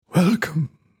Welcome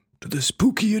to the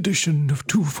spooky edition of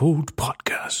Twofold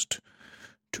Podcast.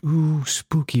 2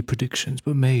 spooky predictions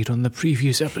were made on the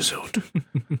previous episode.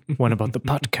 One about the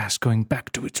podcast going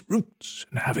back to its roots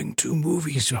and having 2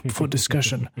 movies up for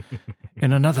discussion.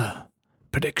 And another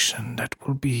prediction that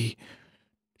will be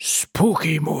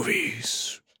spooky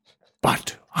movies.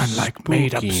 But unlike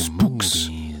made-up spooks,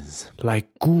 like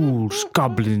ghouls,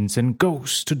 goblins, and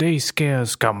ghosts, today's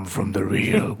scares come from the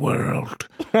real world.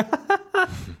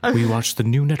 We watched the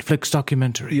new Netflix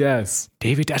documentary, Yes.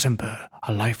 David Attenborough,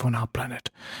 A Life on Our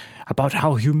Planet, about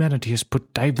how humanity has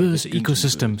put diverse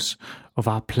ecosystems of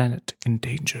our planet in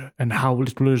danger and how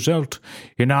it will result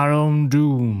in our own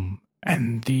doom.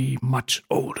 And the much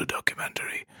older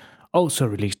documentary, also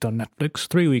released on Netflix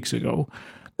 3 weeks ago,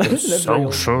 The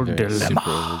Social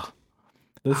Dilemma.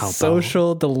 The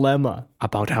Social Dilemma.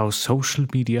 About how social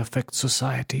media affects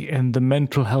society and the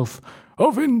mental health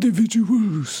of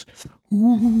individuals.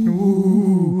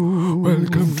 Ooh.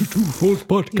 Welcome to Twofold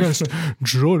Podcast.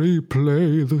 Johnny,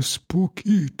 play the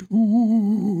spooky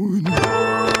tune.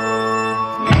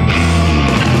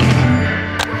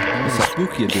 It's a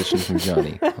spooky edition from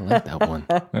Johnny. I like that one.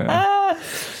 Yeah.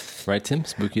 Right, Tim?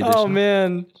 Spooky edition? Oh,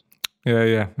 man.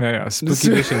 Yeah.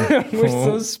 Spooky edition. We're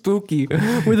so spooky.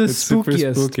 We're the It's super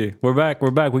spookiest. spooky. We're back.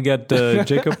 We got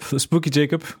Jacob, the spooky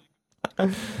Jacob.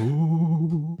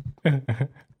 Ooh.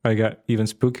 I got even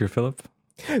spookier, Philip.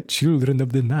 Children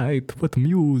of the night, what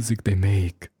music they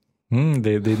make.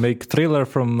 They make Thriller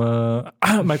from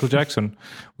Michael Jackson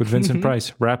with Vincent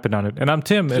Price rapping on it. And I'm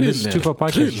Tim, and this is Twofold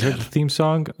Podcast. You heard the theme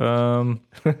song. You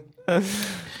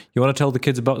want to tell the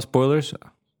kids about spoilers?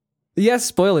 Yes,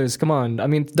 spoilers. Come on. I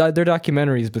mean, they're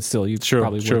documentaries, but still, Sure,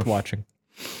 probably sure. worth watching.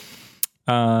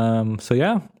 So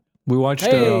yeah, we watched.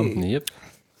 Hey! Yep.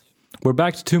 We're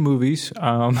back to 2 movies.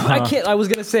 I was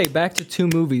going to say, back to 2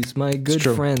 movies. My good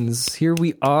true. friends, here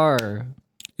we are.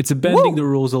 It's bending the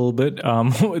rules a little bit.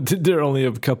 They're only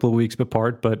a couple of weeks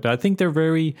apart, but I think they're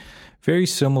very, very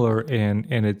similar in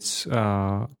its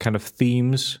kind of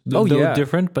themes. Oh, Though yeah.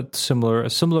 different, but similar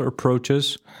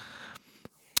approaches.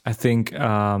 I think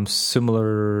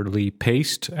similarly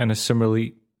paced and a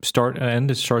similarly start and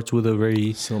end. It starts with a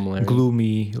very Similarity.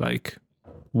 gloomy, like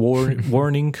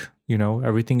warning. You know,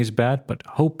 everything is bad, but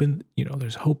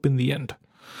there's hope in the end.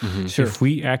 Mm-hmm. Sure. If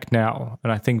we act now,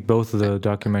 and I think both of the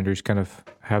documentaries kind of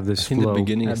have this I think flow. the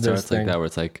beginning Have starts this like thing. that, where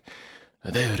it's like,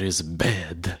 there is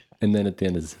bad. And then at the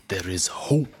end is, there is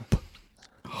hope.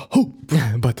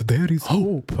 But there is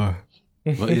hope. Well,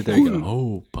 there you go.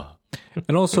 Hope.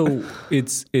 And also,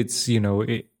 it's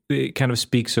it kind of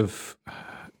speaks of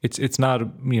it's not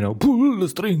pull the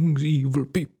strings, evil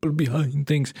people behind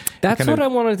things. That's what I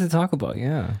wanted to talk about,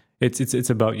 yeah. It's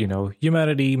about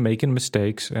humanity making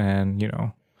mistakes, and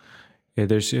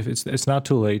it's not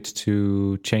too late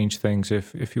to change things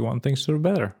if you want things to be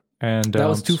better. And That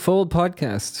was Twofold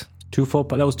Podcast.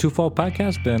 That was Twofold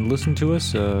Podcast. And listen to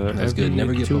us. That's good.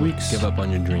 Never give 2 up. weeks. Give up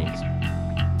on your dreams.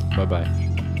 Bye-bye.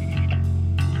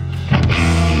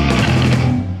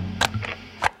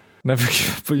 Never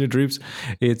give up on your dreams.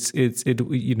 It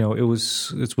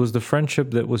was the friendship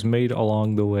that was made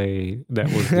along the way that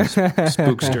was this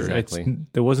spookster. Exactly.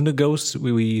 There wasn't a ghost.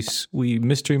 We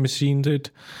mystery machined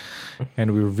it,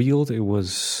 and we revealed it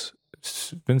was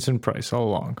Vincent Price all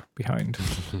along behind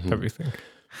everything.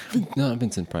 No,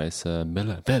 Vincent Price.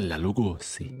 Bella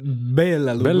Lugosi.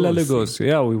 Bella Bela Lugosi.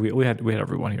 Yeah, we had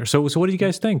everyone here. So what do you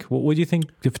guys think? What do you think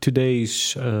of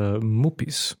today's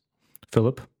movies,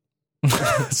 Philip?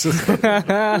 Just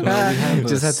have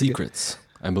Just had to secrets,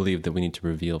 I believe, that we need to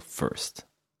reveal first.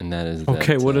 And that is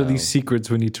Okay, that, what are these secrets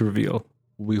we need to reveal?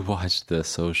 We watched The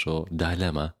Social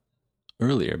Dilemma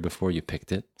earlier before you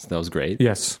picked it. So that was great.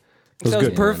 Yes. It was That was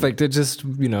good. perfect. It just, It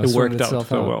sorted worked out itself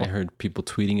so out. well. I heard people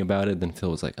tweeting about it. Then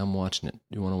Phil was like, I'm watching it.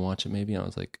 You want to watch it maybe? And I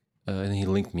was like, and he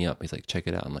linked me up. He's like, check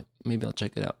it out. I'm like, maybe I'll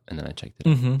check it out. And then I checked it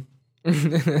out.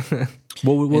 Mm-hmm.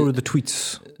 What were the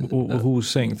tweets? Who was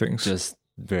saying things? Just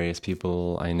various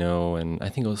people I know. And I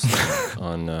think it was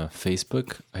on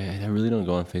Facebook. I really don't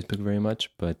go on Facebook very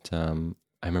much. But I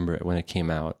remember when it came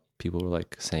out, people were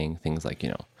like saying things like,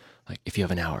 like if you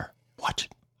have an hour, watch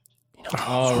it.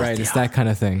 Oh, right. It's that kind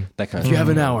of thing. That kind If of you have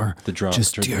an hour, the drama.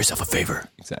 just do yourself a favor.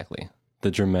 Exactly.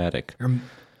 The dramatic. Your mind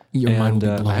And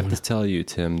will be blown. I have to tell you,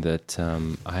 Tim, that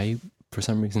I, for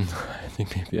some reason, I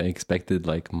think maybe I expected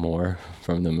like more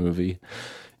from the movie.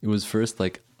 It was first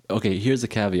like, okay, here's a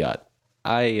caveat.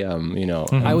 I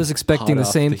I was expecting hot the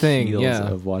off same the thing. heels Yeah.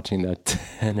 of watching that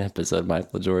 10 episode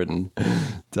Michael Jordan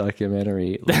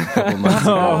documentary. Like a couple months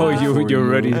ago Oh, before you're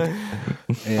ready. And,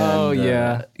 Oh,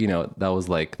 yeah.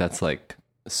 that's like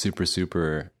super,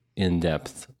 super in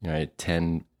depth, right?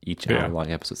 10 each Yeah.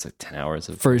 hour-long episode's like 10 hours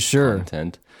of For sure.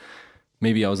 content.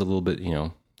 Maybe I was a little bit,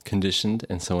 conditioned.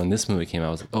 And so when this movie came out,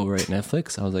 I was like, oh, right,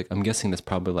 Netflix? I was like, I'm guessing that's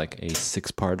probably like a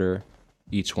 6-parter,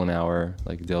 each 1 hour,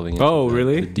 like delving into Oh, the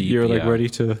really? deep. You're like yeah. ready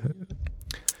to.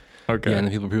 Okay. Yeah, and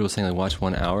then people were saying like watch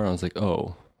 1 hour. And I was like,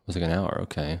 oh, it was like an hour.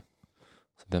 Okay.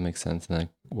 So that makes sense. And then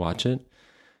I watch it.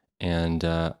 And,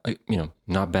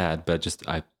 not bad, but just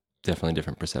definitely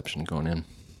different perception going in.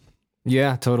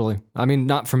 Yeah, totally. I mean,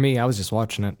 not for me. I was just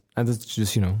watching it. I just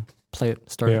play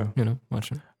it, start it,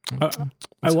 watching it.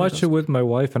 I watched it with my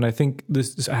wife, and I think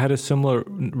I had a similar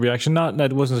reaction. Not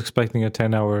that I wasn't expecting a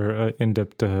 10-hour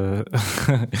in-depth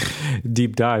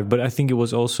deep dive, but I think it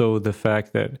was also the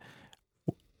fact that,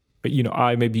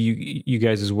 maybe you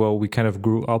guys as well, we kind of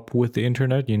grew up with the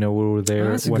internet. We were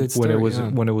there that's a when good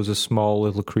start, when it was a small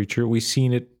little creature. We've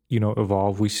seen it,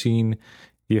 evolve. We've seen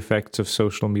the effects of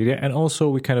social media, and also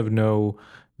we kind of know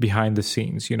behind the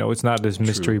scenes. It's not this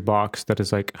mystery box that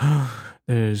is like,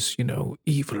 there's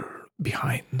evil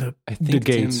behind the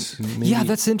gates. Tim, Yeah,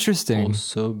 that's interesting.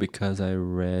 Also, because I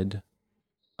read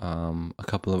a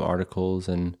couple of articles,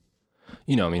 and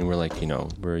we're like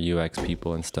we're UX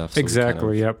people and stuff. So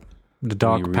Exactly. Yep. The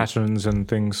dark read- patterns and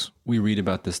things. we read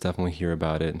about this stuff and we hear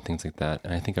about it and things like that.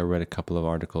 And I think I read a couple of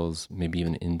articles, maybe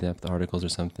even in-depth articles or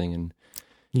something, and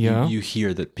Yeah. you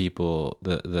hear that people,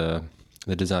 the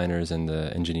designers and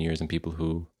the engineers and people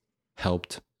who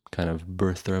helped kind of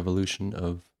birth the revolution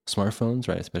of smartphones,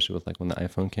 right? Especially with like when the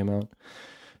iPhone came out,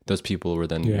 those people were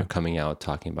then coming out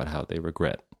talking about how they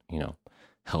regret,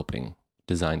 helping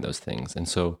design those things. And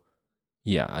so,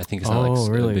 yeah, I think it's not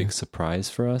really? a big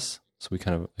surprise for us. So we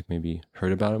kind of like maybe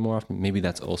heard about it more often. Maybe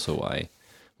that's also why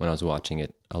when I was watching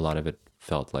it, a lot of it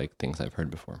felt like things I've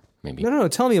heard before. Maybe. No.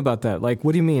 Tell me about that. Like,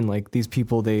 what do you mean? Like these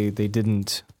people, they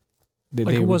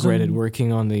regretted wasn't-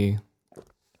 working on the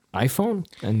iPhone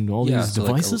and all these so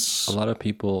like devices. a lot of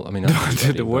people, I mean, not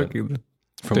everybody, They're working. but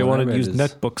from They what I wanted to read use is-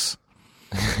 netbooks.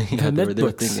 Yeah, they were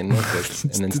netbooks. thinking netbooks.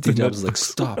 And then Steve Jobs was like,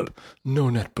 stop. No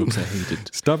netbooks. I hate it.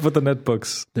 Stop with the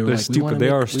netbooks. They were They're like, stupid. They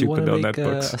are we stupid. wanna No make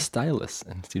netbooks. a stylus.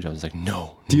 And Steve Jobs was like,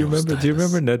 no. Do you no remember? Do you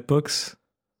stylus. remember netbooks?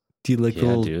 Do you like Yeah,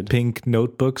 little dude. pink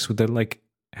notebooks that like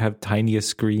have tiniest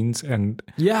screens and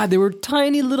Yeah, they were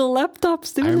tiny little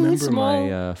laptops. They were I really remember small.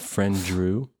 my friend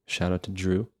Drew, shout out to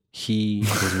Drew. He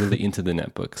was really into the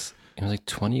netbooks. It was like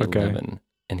 2011,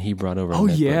 and he brought over a Oh,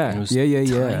 netbook. yeah. And it was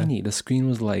Yeah. tiny. The screen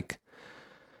was like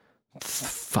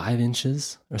 5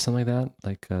 inches or something like that,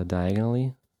 like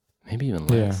diagonally, maybe even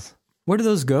less. Where do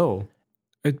those go?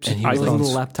 it's And he was Those like-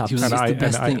 little laptops. He was And like, it's the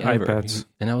best and thing ever. iPads.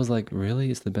 And I was like,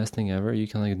 really? It's the best thing ever? You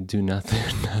can like do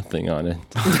nothing on it.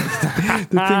 The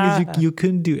thing is, you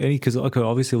couldn't do any because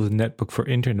obviously it was a netbook for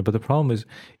internet, but the problem is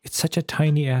it's such a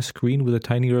tiny ass screen with a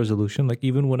tiny resolution. Like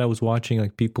even when I was watching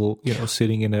like people,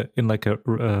 sitting in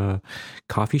a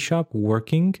coffee shop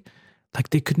working, like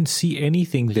they couldn't see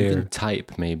anything You there. can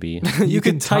type maybe. You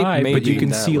can type but maybe. you can Even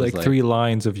that see was like 3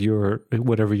 lines of your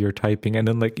whatever you're typing, and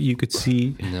then like you could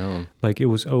see No. like it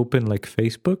was open like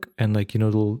Facebook and like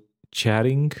little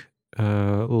chatting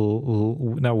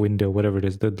little not window, whatever it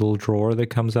is, the little drawer that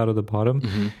comes out of the bottom.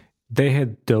 Mm-hmm. They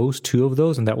had 2 of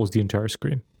those, and that was the entire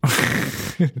screen.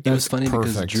 It was funny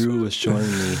because perfect. Drew was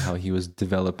showing me how he was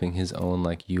developing his own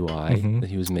like UI that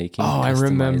he was making. Oh, I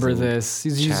remember customizing this.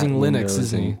 He's chat using Linux, windows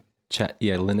isn't he?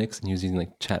 and Linux, and he was using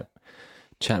like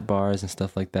chat bars and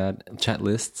stuff like that, chat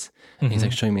lists. And he's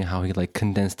like showing me how he like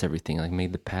condensed everything, like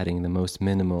made the padding the most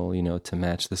minimal, to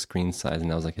match the screen size, and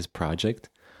that was like his project.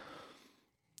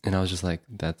 And I was just like,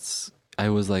 it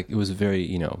was very,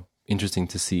 interesting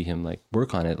to see him like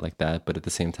work on it like that, but at the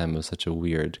same time it was such a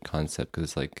weird concept because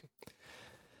it's like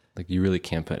you really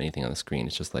can't put anything on the screen.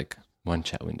 It's just like one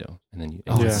chat window, and then you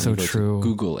Oh, and it's then so you go to true.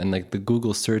 Google, and like the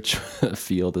Google search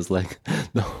field is like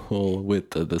the whole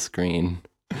width of the screen.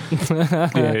 Yeah,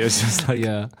 it's just like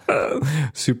Yeah.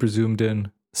 super zoomed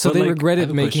in. So But, they like, I regretted have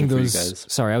a making question for you those. guys.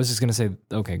 Sorry, I was just gonna say.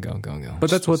 Okay, go. But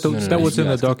that's what No, that was you in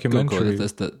the ask. Go, documentary.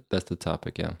 That's the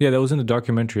topic. Yeah. Yeah, that was in the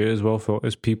documentary as well, Phil,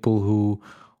 as people who,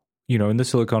 in the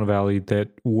Silicon Valley that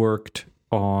worked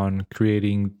on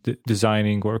creating,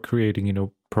 designing or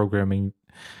creating, programming,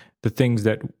 the things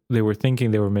that they were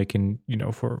thinking they were making,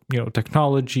 for,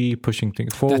 technology, pushing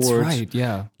things forward. That's right.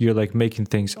 Yeah. You're like making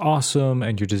things awesome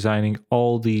and you're designing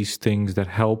all these things that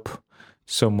help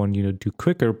someone, do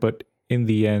quicker, but in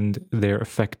the end, they're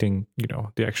affecting,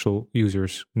 the actual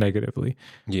users negatively.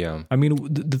 Yeah. I mean,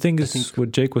 the thing is, think-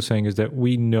 what Jake was saying is that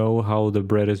we know how the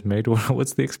bread is made.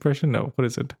 What's the expression? No, what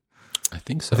is it? I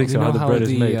think so. I think We so. know How the bread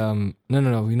is made.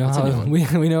 No. We know That's a how new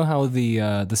one. we know how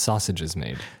the sausage is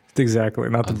made. Exactly,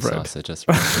 not the bread. Sausage. That's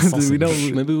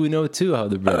right. Maybe we know too how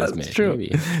the bread is made. True.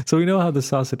 Maybe. So we know how the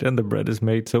sausage and the bread is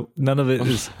made. So none of it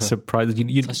is surprising.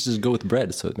 Let's just go with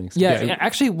bread, so it makes sense. Yeah,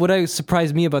 actually, what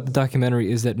surprised me about the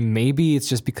documentary is that maybe it's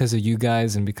just because of you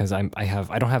guys and because I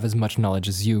don't have as much knowledge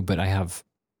as you, but I have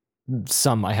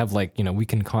some. I have like, we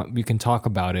can talk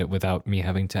about it without me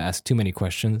having to ask too many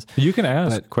questions. You can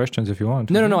ask questions if you want.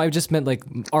 No. I just meant like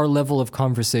our level of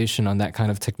conversation on that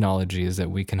kind of technology is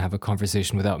that we can have a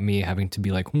conversation without me having to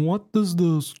be like, what does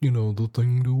this, the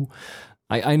thing do?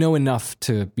 I know enough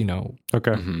to,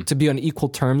 to be on equal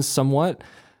terms somewhat,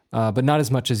 but not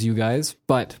as much as you guys.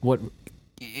 But what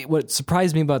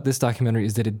surprised me about this documentary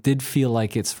is that it did feel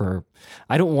like it's for,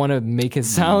 I don't want to make it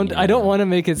sound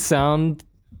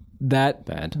that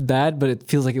bad, but it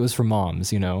feels like it was for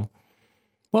moms, Well,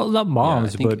 not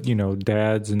moms, but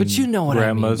dads and but you know what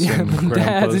grandmas I mean. and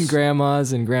dads and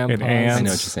grandmas and grandpas and aunts. I know what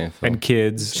you're saying, Phil. And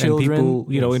kids, children, and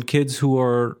people, and kids who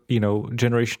are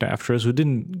generation after us who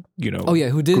didn't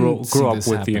who didn't grow up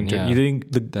with the internet. You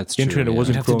didn't. That's true, internet yeah.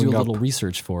 wasn't you have to do growing a up little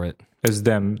research for it. as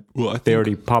them. Well, I think they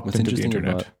already popped what's into the interesting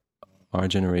internet. about our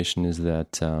generation is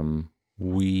that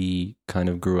we kind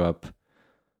of grew up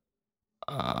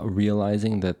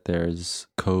realizing that there's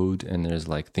code and there's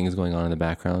like things going on in the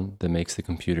background that makes the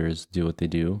computers do what they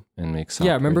do and makes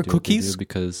software remember do what they cookies? do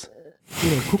because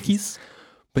Cookies.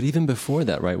 But even before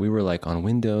that, right, we were like on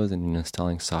Windows and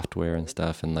installing software and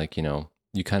stuff, and like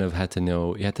you kind of had to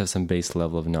know, you had to have some base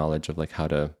level of knowledge of like how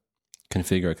to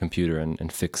configure a computer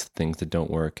and fix things that don't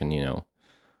work, and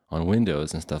on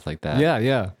Windows and stuff like that.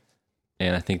 Yeah.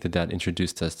 And I think that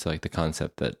introduced us to like the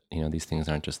concept that these things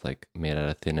aren't just like made out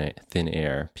of thin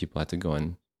air. People had to go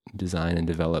and design and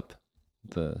develop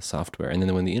the software. And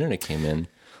then when the internet came in,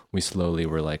 we slowly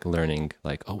were like learning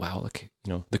like, oh wow, okay,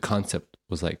 the concept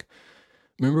was like,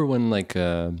 remember when like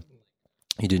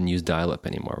you didn't use dial-up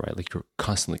anymore, right? Like you're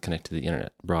constantly connected to the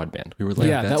internet, broadband. We were like,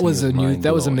 that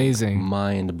was amazing,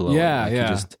 mind blowing. Yeah, like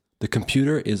yeah. The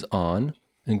computer is on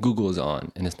and Google is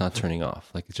on and it's not turning off.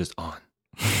 Like it's just on.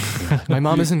 My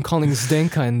mom isn't calling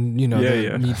Zdenka and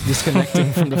me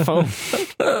disconnecting from the phone.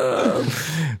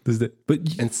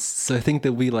 And so I think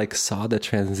that we like saw the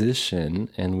transition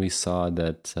and we saw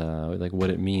that like what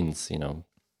it means,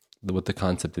 what the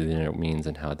concept of the internet means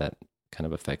and how that kind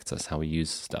of affects us, how we use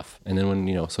stuff. And then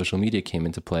when social media came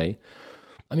into play,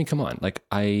 I mean, come on, like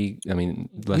we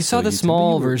saw the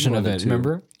small version of it.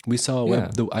 Remember, we saw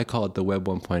I call it the Web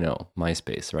 1.0,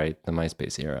 MySpace, right? The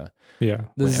MySpace era. Yeah,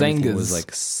 the Zangas was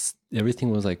like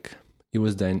everything was like it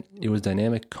was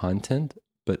dynamic content,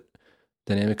 but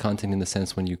dynamic content in the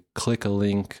sense when you click a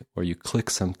link or you click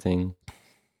something,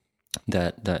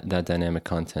 that dynamic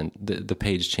content, the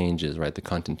page changes, right? The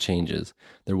content changes.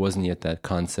 There wasn't yet that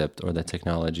concept or that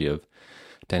technology of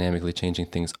dynamically changing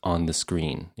things on the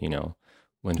screen.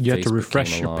 When you have to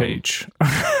refresh your page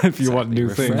if you want new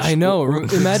things. I know.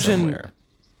 Imagine. Somewhere.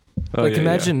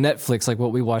 Netflix, like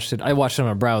what we watched it. I watched it on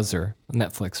a browser,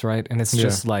 Netflix, right? And it's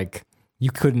just like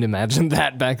you couldn't imagine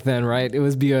that back then, right? It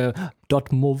would be a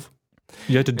 .mov.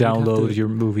 You had to download your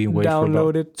movie and wait for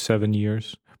about 7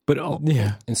 years. But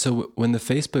and so when the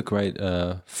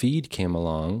Facebook feed came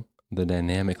along, the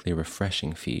dynamically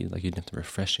refreshing feed, like you didn't have to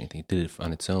refresh anything, it did it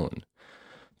on its own.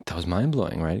 That was mind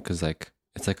blowing, right? Because like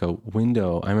it's like a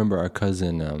window. I remember our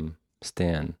cousin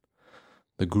Stan,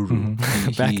 the guru.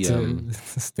 Back to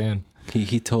Stan.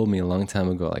 He told me a long time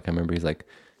ago. Like I remember, he's like,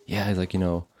 I think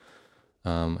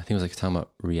it was like talking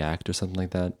about React or something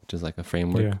like that, which is like a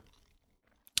framework. Yeah.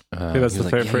 That's the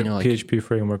PHP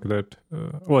framework that,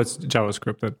 it's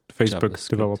JavaScript that Facebook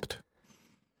developed.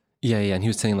 Yeah, and he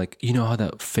was saying like, he's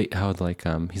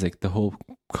like the whole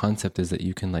concept is that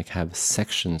you can like have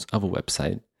sections of a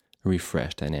website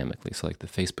refresh dynamically. So like the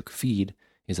Facebook feed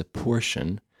is a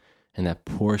portion, and that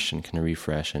portion can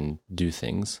refresh and do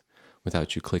things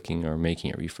without you clicking or making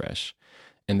it refresh.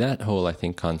 And that whole, I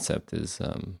think, concept is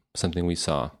something we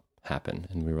saw happen,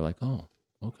 and we were like, oh,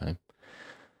 okay.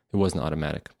 It wasn't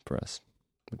automatic for us,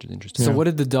 which is interesting. So what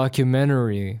did the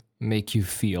documentary make you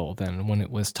feel then when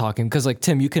it was talking? Because like,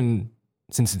 Tim, you can,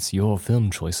 since it's your film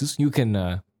choices, you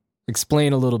can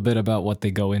explain a little bit about what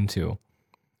they go into.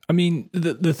 I mean,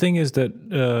 the thing is that,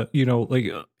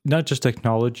 not just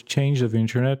technology change of the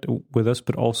internet with us,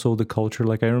 but also the culture.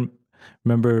 Like I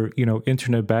remember,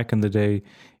 internet back in the day,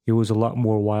 it was a lot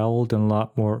more wild and a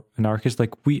lot more anarchist.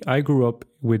 Like I grew up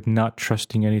with not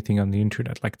trusting anything on the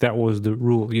internet. Like that was the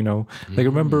rule, Like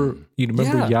remember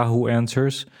Yahoo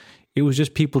Answers? It was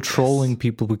just people trolling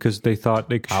people because they thought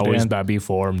they should. How is that be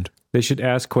formed? They should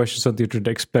ask questions on the internet,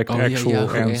 expect actual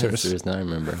answers. Now I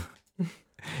remember.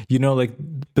 You know, like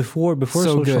before So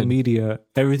social good. media,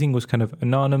 everything was kind of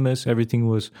anonymous. Everything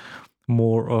was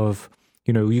more of,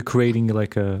 you know, you creating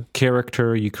like a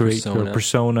character, you create your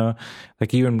persona.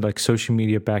 Like even like social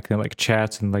media back then, like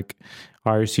chats and like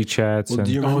IRC chats. Well, and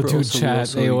do you remember dude, also,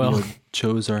 chat, we also, AOL.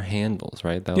 chose our handles,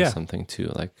 right? That was something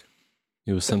too. Like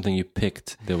it was something you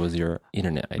picked that was your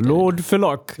internet identity. Lord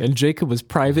Philok and Jacob was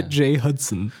Private J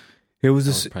Hudson. it was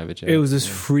this Private J. it was this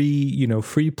free, you know,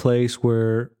 free place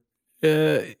where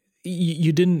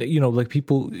you didn't, you know, like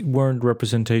people weren't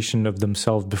representation of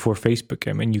themselves before Facebook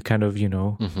came, and you kind of, you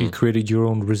know, you created your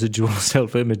own residual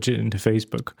self-image into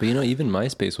Facebook. But you know, even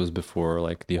MySpace was before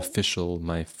like the official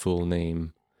my full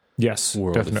name Yes,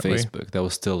 world definitely. of Facebook. That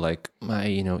was still like my,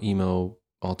 you know, emo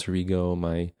alter ego,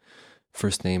 my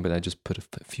first name, but I just put a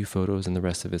few photos, and the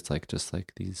rest of it's like just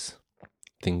like these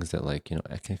things that like, you know,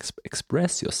 I can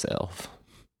express yourself.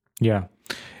 Yeah.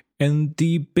 And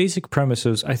the basic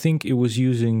premises, I think it was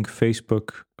using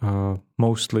Facebook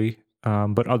mostly,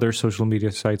 but other social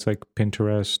media sites like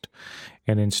Pinterest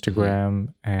and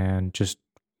Instagram and just,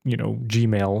 you know,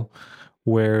 Gmail,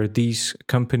 where these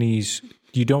companies,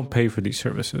 you don't pay for these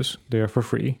services. They are for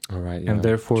free. All right. And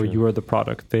therefore you are the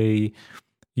product. They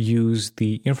use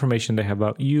the information they have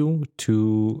about you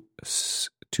to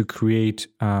create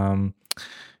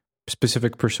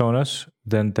specific personas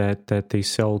then that they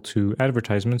sell to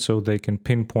advertisements, so they can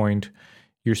pinpoint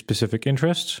your specific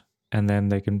interests, and then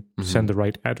they can send the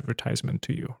right advertisement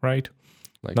to you, right?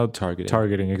 Like Now,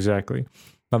 targeting, exactly.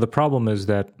 Now the problem is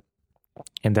that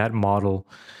in that model,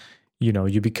 you know,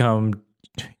 you become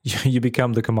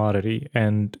the commodity,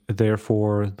 and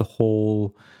therefore the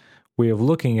whole way of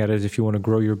looking at it is, if you want to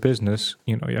grow your business,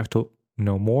 you know, you have to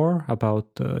know more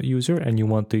about the user, and you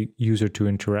want the user to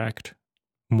interact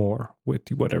more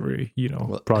with whatever, you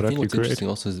know, product I think you what's create. interesting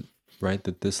also is, right,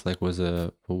 that this like was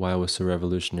why it was so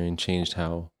revolutionary and changed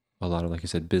how a lot of, like you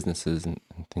said, businesses and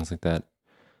things like that,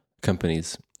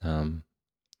 companies grew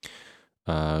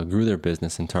their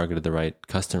business and targeted the right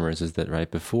customers. Is that right?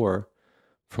 Before,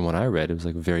 from what I read, it was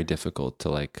like very difficult to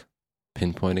like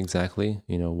pinpoint exactly,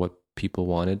 you know, what people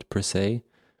wanted per se,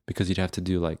 because you'd have to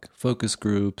do like focus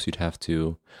groups. You'd have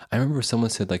to, I remember someone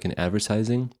said like in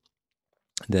advertising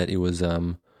that it was,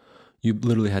 you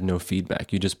literally had no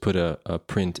feedback. You just put a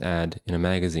print ad in a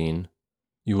magazine.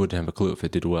 You wouldn't have a clue if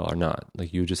it did well or not.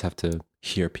 Like you would just have to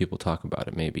hear people talk about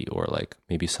it maybe, or like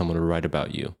maybe someone would write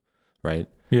about you, right?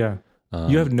 Yeah.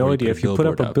 You have no or idea if you put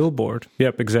up a billboard.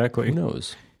 Yep, exactly. Who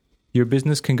knows? Your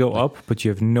business can go up, but you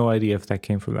have no idea if that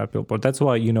came from that billboard. That's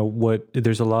why, you know,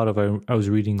 there's a lot of, I was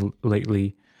reading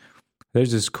lately,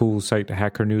 there's this cool site,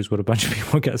 Hacker News, where a bunch of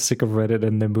people got sick of Reddit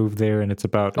and they moved there, and it's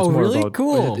more really? about,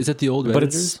 Cool. Is that the old Redditors? but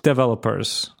it's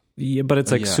developers. Yeah, but it's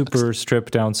like super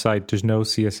stripped down site. There's no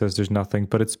CSS, there's nothing,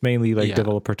 but it's mainly like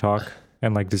developer talk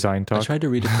and like design talk. I tried to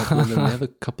read a couple of them. They have a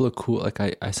couple of cool, like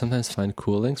I sometimes find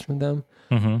cool links from them,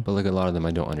 but like a lot of them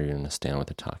I don't really understand what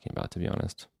they're talking about, to be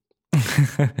honest.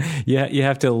 Yeah, you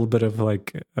have to a little bit of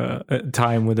like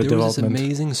time with the There was development. this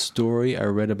amazing story I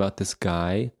read about this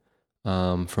guy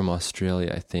from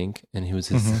Australia, I think, and he was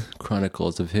his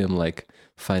chronicles of him like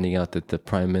finding out that the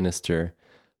Prime Minister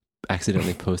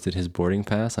accidentally posted his boarding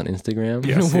pass on Instagram.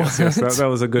 Yes. That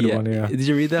was a good one. Yeah. Did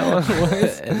you read that one?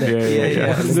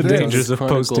 Yeah. The dangers of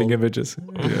posting images.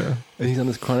 Yeah. And he's on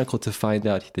this chronicle to find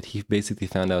out that he basically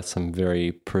found out some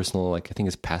very personal, like I think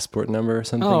his passport number or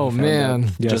something. Oh, He found man.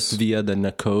 out Yes. just via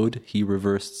the code he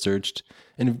reverse searched,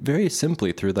 and very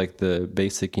simply through like the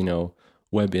basic, you know,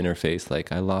 web interface.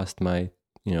 Like I lost my,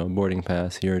 you know, boarding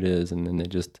pass. Here it is, and then they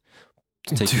just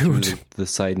take you through the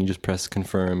site, and you just press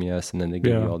confirm, yes, and then they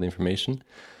give you all the information.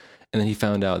 And then he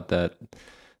found out that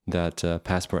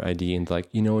passport ID, and like,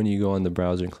 you know, when you go on the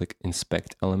browser and click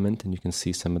inspect element, and you can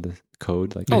see some of the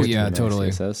code, like Oh, yeah, HTML, totally.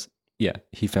 CSS. Yeah,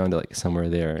 he found it like somewhere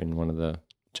there in one of the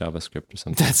JavaScript or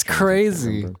something. That's I can't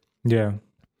crazy. remember. Yeah.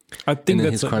 I think And then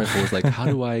that's his chronicle was like, how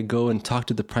do I go and talk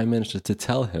to the Prime Minister to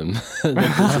tell him that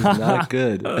this is not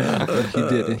good? But he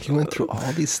did. And he went through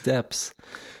all these steps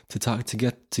to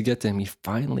get to him. He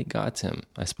finally got him.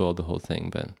 I spoiled the whole thing,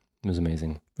 but it was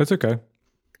amazing. That's okay.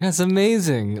 That's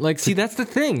amazing. Like, see, that's the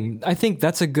thing. I think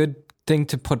that's a good thing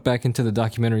to put back into the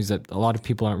documentaries, that a lot of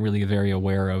people aren't really very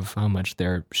aware of how much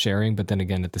they're sharing. But then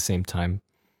again, at the same time,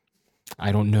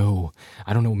 I don't know.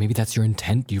 Maybe that's your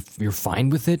intent. You're fine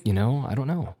with it. You know, I don't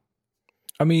know.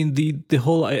 I mean, the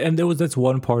whole, and that's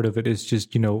one part of it, is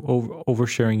just, you know,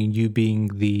 oversharing and you being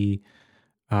the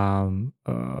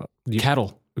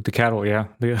Cattle. The cattle, yeah.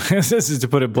 This is to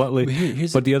put it bluntly.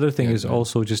 But But the other thing is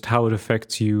also just how it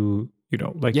affects you, you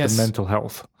know, like Yes. the mental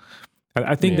health.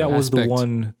 I think that was aspect. the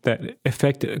one that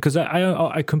affected, because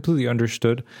I completely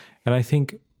understood, and I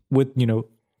think with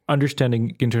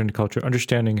understanding internet culture,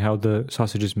 understanding how the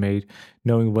sausage is made,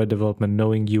 knowing web development,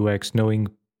 knowing UX, knowing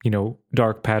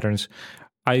dark patterns,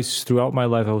 throughout my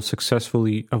life I was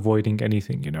successfully avoiding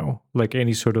anything, like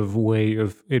any sort of way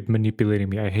of it manipulating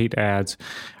me. I hate ads.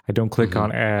 I don't click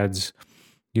on ads.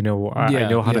 I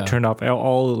know how to turn off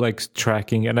all like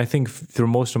tracking, and I think through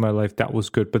most of my life that was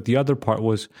good. But the other part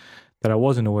was that I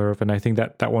wasn't aware of, and I think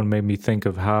that one made me think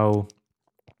of how,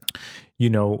 we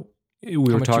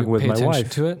were talking with my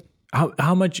wife to it.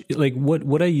 How much, like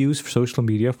what I use for social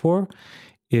media for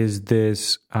is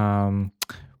this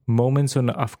moments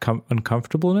of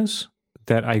uncomfortableness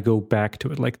that I go back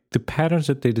to it, like the patterns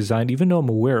that they designed, even though I'm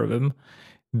aware of them.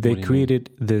 They created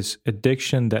this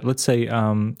addiction that, let's say,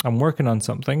 I'm working on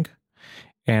something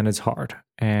and it's hard,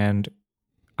 and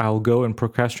I'll go and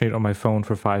procrastinate on my phone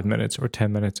for 5 minutes or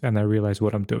 10 minutes, and I realize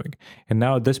what I'm doing. And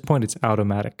now at this point, it's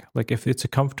automatic. Like if it's a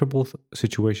comfortable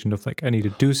situation of like I need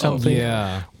to do something,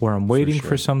 or I'm waiting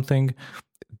for something,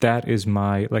 that is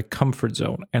my like comfort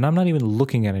zone. And I'm not even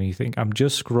looking at anything. I'm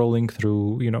just scrolling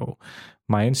through,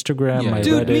 my Instagram, my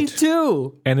Reddit. Me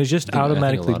too. And it just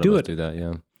automatically do it. Do that,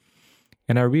 yeah.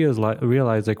 And I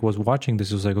realized, like, was watching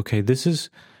this, it was like, okay,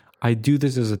 I do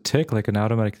this as a tick, like an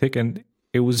automatic tick. And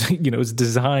it was, it's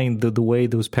designed, the way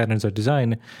those patterns are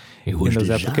designed in those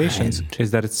applications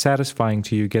is that it's satisfying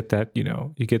to you, get that,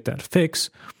 you get that fix,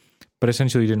 but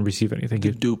essentially you didn't receive anything.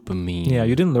 Dopamine. Yeah,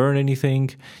 you didn't learn anything.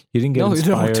 You didn't get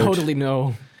inspired. You don't totally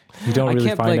know. You don't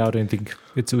really find out anything.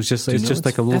 It's just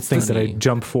like a little thing that I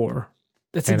jump for.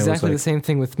 That's exactly the same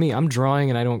thing with me. I'm drawing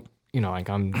and I don't,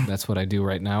 that's what I do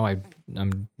right now.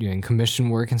 I'm doing commission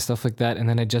work and stuff like that. And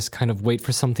then I just kind of wait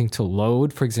for something to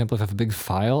load. For example, if I have a big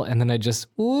file, and then I just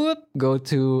go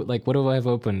to like, what do I have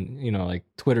open? Like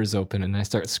Twitter's open, and I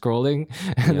start scrolling,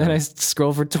 and then I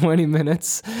scroll for 20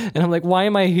 minutes, and I'm like, why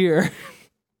am I here?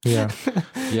 Yeah.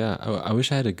 Yeah. I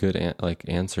wish I had a good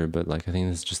answer, but like, I think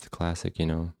this is just the classic,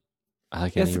 I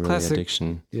like any really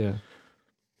addiction. Yeah.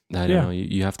 I don't know.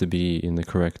 You have to be in the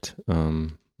correct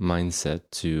mindset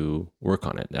to work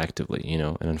on it actively,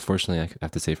 and unfortunately I have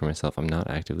to say for myself, I'm not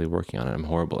actively working on it. I'm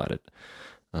horrible at it.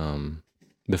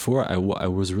 Before I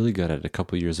was really good at it a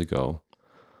couple years ago,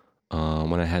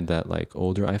 when I had that like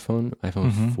older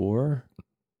iPhone 4,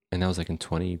 and that was like in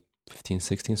 2015,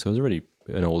 16, so it was already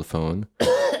an old phone.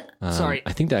 Sorry.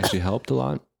 I think that actually helped a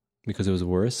lot because it was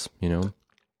worse,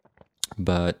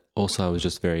 but also I was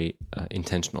just very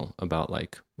intentional about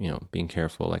like, being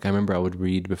careful. Like I remember I would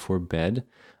read before bed.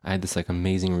 I had this like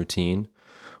amazing routine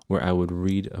where I would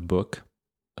read a book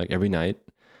like every night.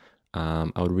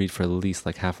 I would read for at least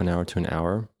like half an hour to an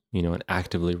hour, and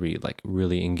actively read, like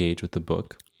really engage with the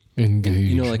book.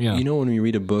 Engage. And, when we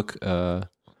read a book, for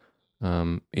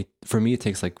me, it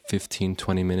takes like 15,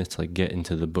 20 minutes to like get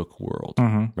into the book world,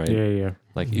 right? Yeah.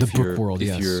 Like the book world,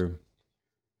 if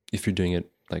you're doing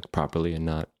it like properly and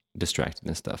not distracted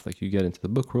and stuff, like you get into the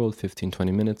book world, 15,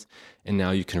 20 minutes, and now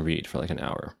you can read for like an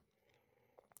hour.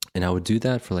 And I would do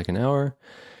that for like an hour,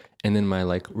 and then my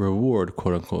like reward,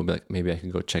 quote unquote, would be like maybe I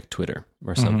could go check Twitter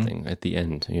or something at the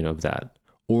end, of that.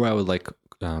 Or I would like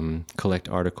collect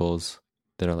articles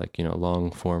that are like,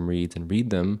 long form reads and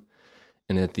read them.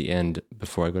 And at the end,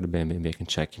 before I go to bed, maybe I can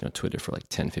check, Twitter for like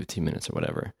 10, 15 minutes or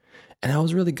whatever. And I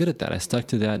was really good at that. I stuck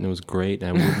to that and it was great. And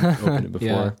I wouldn't open it before.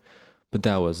 Yeah. But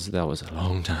that was a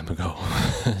long time ago.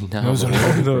 It was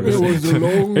a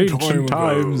long ancient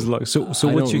times. Like, so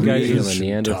what's your guys'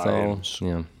 Neanderthal?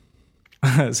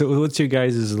 Yeah. So what's your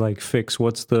guys' like fix?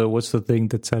 What's the thing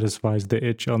that satisfies the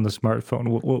itch on the smartphone?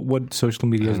 What social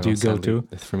medias do you go to?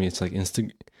 For me, it's like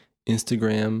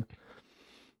Instagram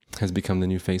has become the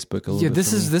new Facebook a little bit.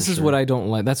 This is what I don't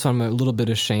like. That's what I'm a little bit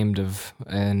ashamed of,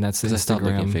 and that's Instagram. I stopped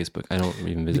looking at Facebook. I don't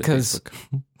even visit Facebook.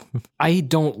 I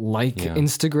don't like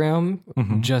Instagram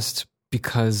just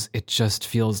because it just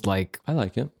feels like... I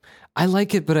like it. I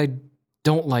like it, but I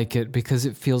don't like it because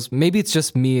it feels... Maybe it's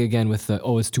just me again with the,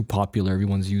 it's too popular.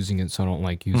 Everyone's using it, so I don't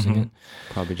like using it.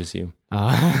 Probably just you.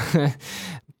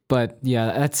 But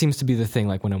yeah, that seems to be the thing.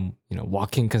 Like when I'm,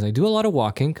 walking, because I do a lot of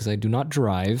walking because I do not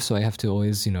drive. So I have to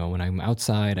always, when I'm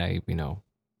outside, I,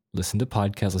 listen to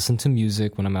podcasts, listen to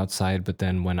music when I'm outside. But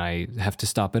then when I have to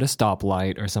stop at a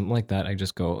stoplight or something like that, I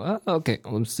just go, okay,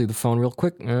 let's see the phone real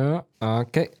quick.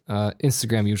 Okay.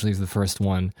 Instagram usually is the first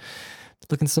one.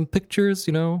 Look at some pictures,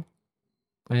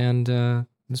 and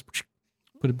just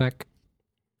put it back.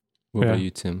 What about you,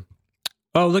 Tim?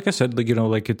 Oh, like I said,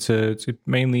 like it's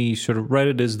mainly sort of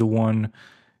Reddit is the one.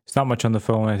 It's not much on the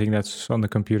phone. I think that's on the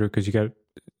computer because you got,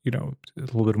 a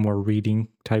little bit more reading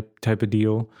type of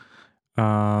deal.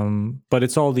 But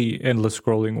it's all the endless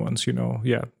scrolling ones,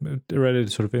 Yeah, Reddit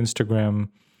is sort of Instagram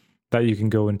that you can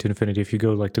go into infinity. If you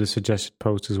go like to the suggested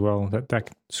post as well, that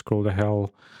can scroll to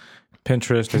hell.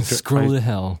 Pinterest, to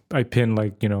hell. I pin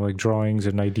like drawings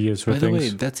and ideas for things. By the way,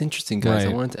 that's interesting, guys.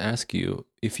 Right. I wanted to ask you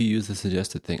if you use the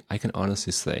suggested thing. I can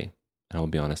honestly say, and I'll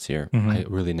be honest here, I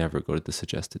really never go to the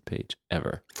suggested page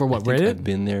ever. For what, Reddit? I've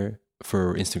been there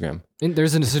for Instagram.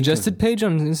 There's a suggested page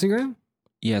on Instagram?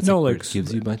 Yeah, it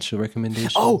gives you a bunch of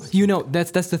recommendations. Oh,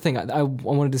 that's the thing. I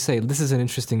wanted to say, this is an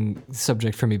interesting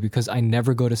subject for me because I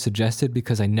never go to suggested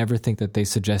because I never think that they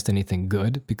suggest anything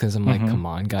good because I'm like, come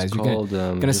on, guys, you're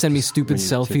going to send me stupid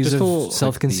selfies of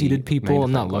self-conceited people.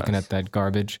 I'm not looking at that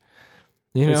garbage.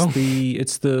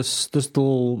 It's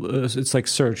it's like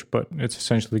search, but it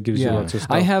essentially gives you lots of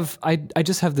stuff. I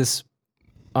just have this,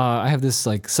 I have this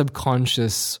like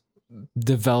subconscious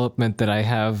development that I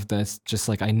have that's just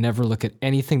like I never look at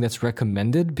anything that's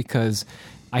recommended because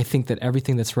I think that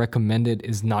everything that's recommended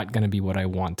is not going to be what I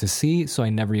want to see, so I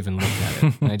never even look at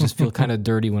it. And I just feel kind of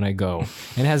dirty when I go.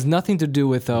 And it has nothing to do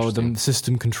with the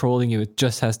system controlling you. It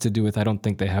just has to do with I don't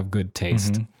think they have good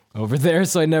taste over there,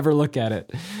 so I never look at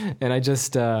it. And I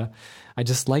just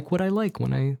like what I like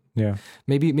when I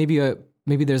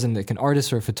maybe there's an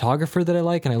artist or a photographer that I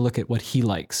like, and I look at what he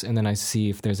likes, and then I see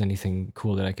if there's anything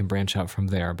cool that I can branch out from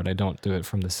there, but I don't do it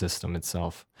from the system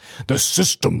itself. The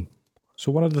system!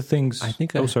 So one of the things...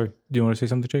 sorry. Do you want to say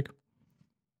something, Jake?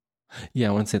 Yeah,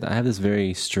 I want to say that I have this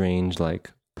very strange,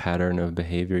 pattern of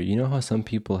behavior. You know how some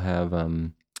people have... I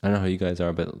don't know how you guys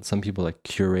are, but some people,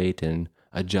 curate and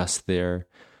adjust the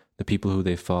people who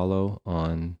they follow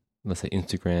on, let's say,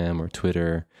 Instagram or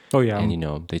Twitter. Oh, yeah.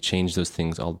 And, they change those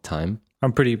things all the time.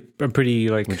 I'm pretty What do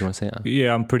you want to say?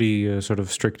 Yeah, I'm pretty sort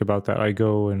of strict about that. I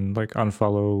go and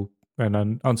unfollow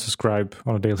and unsubscribe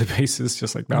on a daily basis,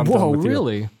 just like, I'm done with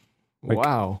really? You.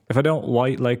 Wow. If I don't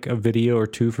like a video or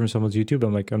two from someone's YouTube,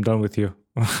 I'm like, I'm done with you.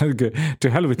 To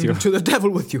hell with you. To the devil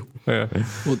with you. Yeah.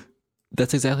 Well,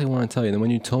 that's exactly what I want to tell you. And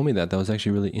when you told me that was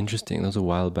actually really interesting. That was a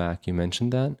while back. You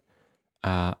mentioned that.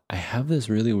 I have this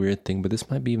really weird thing, but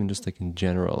this might be even just in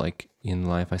general, in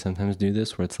life, I sometimes do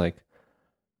this where it's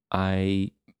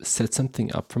I set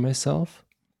something up for myself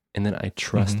and then I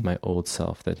trust my old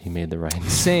self that he made the right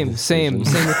Same with me.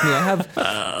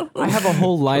 I have a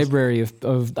whole library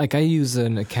of I use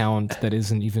an account that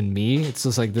isn't even me. It's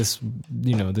just this,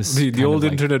 this the old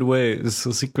internet way is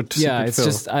a secret. Yeah, it's fill.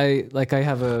 just I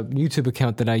have a YouTube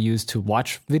account that I use to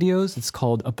watch videos. It's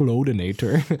called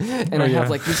Uploadinator, and I have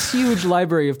this huge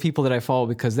library of people that I follow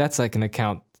because that's an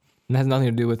account and has nothing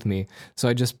to do with me. So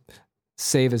I just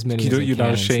save as many. You're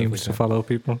not ashamed to follow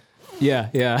people. Yeah.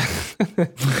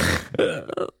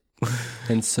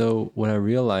 And so what I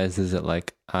realized is that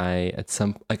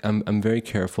I'm very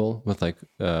careful with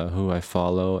who I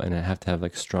follow, and I have to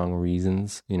have strong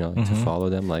reasons, to follow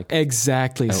them.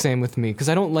 Exactly, same with me, because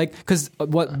I don't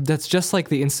that's just like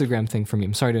the Instagram thing for me.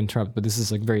 I'm sorry to interrupt, but this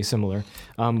is very similar.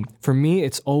 For me,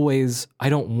 it's always I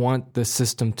don't want the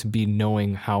system to be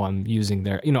knowing how I'm using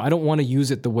their. I don't want to use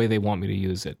it the way they want me to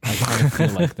use it. I kind of feel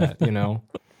like that,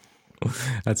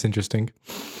 That's interesting.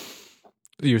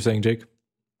 You were saying, Jake?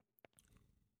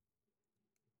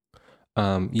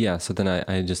 Yeah. So then I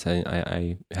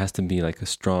it has to be a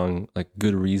strong,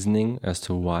 good reasoning as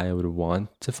to why I would want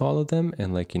to follow them.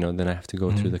 And then I have to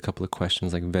go through the couple of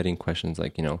questions, vetting questions,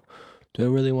 do I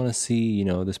really want to see,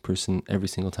 this person every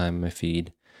single time in my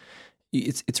feed?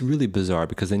 It's really bizarre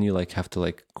because then you have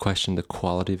to question the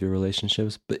quality of your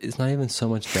relationships, but it's not even so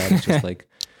much that. It's just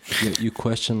you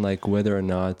question whether or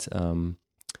not,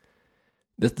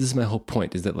 this is my whole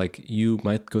point, is that you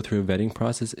might go through a vetting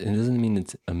process, and it doesn't mean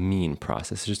it's a mean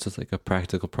process. It's just a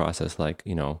practical process.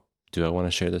 Do I want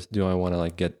to share this? Do I want to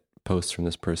get posts from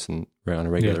this person on a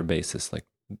regular basis?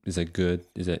 Is that good?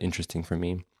 Is that interesting for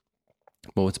me?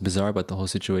 But what's bizarre about the whole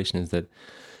situation is that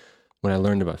when I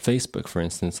learned about Facebook, for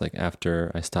instance,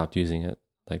 after I stopped using it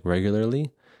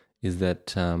regularly, is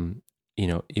that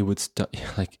it would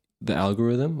the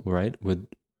algorithm, right,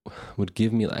 would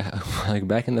give me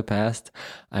back in the past,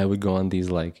 I would go on these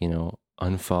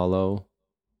unfollow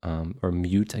or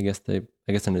mute. I guess they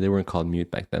weren't called mute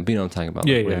back then, but you know what I'm talking about.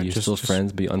 Where you're still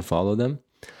friends, but you unfollow them.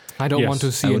 I don't want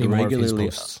to see any more regularly of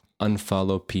these posts.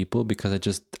 Unfollow people because I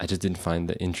just didn't find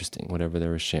that interesting, whatever they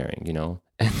were sharing,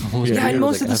 And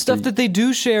most of the stuff that they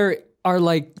do share are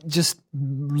just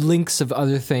links of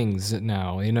other things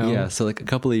now, Yeah, so a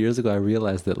couple of years ago, I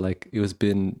realized that it was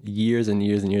been years and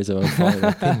years and years of unfollowing.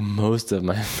 I think most of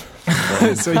my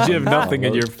friends. So you have nothing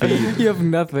in your feed. You have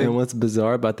nothing. And what's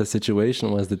bizarre about the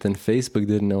situation was that then Facebook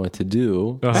didn't know what to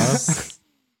do.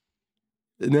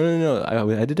 No.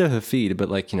 I did have a feed, but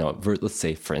like, let's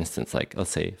say, for instance, like,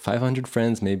 let's say 500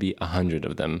 friends, maybe 100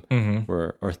 of them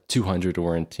were, or 200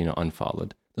 weren't,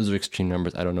 unfollowed. Those are extreme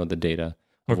numbers. I don't know the data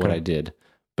of what I did,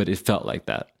 but it felt like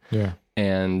that. Yeah.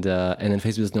 And then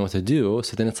Facebook doesn't know what to do.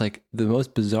 So then it's like the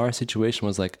most bizarre situation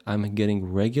was like, I'm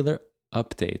getting regular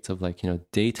updates of like,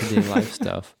 day-to-day life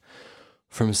stuff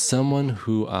from someone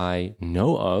who I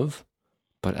know of,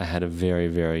 but I had a very,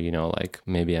 very, like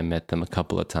maybe I met them a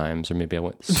couple of times or maybe I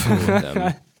went to school with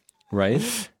them,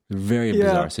 right? Very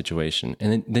bizarre situation.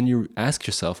 And then you ask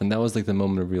yourself, and that was like the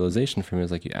moment of realization for me,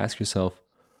 was like you ask yourself,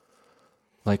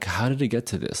 like, how did it get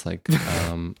to this? Like,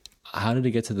 how did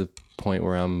it get to the point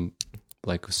where I'm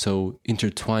like so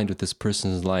intertwined with this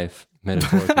person's life,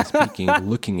 metaphorically speaking,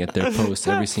 looking at their posts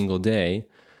every single day?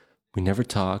 We never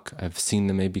talk. I've seen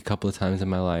them maybe a couple of times in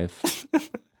my life.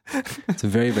 It's a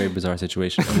very, very bizarre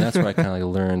situation. And that's where I kind of like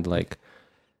learned like,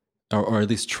 or at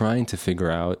least trying to figure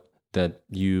out that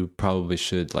you probably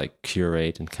should like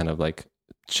curate and kind of like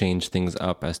change things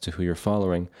up as to who you're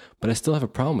following. But I still have a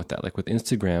problem with that. Like with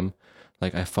Instagram,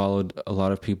 like I followed a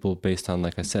lot of people based on,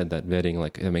 like I said, that vetting,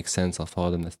 like it makes sense. I'll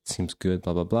follow them. That seems good,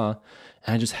 blah, blah, blah.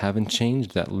 And I just haven't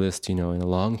changed that list, in a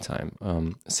long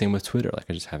time. Same with Twitter. Like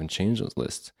I just haven't changed those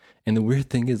lists. And the weird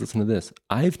thing is, listen to this.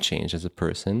 I've changed as a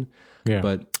person,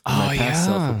 but my past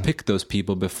self who picked those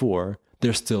people before,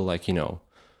 they're still like,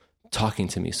 talking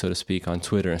to me, so to speak, on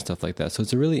Twitter and stuff like that. So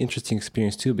it's a really interesting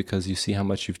experience too, because you see how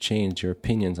much you've changed your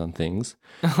opinions on things.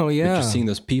 Oh yeah. But you're seeing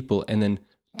those people, and then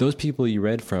those people you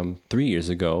read from 3 years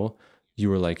ago,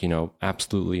 you were like,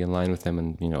 absolutely in line with them,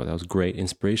 and that was great,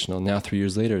 inspirational. Now 3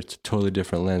 years later, it's a totally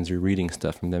different lens. You're reading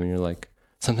stuff from them and you're like,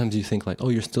 sometimes you think like, oh,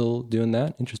 you're still doing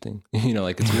that? Interesting.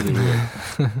 Like it's really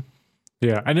weird.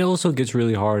 Yeah. And it also gets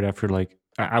really hard after, like,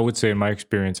 I would say in my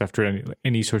experience, after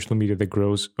any social media that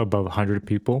grows above 100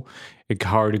 people, it's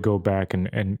hard to go back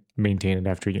and maintain it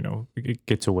after, it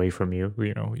gets away from you.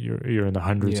 You're in the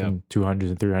hundreds and 200s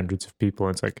and 300s of people.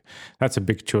 It's like, that's a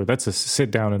big chore. That's a sit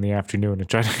down in the afternoon and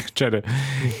try to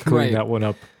clean that one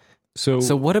up. So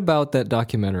what about that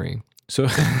documentary? So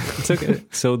it's okay.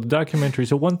 So the documentary.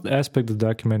 So one aspect of the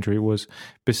documentary was,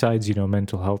 besides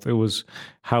mental health, it was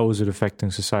how is it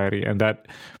affecting society, and that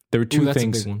there were two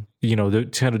things. They're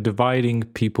kind of dividing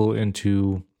people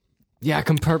into. Yeah,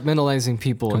 compartmentalizing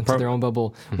people into their own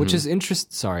bubble, which is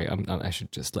interesting. Sorry, I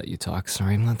should just let you talk.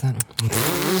 Sorry about that.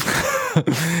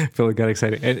 I feel like I got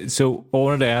excited. And so I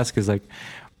wanted to ask is like,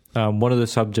 one of the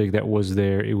subject that was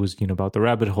there, it was about the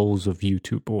rabbit holes of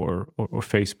YouTube or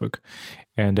Facebook,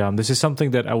 and this is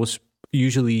something that I was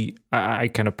usually I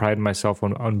kind of pride myself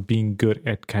on being good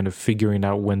at kind of figuring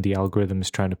out when the algorithm is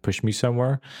trying to push me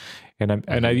somewhere, and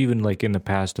I've even like in the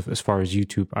past, as far as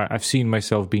YouTube, I've seen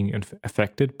myself being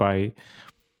affected by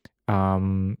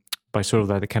sort of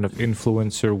that kind of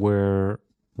influencer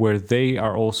where they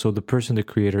are also the person, the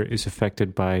creator, is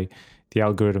affected by the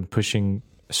algorithm pushing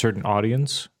a certain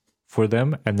audience for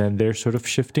them, and then they're sort of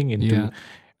shifting into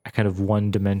a kind of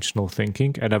one-dimensional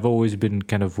thinking. And I've always been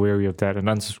kind of wary of that and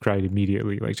unsubscribed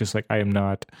immediately. Like, just like I am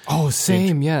not. Oh,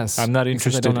 same. Yes, I'm not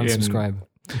interested I don't unsubscribe.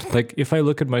 Like, if I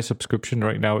look at my subscription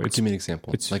right now, it's. Give me an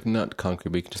example. It's like not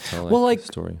concrete, but you can just tell the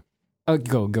story.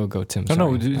 Go, Tim.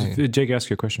 No, Jake, ask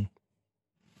your question.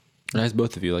 As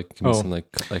both of you, like, give me some like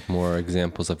more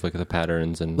examples of like the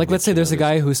patterns and like, let's say there's a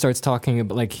guy who starts talking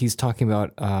about, like, he's talking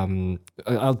about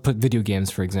I'll put video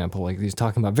games for example. Like, he's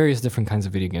talking about various different kinds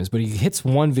of video games, but he hits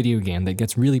one video game that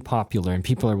gets really popular and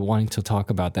people are wanting to talk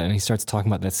about that, and he starts talking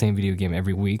about that same video game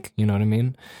every week. You know what I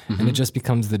mean? And it just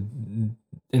becomes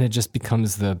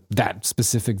that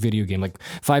specific video game, like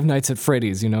Five Nights at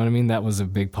Freddy's. You know what I mean? That was a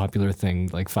big popular thing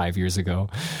like 5 years ago,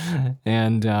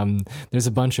 and there's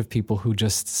a bunch of people who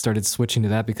just started switching to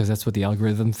that because that's what the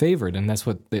algorithm favored, and that's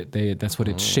what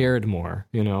it shared more.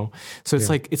 So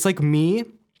it's like me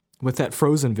with that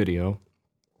Frozen video,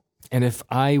 and if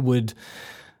I would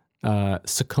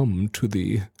succumb to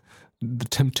the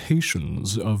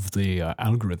temptations of the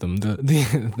algorithm,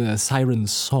 the siren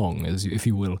song, if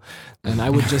you will, and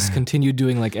I would just continue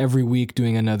doing, like, every week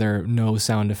doing another no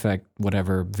sound effect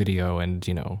whatever video, and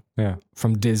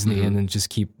from Disney, and then just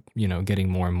keep getting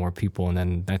more and more people, and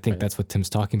then I think that's what Tim's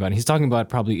talking about. And he's talking about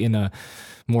probably in a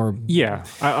more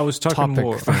I was talking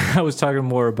more. I was talking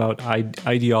more about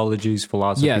ideologies,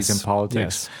 philosophies, and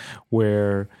politics,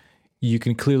 where you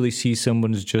can clearly see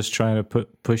someone's just trying to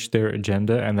push their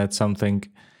agenda, and that's something.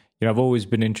 I've always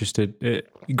been interested.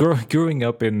 Growing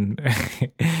up in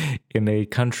a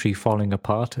country falling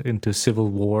apart into civil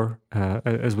war,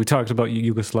 as we talked about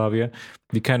Yugoslavia,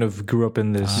 you kind of grew up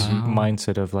in this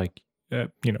mindset of like,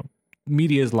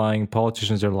 media is lying,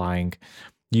 politicians are lying,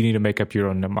 you need to make up your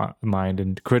own mind,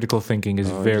 and critical thinking is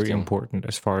very important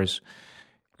as far as,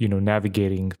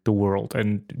 navigating the world.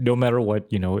 And no matter what,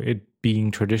 it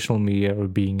being traditional media or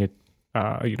being it,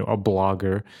 a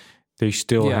blogger, they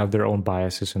still have their own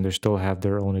biases and they still have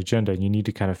their own agenda, and you need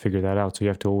to kind of figure that out. So you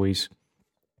have to always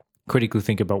critically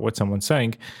think about what someone's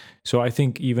saying. So I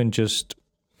think even just,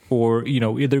 or,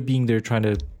 either being there trying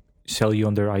to sell you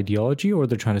on their ideology or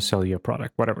they're trying to sell you a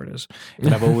product, whatever it is.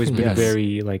 And I've always been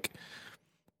very like,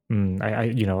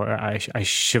 I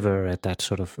shiver at that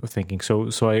sort of thinking. So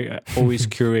I always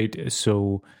curate.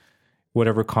 So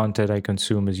whatever content I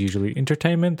consume is usually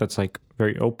entertainment that's like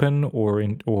very open,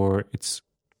 or it's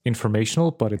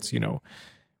informational, but it's,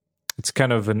 it's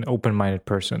kind of an open-minded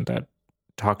person that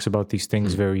talks about these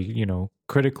things very,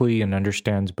 critically and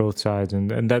understands both sides.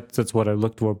 And that's what I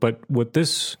looked for. But what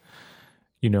this,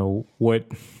 what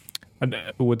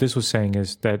this was saying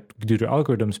is that due to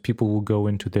algorithms, people will go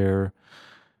into their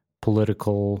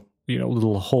political,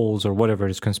 little holes or whatever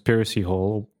it is, conspiracy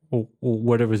hole or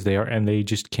whatever's there, and they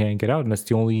just can't get out. And that's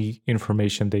the only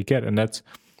information they get. And that's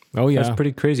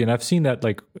pretty crazy. And I've seen that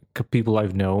like people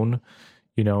I've known,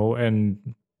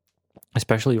 and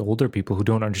especially older people who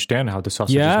don't understand how the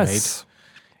sausage is made.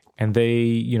 And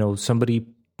they, somebody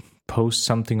posts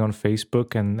something on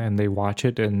Facebook and they watch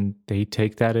it and they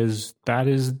take that as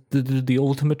the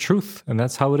ultimate truth, and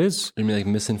that's how it is. You mean like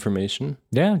misinformation?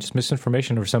 Yeah, just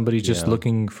misinformation, or somebody just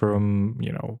looking from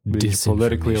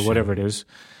politically or whatever it is,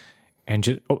 and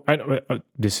just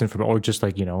disinformation, or just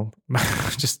like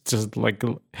just like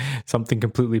something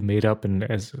completely made up and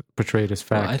as portrayed as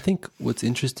fact. Well, I think what's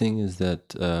interesting is that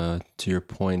to your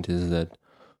point is that,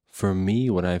 for me,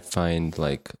 what I find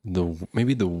like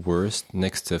maybe the worst,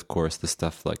 next to, of course, the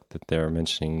stuff like that they're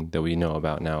mentioning that we know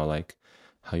about now, like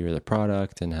how you're the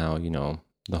product and how,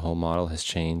 the whole model has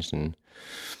changed and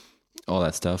all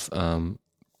that stuff.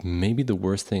 Maybe the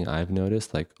worst thing I've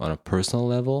noticed, like on a personal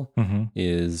level,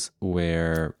 is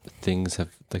where things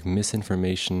have, like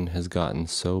misinformation has gotten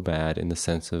so bad in the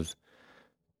sense of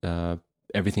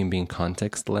everything being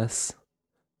contextless.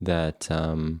 That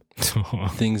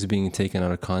things being taken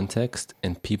out of context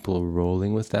and people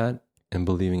rolling with that and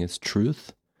believing it's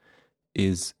truth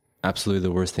is absolutely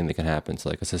the worst thing that can happen to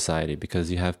like a society,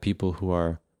 because you have people who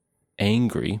are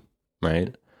angry,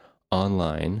 right,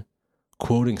 online,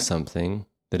 quoting something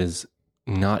that is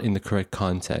not in the correct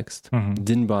context,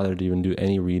 didn't bother to even do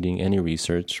any reading, any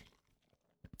research,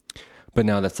 but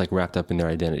now that's like wrapped up in their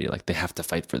identity. Like they have to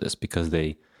fight for this because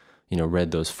they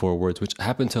read those 4 words, which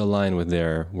happen to align with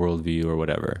their worldview or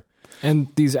whatever.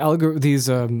 And these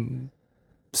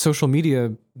social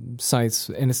media sites,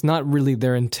 and it's not really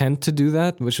their intent to do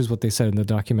that, which is what they said in the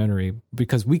documentary,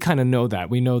 because we kind of know that.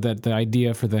 We know that the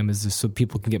idea for them is just so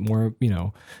people can get more,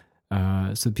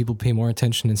 so people pay more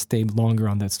attention and stay longer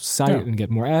on that site and get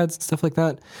more ads and stuff like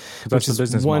that. That's the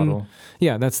business model.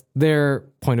 Yeah, that's their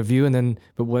point of view. And then,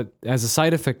 but what, as a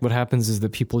side effect, what happens is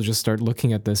that people just start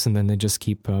looking at this and then they just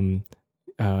keep,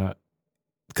 because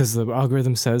the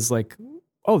algorithm says like,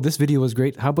 oh, this video was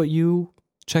great. How about you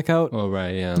check out? Oh,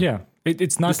 right. Yeah. Yeah.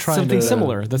 It's not trying something to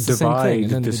similar. That's divide the same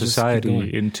thing. the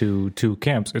society into 2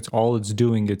 camps. It's all it's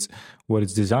doing. What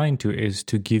it's designed to is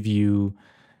to give you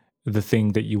the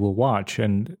thing that you will watch,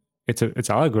 and it's an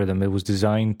algorithm. It was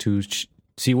designed to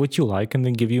see what you like and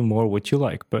then give you more what you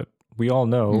like. But we all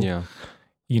know,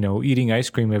 eating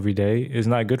ice cream every day is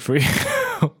not good for you.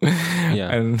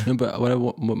 But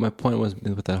what my point was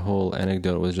with that whole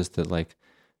anecdote was just that, like,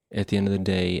 at the end of the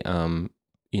day,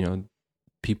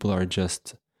 people are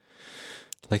just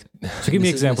like. So give me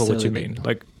an example of what you mean.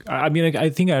 Like, I mean, I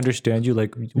think I understand you.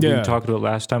 Like we talked about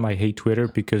last time, I hate Twitter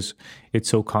because it's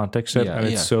so context set and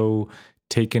it's so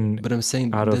taken. But I'm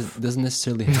saying doesn't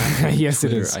necessarily have to be yes,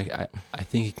 Twitter. it is. I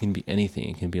think it can be anything.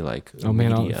 It can be like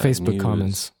media, Facebook news,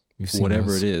 comments,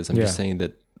 whatever it is. I'm just saying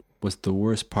that what's the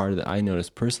worst part that I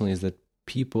noticed personally is that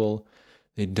people,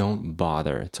 they don't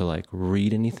bother to like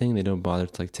read anything. They don't bother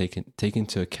to like take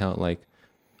into account like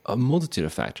a multitude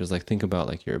of factors. Like think about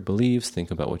like your beliefs,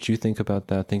 think about what you think about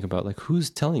that, think about like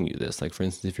who's telling you this. Like for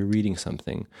instance, if you're reading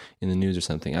something in the news or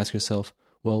something, ask yourself,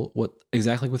 well, what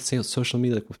exactly with social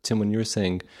media, like with Tim, when you're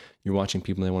saying you're watching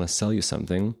people and they want to sell you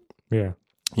something,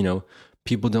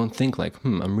 people don't think like,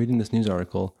 I'm reading this news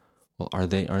article. Well,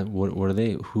 what are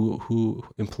they? Who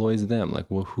employs them? Like,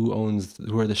 well, who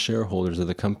are the shareholders of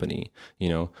the company?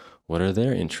 What are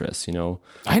their interests?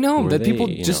 I know that people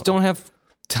just don't have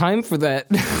time for that.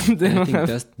 I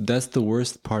think that's the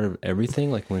worst part of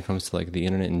everything. Like when it comes to like the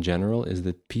internet in general, is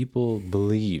that people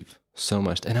believe so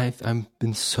much, and I've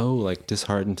been so like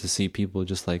disheartened to see people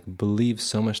just like believe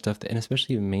so much stuff, and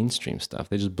especially mainstream stuff.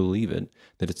 They just believe it,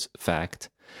 that it's fact,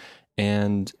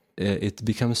 And it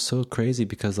becomes so crazy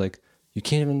because like you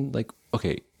can't even like,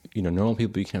 okay, you know, normal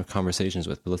people you can have conversations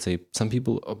with, but let's say some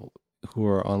people who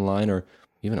are online or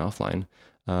even offline,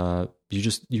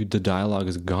 the dialogue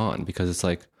is gone because it's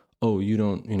like, oh, you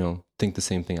don't, you know, think the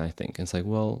same thing I think. And it's like,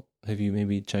 well, have you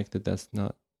maybe checked that that's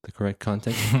not the correct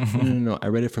context? No. I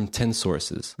read it from 10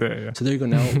 sources. Yeah. So there you go.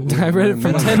 Now I read it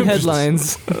from 10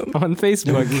 headlines on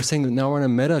Facebook. No, we're saying that now we're in a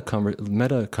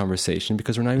meta conversation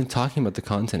because we're not even talking about the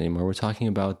content anymore. We're talking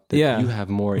about that you have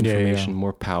more information,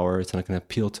 more power. It's not going to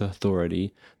appeal to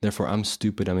authority. Therefore, I'm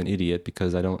stupid. I'm an idiot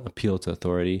because I don't appeal to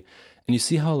authority. And you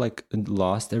see how like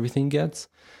lost everything gets.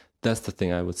 That's the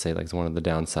thing I would say, like, is one of the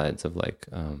downsides of like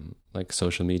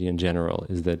social media in general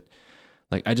is that,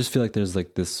 like, I just feel like there's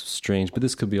like this strange, but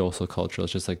this could be also cultural.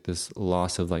 It's just like this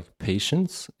loss of like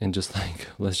patience and just like,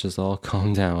 let's just all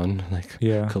calm down, like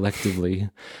collectively,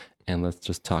 and let's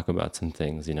just talk about some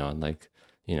things, you know, and like,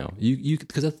 you know, you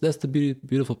because that's the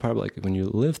beautiful part. Like when you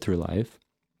live through life,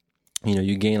 you know,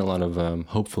 you gain a lot of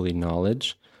hopefully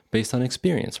knowledge based on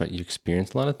experience, right? You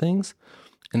experience a lot of things.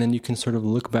 And then you can sort of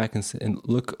look back and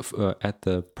look at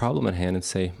the problem at hand and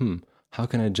say, how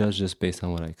can I judge this based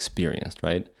on what I experienced,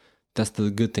 right? That's the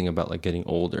good thing about like getting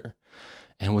older.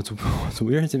 And what's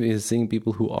weird to me is seeing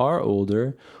people who are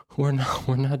older who are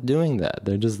not doing that.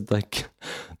 They're just like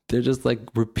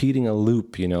repeating a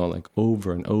loop, you know, like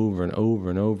over and over and over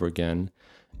and over again.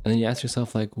 And then you ask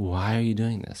yourself, like, why are you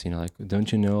doing this? You know, like,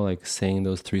 don't you know, like saying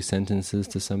those 3 sentences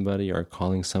to somebody or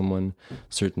calling someone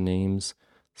certain names,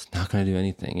 it's not going to do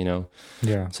anything, you know?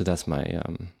 Yeah. So that's my,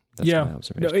 my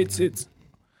observation. No, it's,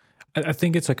 I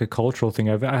think it's like a cultural thing.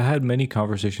 I had many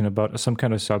conversations about some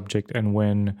kind of subject, and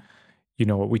when, you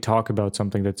know, we talk about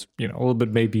something that's, you know, a little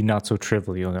bit maybe not so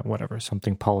trivial, whatever,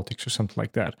 something politics or something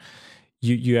like that.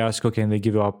 You ask, okay, and they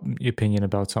give up opinion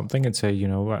about something and say, you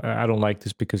know, I don't like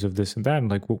this because of this and that. And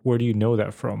like, where do you know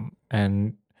that from?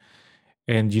 And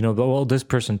you know, well, this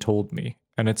person told me.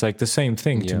 And it's like the same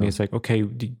thing to me. It's like, okay,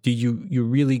 do you're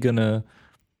really gonna,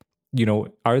 you know,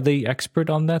 are they expert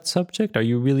on that subject? Are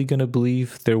you really gonna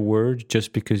believe their word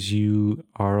just because you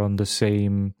are on the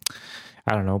same,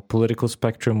 I don't know, political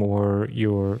spectrum, or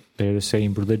they're the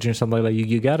same religion or something like that?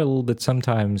 You got a little bit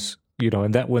sometimes, you know,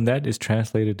 and that when that is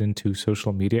translated into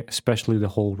social media, especially the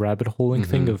whole rabbit holing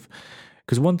thing of,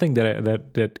 because one thing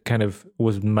that kind of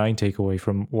was my takeaway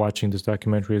from watching this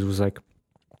documentary was like,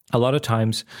 a lot of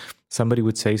times somebody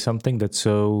would say something that's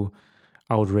so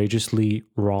outrageously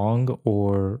wrong,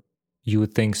 or you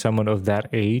would think someone of that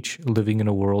age living in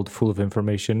a world full of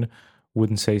information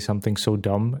wouldn't say something so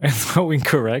dumb and so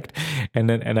incorrect.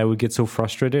 And I would get so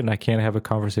frustrated and I can't have a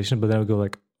conversation, but then I would go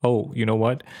like, oh, you know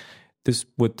what this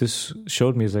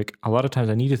showed me is like, a lot of times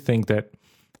I need to think that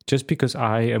just because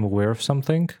I am aware of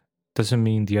something doesn't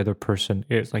mean the other person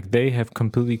is. Like, they have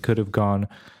completely could have gone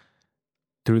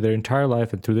through their entire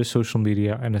life and through their social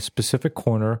media in a specific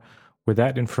corner where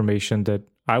that information that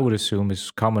I would assume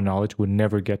is common knowledge would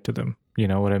never get to them. You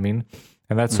know what I mean?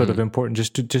 And that's sort of important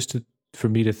just to for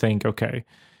me to think, okay,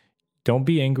 don't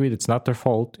be angry. That's not their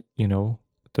fault. You know,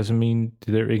 it doesn't mean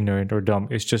they're ignorant or dumb.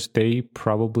 It's just they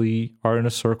probably are in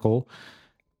a circle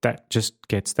that just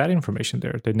gets that information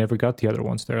there. They never got the other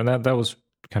ones there. And that was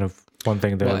kind of one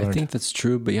thing that I learned. I think that's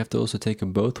true, but you have to also take it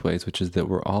both ways, which is that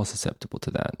we're all susceptible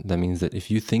to that. That means that if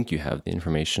you think you have the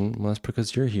information, well, that's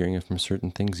because you're hearing it from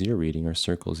certain things you're reading or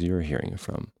circles you're hearing it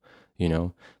from, you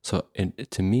know? So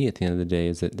to me, at the end of the day,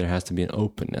 is that there has to be an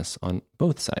openness on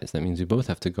both sides. That means we both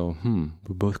have to go,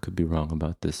 we both could be wrong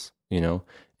about this, you know?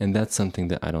 And that's something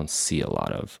that I don't see a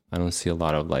lot of. I don't see a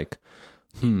lot of like,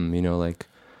 you know, like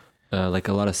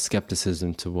a lot of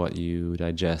skepticism to what you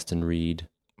digest and read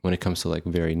when it comes to like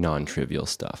very non-trivial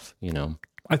stuff, you know?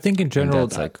 I think in general,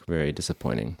 that's like very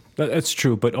disappointing. That's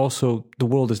true, but also the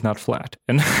world is not flat.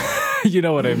 And you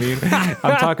know what I mean?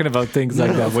 I'm talking about things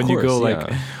like that. When you go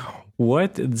like,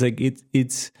 what? It's like,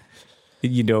 it's,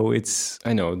 you know, it's...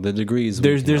 I know, the degrees...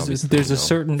 There's a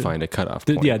certain... Find a cutoff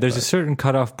point. There's a certain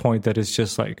cutoff point that is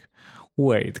just like,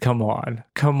 wait, come on.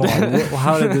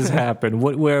 How did this happen?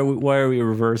 Why are we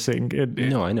reversing?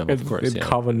 No, I know, of course.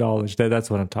 Common knowledge.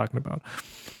 That's what I'm talking about.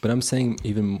 But I'm saying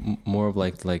even more of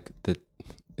like that.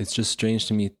 It's just strange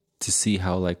to me to see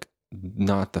how like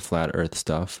not the flat Earth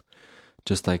stuff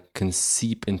just like can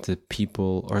seep into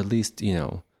people, or at least, you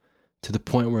know, to the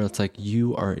point where it's like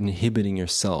you are inhibiting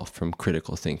yourself from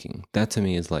critical thinking. That to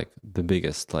me is like the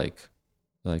biggest like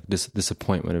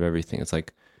disappointment of everything. It's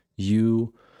like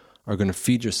you are going to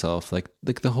feed yourself like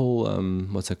the whole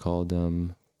what's it called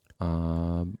is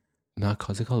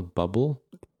it called bubble?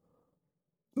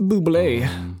 Buble.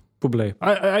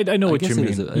 I know what you mean.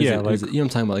 You know what I'm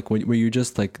talking about, like where you're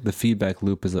just like the feedback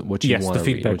loop is what you want to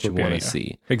read, what you want to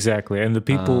see. Exactly, and the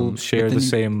people share the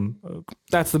same.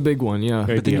 That's the big one, yeah.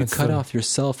 But then you cut off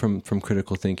yourself from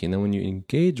critical thinking. Then when you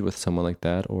engage with someone like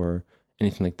that or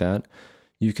anything like that,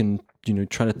 you can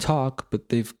try to talk, but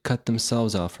they've cut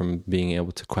themselves off from being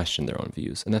able to question their own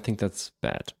views, and I think that's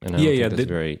bad. And I don't think that's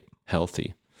very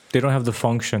healthy. They don't have the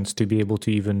functions to be able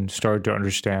to even start to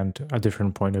understand a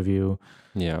different point of view.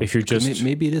 Yeah. If you're just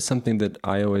maybe it is something that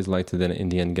I always like to then in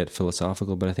the end get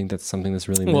philosophical, but I think that's something that's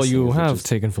really missing. Well, you have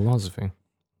taken philosophy.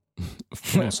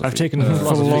 I've taken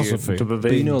philosophy.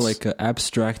 But like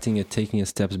abstracting it, taking it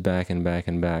steps back and back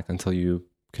and back until you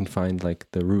can find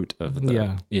like the root of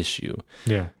the issue.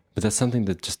 Yeah. But that's something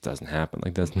that just doesn't happen.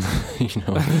 Like doesn't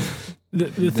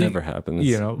it never happens.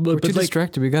 We're too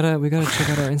distracted. We gotta check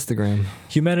out our Instagram.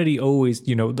 Humanity always,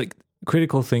 like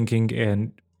critical thinking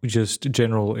and just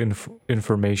general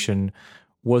information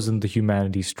wasn't the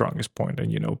humanity's strongest point.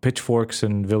 And pitchforks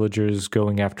and villagers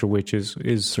going after witches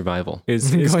is survival.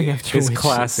 Is going after is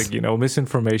classic.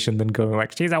 Misinformation, then going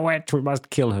like, she's a witch, we must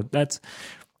kill her. That's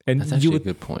actually a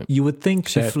good point. You would think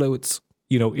she that floats.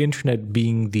 Internet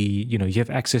being the, you have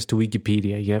access to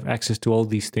Wikipedia, you have access to all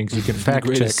these things, you can fact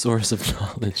the check. Greatest source of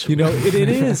knowledge. It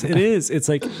is. It's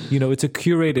like, it's a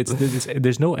curated,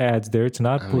 there's no ads there. It's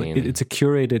not, it's a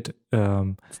curated.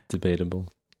 It's debatable.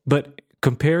 But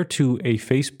compared to a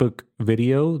Facebook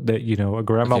video that, a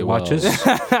grandma watches,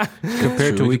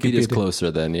 compared to Wikipedia. Is closer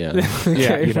then, yeah.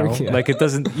 Like it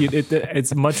doesn't,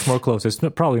 it's much more close. It's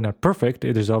probably not perfect.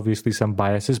 There's obviously some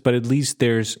biases, but at least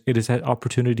it has had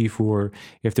opportunity for,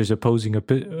 if there's opposing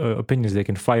opinions, they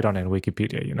can fight on it in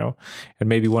Wikipedia, and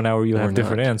maybe 1 hour you'll have a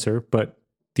different answer, but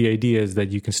the idea is that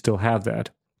you can still have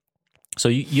that. So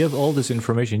you have all this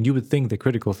information. You would think that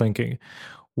critical thinking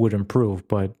would improve,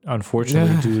 but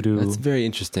unfortunately due to... That's very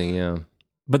interesting, yeah.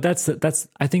 But that's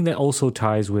I think that also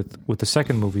ties with the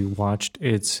second movie we watched.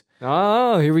 It's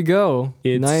here we go.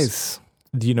 It's nice.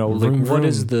 Vroom, what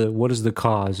is the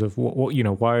cause of what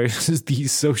why is the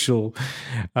social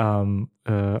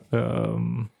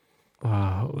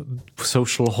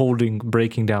social holding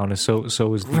breaking down, and so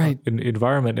is the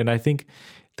environment. And I think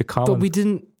the common...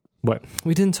 But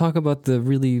we didn't talk about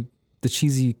the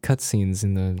cheesy cutscenes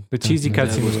in the cheesy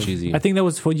cutscene was cheesy. I think that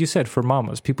was what you said for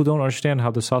mamas. People don't understand how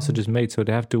the sausage is made, so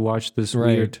they have to watch this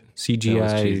weird CGI.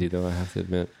 That was cheesy, though. I have to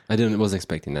admit, wasn't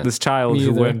expecting that. This child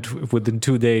who went within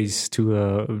 2 days to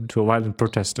a violent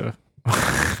protester.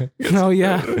 Oh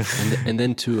yeah, and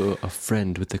then to a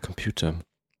friend with the computer.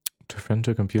 To a friend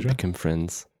to a computer. Become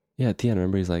friends. Yeah, at the end,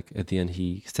 remember, he's like, at the end,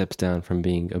 he steps down from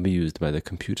being abused by the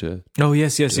computer. Oh,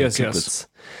 yes.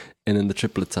 And then the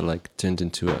triplets are like turned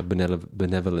into a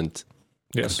benevolent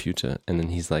computer. And then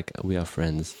he's like, we are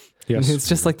friends. Yes. It's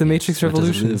just like the Matrix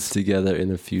Revolutions. Let us live together in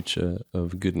a future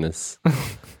of goodness.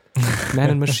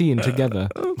 Man and machine together.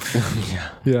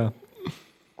 Yeah.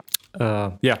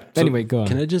 Anyway, go on.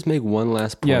 Can I just make one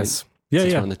last point?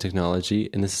 Yes. On the technology.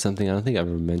 And this is something I don't think I've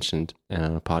ever mentioned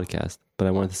on a podcast. But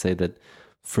I wanted to say that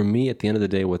for me, at the end of the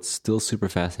day, what's still super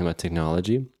fascinating about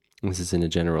technology, and this is in a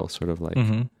general sort of like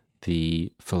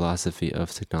the philosophy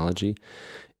of technology,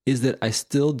 is that I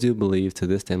still do believe to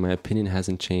this day, my opinion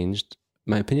hasn't changed.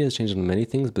 My opinion has changed on many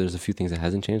things, but there's a few things that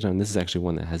hasn't changed on. And this is actually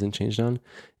one that hasn't changed on,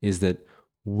 is that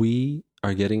we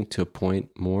are getting to a point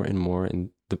more and more,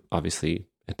 and obviously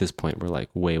at this point, we're like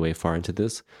way, way far into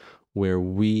this, where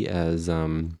we as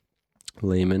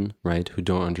laymen, right, who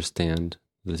don't understand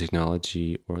the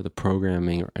technology or the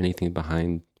programming or anything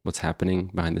behind what's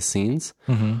happening behind the scenes,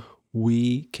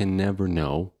 we can never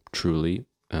know truly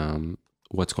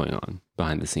what's going on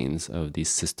behind the scenes of these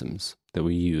systems that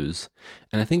we use.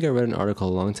 And I think I read an article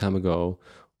a long time ago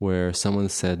where someone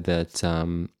said that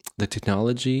the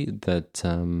technology that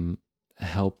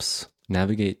helps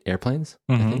navigate airplanes,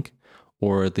 I think,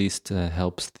 or at least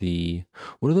helps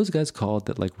what are those guys called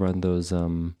that like run those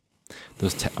in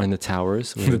the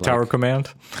towers? The tower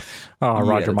command.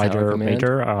 Roger,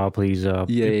 Major, please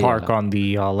park on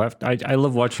the left. I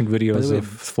love watching videos of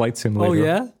Flight Simulator. Oh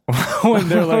yeah, when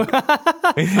they're like,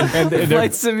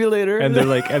 Flight Simulator, and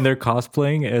they're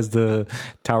cosplaying as the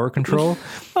tower control,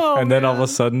 then all of a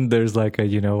sudden there's like a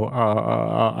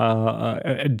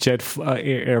jet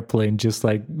airplane just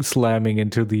like slamming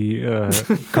into the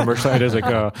commercial. There's like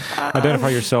identify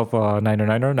yourself,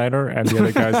 Niner, and the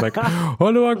other guy's like, I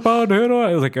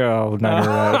was like, oh,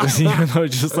 Niner,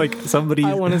 just like somebody.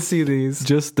 I want to see these.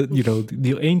 Just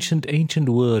the ancient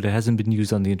word hasn't been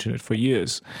used on the internet for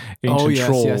years. Ancient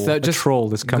troll. Yes. That just troll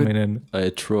that's coming in. A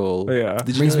troll. Yeah.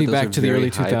 Brings me back to the early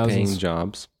 2000s. High-paying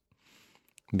jobs.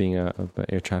 being a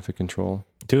air traffic control.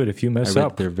 Dude, if you mess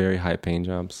up, they're very high paying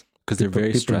jobs because they're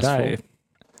very stressful. Die.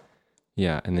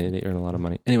 Yeah, and they earn a lot of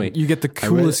money. Anyway, you get the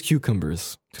coolest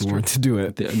cucumbers to do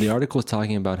it. The article is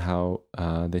talking about how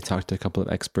they talked to a couple of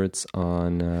experts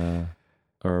on,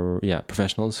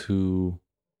 professionals who.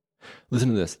 Listen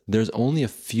to this. There's only a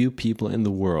few people in the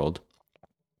world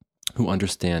who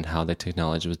understand how the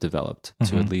technology was developed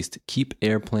to at least keep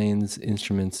airplanes,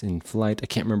 instruments in flight. I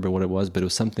can't remember what it was, but it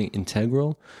was something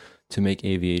integral to make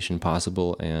aviation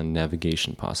possible and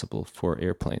navigation possible for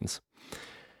airplanes.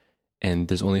 And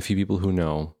there's only a few people who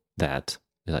know that,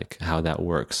 like how that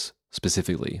works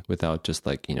specifically without just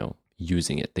like,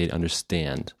 using it. They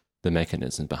understand the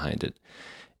mechanism behind it.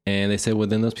 And they said, well,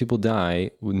 then those people die.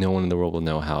 No one in the world will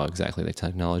know how exactly the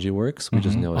technology works. We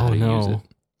just know how to use it.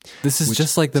 This is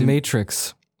just like the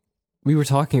Matrix. We were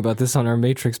talking about this on our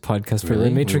Matrix podcast for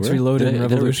the Matrix Reloaded and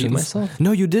Revolutions. Did I repeat myself?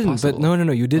 No, you didn't. Possible. But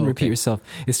no, you didn't repeat yourself.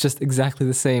 It's just exactly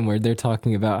the same where they're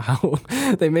talking about how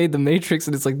they made the Matrix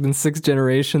and it's like been 6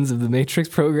 generations of the Matrix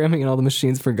programming and all the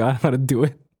machines forgot how to do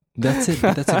it. That's it.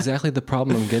 But that's exactly the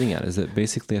problem I'm getting at, is that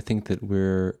basically I think that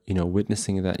we're,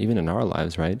 witnessing that even in our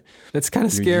lives, right? That's kind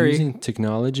of scary. Using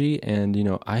technology and,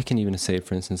 I can even say,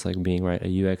 for instance, like being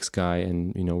a UX guy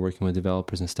and, working with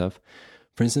developers and stuff.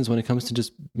 For instance, when it comes to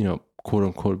just, quote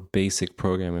unquote basic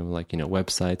programming, like,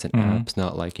 websites and apps,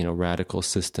 not like, radical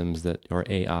systems that or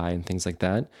AI and things like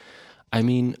that. I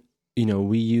mean,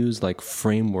 we use like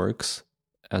frameworks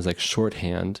as like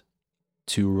shorthand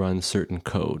to run certain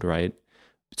code, right?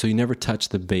 So you never touch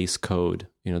the base code,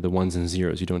 the ones and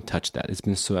zeros. You don't touch that. It's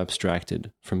been so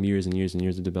abstracted from years and years and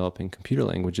years of developing computer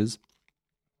languages.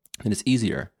 And it's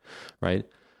easier, right?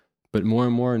 But more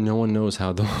and more, no one knows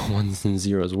how the ones and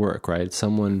zeros work, right?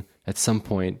 Someone at some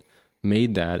point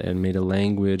made that and made a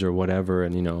language or whatever.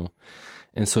 And,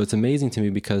 and so it's amazing to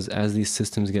me because as these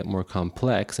systems get more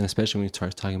complex, and especially when we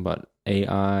start talking about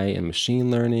AI and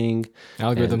machine learning,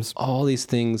 algorithms, all these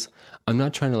things, I'm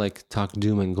not trying to like talk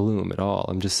doom and gloom at all.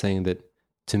 I'm just saying that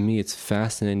to me, it's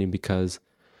fascinating because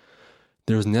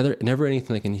there was never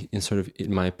anything like in sort of,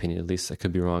 in my opinion, at least I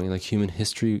could be wrong, in like human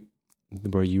history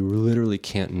where you literally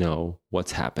can't know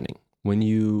what's happening. When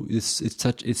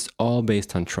it's all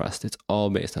based on trust. It's all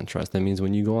based on trust. That means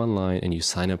when you go online and you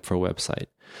sign up for a website,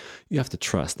 you have to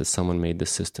trust that someone made the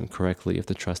system correctly. You have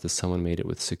to trust that someone made it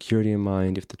with security in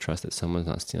mind. You have to trust that someone's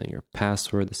not stealing your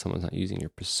password, that someone's not using your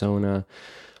persona.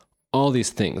 All these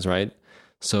things, right?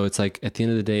 So it's like at the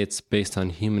end of the day, it's based on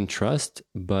human trust,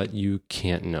 but you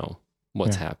can't know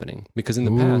what's happening. Because in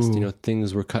the past,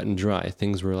 things were cut and dry.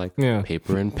 Things were like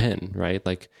paper and pen, right?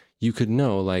 Like you could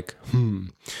know like,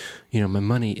 my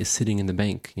money is sitting in the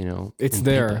bank, It's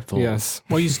there, yes.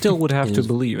 Well, you still would have to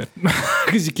believe it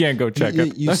because you can't go check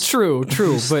it. That's true.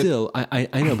 But still,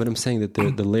 I know, but I'm saying that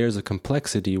the layers of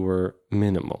complexity were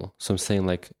minimal. So I'm saying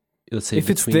like, let's say if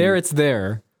it's there, it's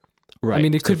there. Right. I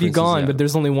mean, it could be gone, but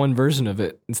there's only one version of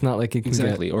it. It's not like it can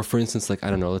get... Or for instance, like,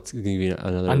 I don't know, let's give you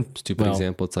another stupid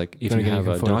example. It's like, if you have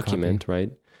a document,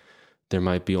 right, there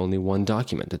might be only one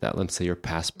document of that. Let's say your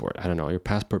passport. I don't know, your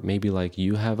passport, maybe like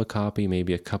you have a copy,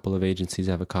 maybe a couple of agencies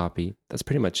have a copy. That's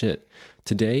pretty much it.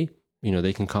 Today,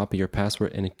 they can copy your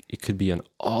passport and it could be on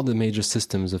all the major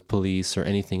systems of police or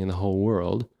anything in the whole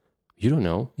world. You don't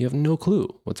know. You have no clue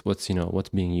what's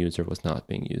being used or what's not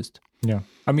being used. Yeah.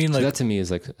 I mean, like, so that to me is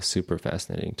like a super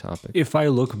fascinating topic. If I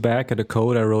look back at a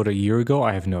code I wrote a year ago,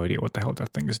 I have no idea what the hell that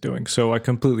thing is doing. So I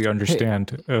completely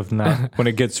understand of not when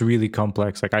it gets really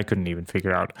complex. Like I couldn't even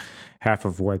figure out half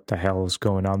of what the hell is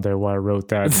going on there, why I wrote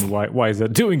that, and why is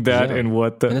that doing that, and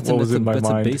what was in my mind.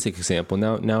 That's a basic example.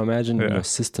 Now imagine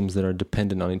systems that are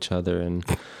dependent on each other, and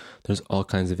there's all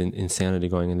kinds of insanity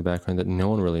going in the background that no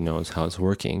one really knows how it's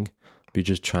working. You're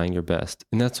just trying your best.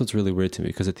 And that's what's really weird to me,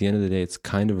 because at the end of the day, it's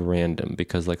kind of random,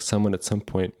 because like someone at some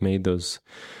point made those,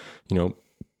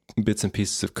 bits and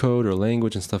pieces of code or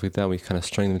language and stuff like that. We kind of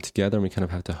string them together and we kind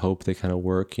of have to hope they kind of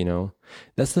work,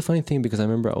 That's the funny thing, because I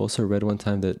remember I also read one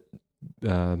time that,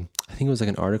 I think it was like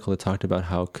an article that talked about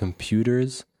how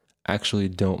computers actually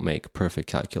don't make perfect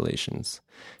calculations.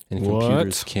 And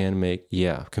computers can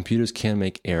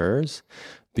make errors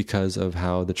because of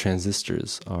how the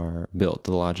transistors are built,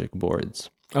 the logic boards.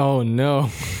 Oh no!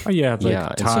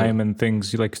 Time and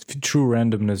things like true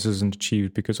randomness isn't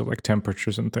achieved because of like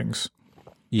temperatures and things.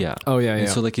 Yeah. Oh yeah. And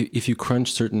so like if you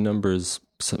crunch certain numbers,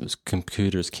 some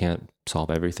computers can't solve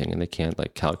everything and they can't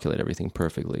like calculate everything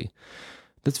perfectly.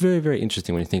 That's very, very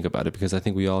interesting when you think about it, because I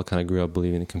think we all kind of grew up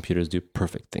believing that computers do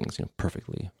perfect things,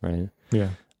 perfectly, right? Yeah.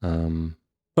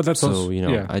 But that's also,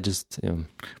 I just,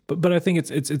 But I think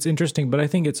it's interesting. But I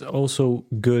think it's also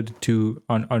good to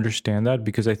understand that,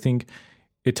 because I think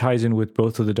it ties in with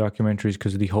both of the documentaries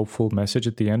because of the hopeful message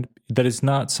at the end that it's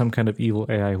not some kind of evil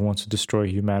AI who wants to destroy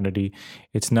humanity.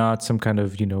 It's not some kind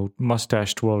of,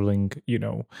 mustache twirling,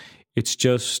 it's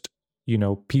just,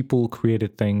 people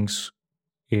created things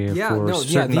for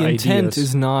certain the ideas. intent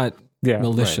is not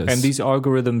malicious. Right. And these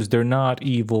algorithms, they're not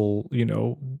evil,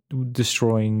 world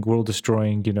destroying,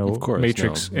 Of course,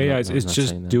 Matrix no, AIs. no, It's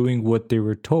just doing what they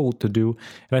were told to do.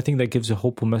 And I think that gives a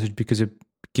hopeful message because it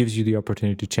gives you the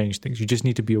opportunity to change things. You just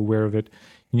need to be aware of it.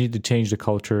 You need to change the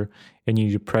culture, and you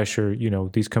need to pressure,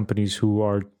 these companies who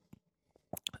are,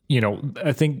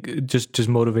 I think just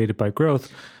motivated by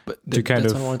growth, but to kind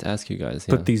that's of what I wanted to ask you guys.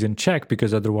 put these in check,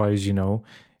 because otherwise,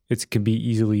 it can be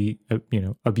easily,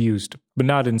 abused, but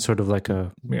not in sort of like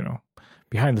a,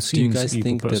 behind the scenes. Do you guys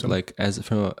think person. that, like,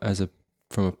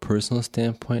 from a personal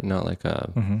standpoint, not like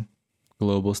a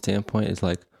global standpoint, is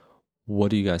like,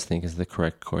 what do you guys think is the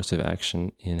correct course of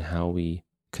action in how we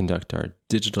conduct our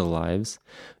digital lives?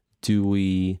 Do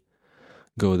we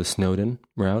go the Snowden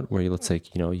route, where let's say,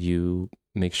 you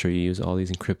make sure you use all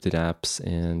these encrypted apps,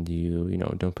 and you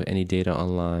don't put any data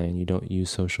online, you don't use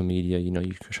social media, you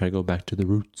try to go back to the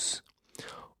roots?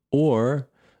 Or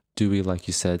do we, like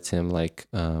you said, Tim, like,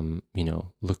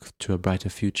 look to a brighter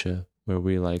future where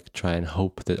we like try and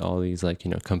hope that all these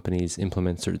companies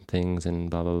implement certain things and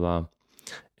blah, blah, blah.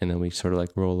 And then we sort of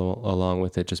like roll along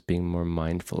with it, just being more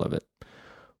mindful of it.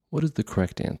 What is the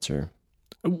correct answer?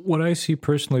 What I see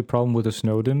personally problem with the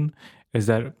Snowden is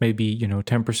that maybe,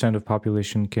 10% of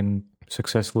population can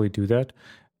successfully do that.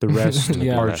 The rest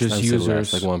are just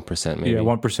users. Like 1% maybe. Yeah,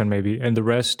 1% maybe. And the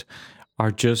rest are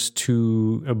just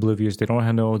too oblivious. They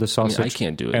don't know the sausage. I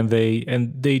can't do it. And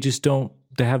they just don't,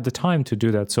 they have the time to do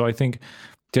that. So I think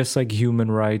just like human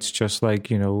rights, just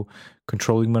like,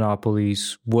 controlling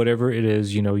monopolies, whatever it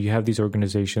is, you have these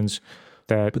organizations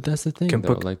that but that's the thing, can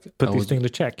though. put these things to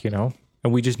check, and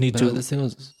we just need to,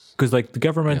 because like the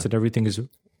governments and everything is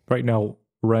right now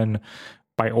run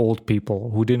by old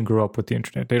people who didn't grow up with the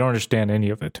internet. They don't understand any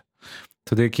of it.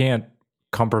 So they can't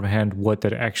comprehend what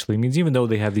that actually means, even though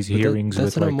they have these hearings.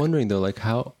 That's what I'm wondering, though, like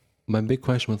how, my big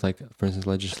question with, like, for instance,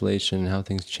 legislation and how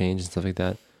things change and stuff like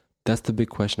that, that's the big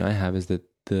question I have, is that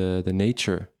the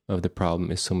nature of the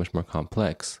problem is so much more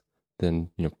complex than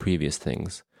previous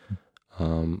things.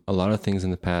 A lot of things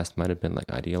in the past might have been like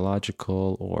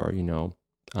ideological or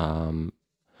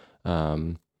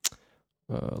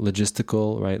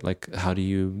logistical, right? Like, how do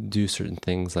you do certain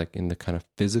things like in the kind of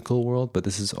physical world? But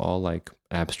this is all like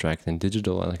abstract and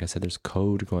digital, and like I said, there's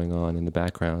code going on in the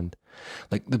background.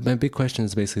 Like, my big question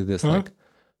is basically this: like,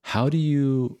 how can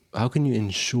you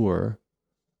ensure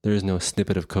there is no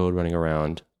snippet of code running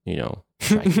around,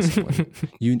 tracking someone?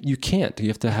 You can't. You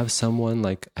have to have someone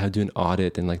like do an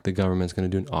audit, and like the government's going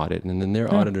to do an audit, and then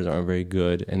their auditors aren't very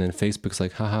good, and then Facebook's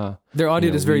like, haha, their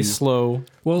audit is very slow.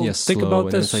 Well, yes, think slow. about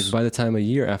And this. it's like by the time a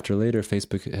year after later,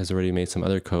 Facebook has already made some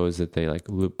other codes that they like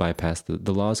bypass.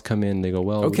 The laws come in, they go,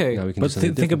 well, okay, now we can but do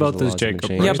something think different about because this, the laws have been Jacob.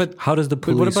 changed. Right? Yeah, but how does the what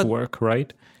police about- work?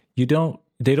 Right? They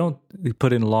don't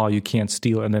put in law you can't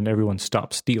steal, and then everyone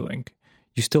stops stealing.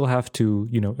 You still have to,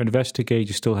 investigate.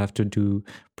 You still have to do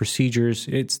procedures.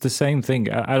 It's the same thing.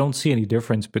 I don't see any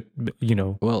difference, but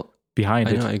well, behind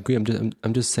I it. know, I agree.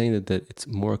 I'm just saying that it's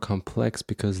more complex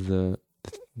because the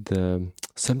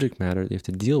subject matter you have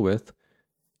to deal with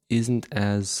isn't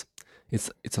as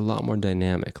it's a lot more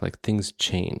dynamic. Like, things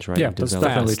change, right? Yeah, You that's develop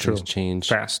definitely things true. change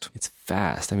Fast. It's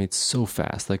fast. I mean, it's so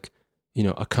fast. Like,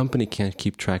 a company can't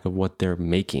keep track of what they're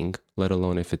making, let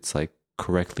alone if it's like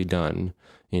correctly done.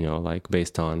 Like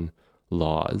based on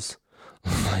laws.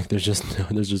 Like, there's just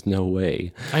no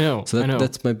way. I know. So I know.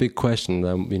 that's my big question.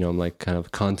 I'm like kind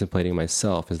of contemplating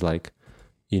myself, is like,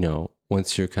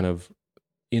 once you're kind of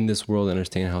in this world,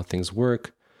 understanding how things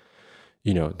work,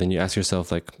 then you ask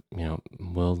yourself, like, can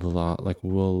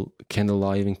the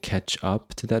law even catch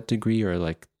up to that degree, or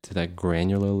like to that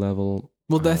granular level?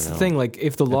 Well, that's the thing. Like,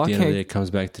 if the law At the end of the day, can't, it comes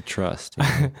back to trust.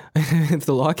 if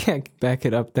the law can't back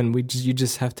it up, then you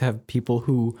just have to have people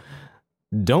who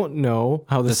don't know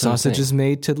how the That's what I'm sausage saying. is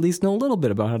made to at least know a little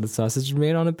bit about how the sausage is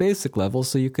made on a basic level,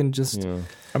 so you can just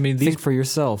I mean, think for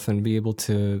yourself and be able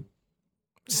to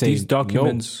say these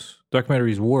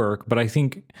documentaries work, but I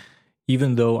think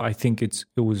even though I think it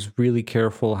was really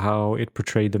careful how it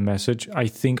portrayed the message, I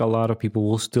think a lot of people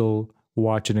will still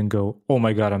watch it and go, "Oh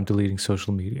my God, I'm deleting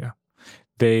social media."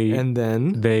 And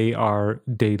then they are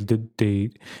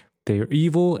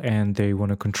evil and they want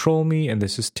to control me, and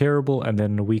this is terrible. And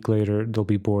then a week later, they'll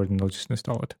be bored and they'll just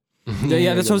install it.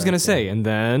 yeah, that's what I was gonna say. And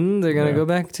then they're gonna go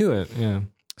back to it. Yeah.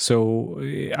 So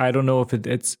I don't know if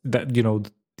it's that,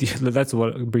 that's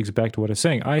what brings back to what I was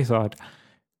saying. I thought,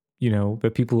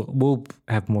 but people will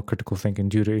have more critical thinking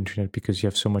due to internet because you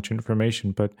have so much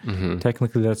information. But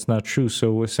technically, that's not true.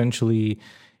 So essentially,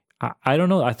 I don't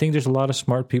know. I think there's a lot of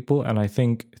smart people, and I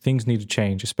think things need to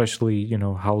change, especially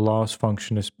how laws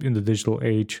function in the digital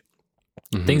age.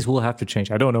 Things will have to change.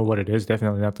 I don't know what it is.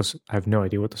 Definitely not. I have no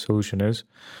idea what the solution is.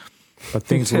 But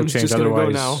things will change. Just Otherwise,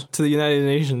 go now to the United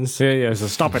Nations. Yeah. So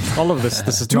stop it. All of this.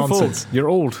 This is nonsense. You're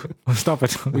old. Stop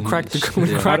it. We cracked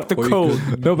the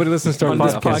code. Nobody listens to our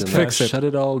podcast. Fix it. Shut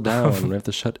it all down. We have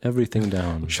to shut everything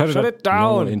down. Shut it down.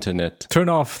 No more internet. Turn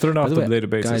off the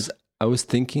databases. Guys, I was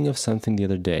thinking of something the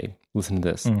other day. Listen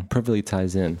to this. Perfectly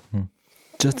ties in.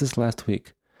 Just this last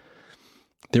week,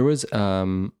 there was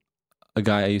a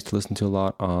guy I used to listen to a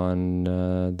lot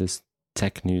on this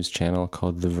tech news channel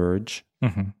called The Verge.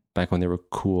 Back when they were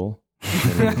cool.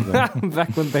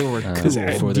 Back when they were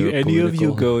cool. Do any of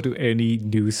you go to any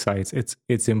news sites?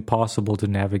 It's impossible to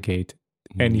navigate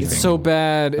anything. It's so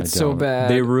bad. It's so bad.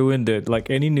 They ruined it. Like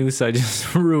any news site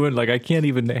just ruined. Like I can't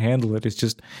even handle it. It's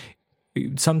just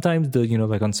sometimes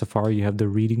like on Safari you have the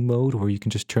reading mode where you can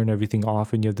just turn everything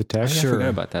off and you have the text. I forgot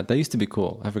about that. That used to be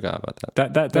cool. I forgot about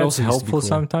that. That's helpful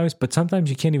sometimes, but sometimes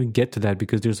you can't even get to that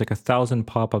because there's like 1,000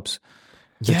 pop-ups.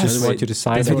 Just want you to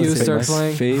sign the videos start My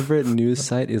playing. favorite news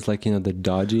site is like the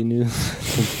dodgy news,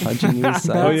 dodgy news sites.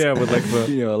 Oh yeah, with like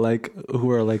the like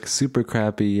who are like super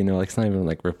crappy. Like it's not even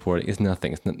like reporting. It's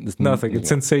nothing. It's nothing. It's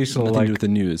sensational. Nothing to do with the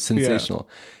news. Sensational.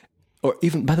 Yeah. Or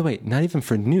even, by the way, not even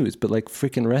for news, but like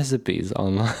freaking recipes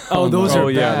online. Oh, those are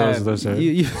bad. Yeah, those are.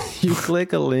 You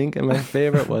click a link, and my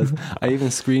favorite was I even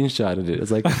screenshotted it.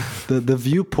 It's like the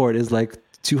viewport is like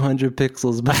 200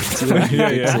 pixels by 200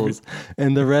 pixels,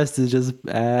 and the rest is just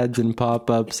ads and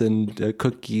pop-ups and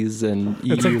cookies and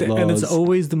EU laws. And it's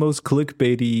always the most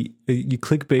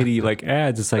clickbaity like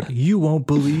ads. It's like, you won't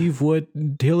believe what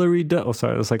Hillary does. Oh,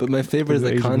 sorry. It's like, but my favorite is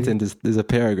the content is a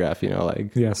paragraph.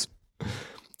 Yes.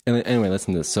 And anyway,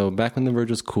 listen to this. So back when The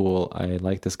Verge was cool, I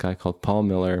liked this guy called Paul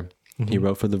Miller. He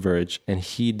wrote for The Verge, and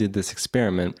he did this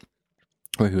experiment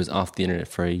where he was off the internet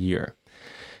for a year.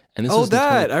 And this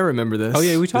I remember this. Oh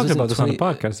yeah, we talked about this on the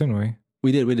podcast, didn't we?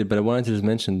 We did. But I wanted to just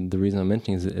mention the reason I'm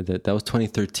mentioning is that was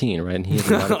 2013, right? And he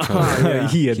had a lot of trouble.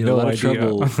 He had no idea.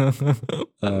 Trouble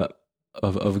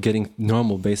of getting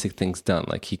normal, basic things done.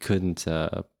 Like he couldn't,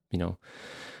 I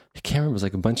can't remember. It was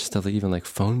like a bunch of stuff, like even like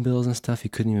phone bills and stuff. He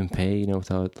couldn't even pay,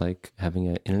 without like having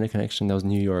an internet connection. That was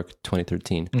New York,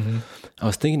 2013. I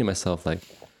was thinking to myself, like,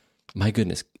 my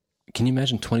goodness. Can you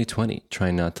imagine 2020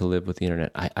 trying not to live with the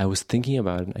internet? I was thinking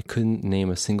about it. And I couldn't name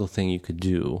a single thing you could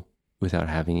do without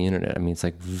having the internet. I mean, it's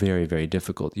like very, very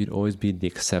difficult. You'd always be the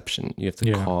exception. You have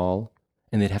to call,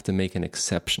 and they'd have to make an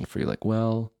exception for you. Like,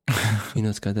 well,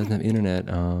 this guy doesn't have internet.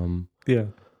 Can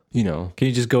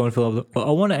you just go and fill up?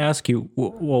 I want to ask you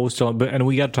what was still, and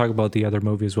we got to talk about the other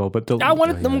movie as well. But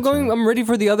I'm ready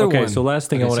for the other one. Okay, so last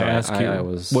thing I want to ask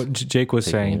you, what Jake was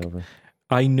saying.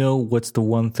 I know what's the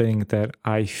one thing that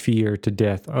I fear to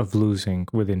death of losing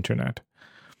with internet.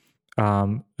 So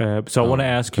I want to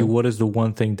ask you, what is the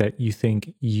one thing that you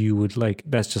think you would like?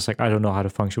 That's just like, I don't know how to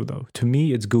function with those. To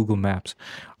me, it's Google Maps.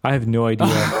 I have no idea.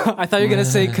 I thought you were going to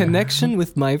say connection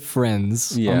with my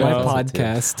friends on my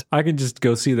podcast. I can just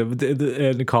go see them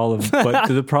and call them. But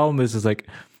the problem is like,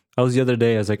 I was the other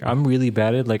day, I was like, I'm really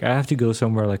bad at like, I have to go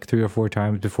somewhere like 3 or 4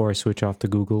 times before I switch off to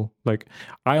Google. Like,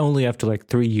 I only have to like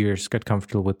 3 years get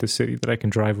comfortable with the city that I can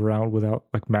drive around without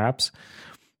like maps.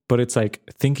 But it's like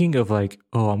thinking of like,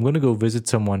 oh, I'm going to go visit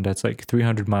someone that's like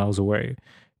 300 miles away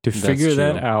to figure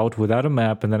that out without a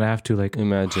map. And then I have to like,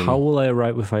 imagine how will I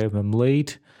arrive if I am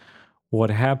late? What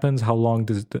happens? How long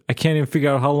I can't even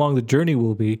figure out how long the journey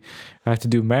will be. I have to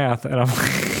do math, and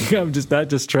that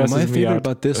just stresses me out. My favorite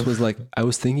about this was like, I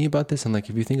was thinking about this, and like,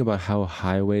 if you think about how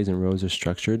highways and roads are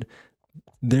structured,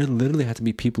 there literally had to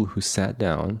be people who sat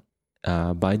down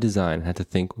by design, had to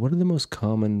think, what are the most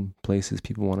common places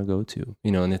people want to go to?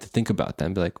 And they have to think about that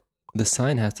and be like, the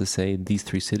sign has to say these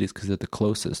 3 cities because they're the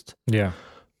closest. Yeah.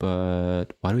 But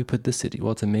why do we put this city?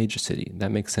 Well, it's a major city.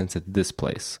 That makes sense at this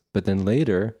place. But then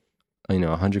later,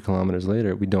 100 kilometers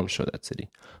later, we don't show that city.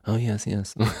 Oh, yes.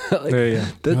 That's,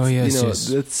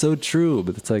 that's so true.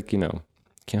 But it's like,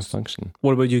 can't function.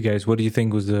 What about you guys? What do you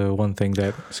think was the one thing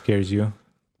that scares you?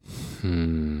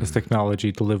 This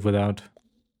technology to live without?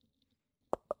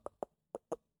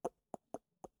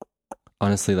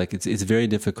 Honestly, like it's very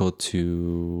difficult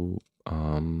to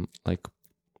like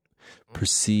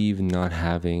perceive not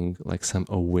having like some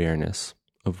awareness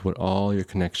of what all your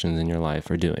connections in your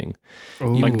life are doing.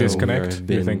 Like disconnect,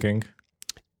 you're thinking?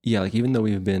 Yeah, like even though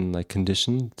we've been like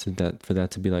conditioned for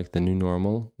that to be like the new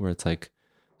normal, where it's like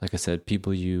I said,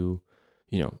 people you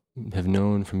have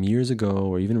known from years ago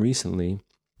or even recently,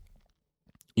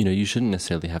 you know, you shouldn't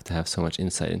necessarily have to have so much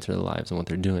insight into their lives and what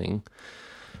they're doing.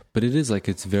 But it is like,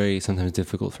 it's very sometimes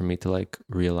difficult for me to like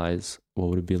realize what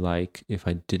would it be like if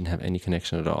I didn't have any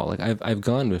connection at all. Like I've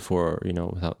gone before, you know,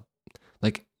 without,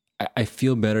 like, I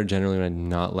feel better generally when I'm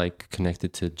not like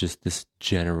connected to just this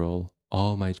general,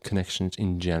 all my connections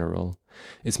in general.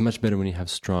 It's much better when you have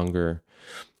stronger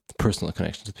personal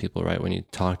connections with people, right? When you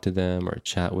talk to them or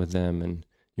chat with them and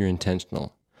you're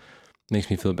intentional, it makes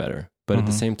me feel better. But at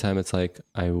the same time, it's like,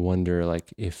 I wonder,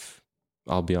 like, if,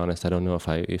 I'll be honest, I don't know if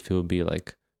it would be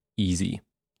like easy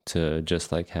to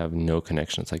just like have no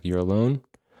connections. Like, you're alone,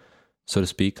 so to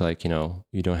speak, like, you know,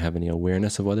 you don't have any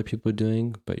awareness of what other people are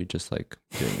doing, but you're just like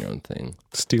doing your own thing.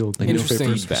 Still, like, no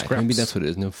feedback. Maybe that's what it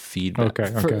is. No feedback.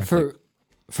 Okay.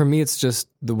 For me, it's just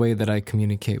the way that I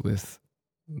communicate with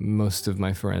most of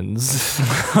my friends.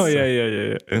 Oh,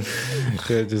 yeah.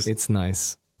 Just, it's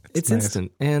nice. It's nice.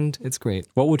 instant and it's great.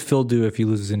 What would Phil do if he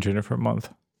loses internet for a month?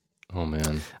 Oh,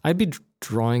 man. I'd be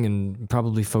drawing and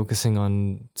probably focusing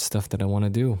on stuff that I want to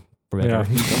do. Yeah.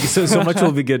 so much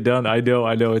will get done. I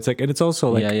know. It's like, and it's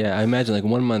also like, yeah. I imagine like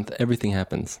 1 month, everything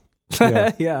happens.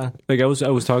 Yeah. Yeah. Like I was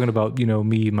talking about, you know,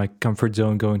 me, my comfort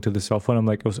zone, going to the cell phone. I'm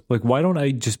like, why don't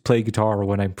I just play guitar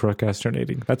when I'm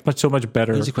procrastinating? That's so much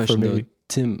better. Here's a question for me. though,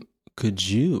 Tim. Could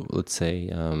you, let's say,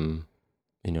 you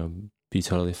know, be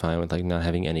totally fine with like not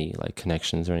having any like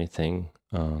connections or anything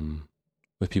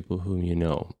with people whom you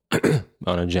know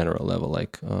on a general level,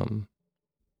 like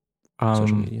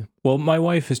social media? Well, my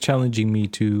wife is challenging me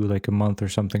to like a month or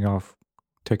something off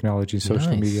technology,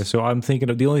 social media. So I'm thinking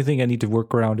of the only thing I need to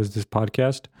work around is this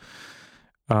podcast,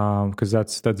 because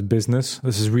that's business.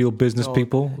 This is real business,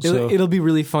 people. It'll be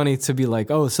really funny to be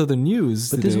like, oh, so the news.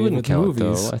 But this wouldn't count,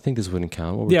 though. I think this wouldn't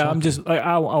count. Yeah, I'm just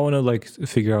I want to like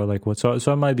figure out like what. So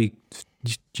I might be,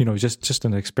 you know, just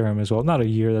an experiment as well. Not a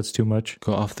year. That's too much.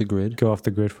 Go off the grid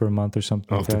for a month or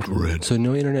something. Off the grid. So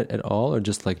no internet at all, or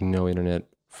just like no internet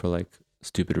for like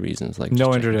stupid reasons, like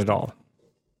no internet at all.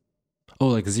 Oh,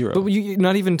 like zero. But you're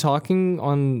not even talking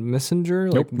on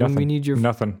Messenger? Like Nope, nothing. When we need your...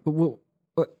 Nothing. What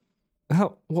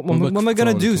am I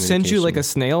going to do? Send you like a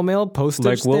snail mail postage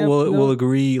Like stamp? we'll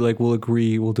agree. Like we'll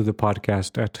do the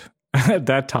podcast at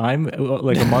that time,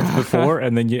 like a month before,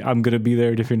 and then I'm going to be there.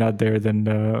 And if you're not there, then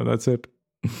that's it.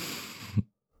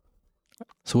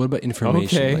 So what about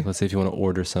information? Okay. Like, let's say if you want to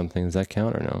order something, does that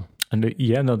count or no? And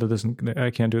no, that doesn't.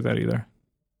 I can't do that either.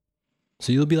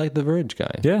 So you'll be like the Verge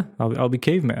guy. Yeah, I'll be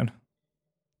caveman.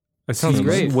 It sounds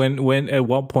great. When at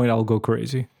what point I'll go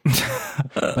crazy.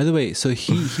 By the way, so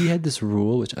he had this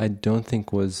rule, which I don't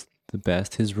think was the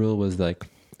best. His rule was like,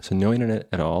 so no internet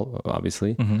at all,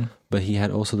 obviously, but he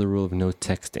had also the rule of no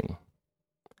texting.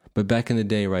 But back in the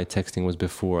day, right, texting was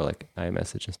before like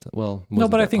iMessage and stuff. Well, no,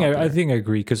 but I think I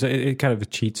agree, because it kind of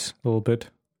cheats a little bit.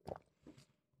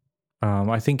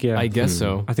 I think, yeah. I guess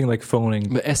so. I think like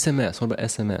phoning. But SMS, what about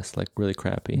SMS? Like really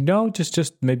crappy. No,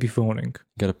 just maybe phoning.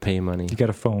 You gotta pay money. You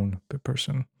gotta phone the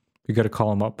person. You gotta call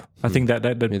them up. I think that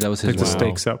was his the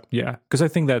stakes up. Yeah, because I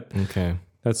think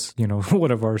that's, you know,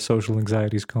 one of our social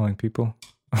anxieties, calling people.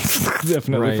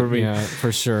 Definitely right, for me. Yeah,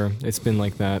 for sure. It's been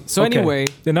like that. So Okay. anyway,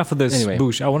 Enough of this,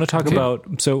 Boosh. I want to talk about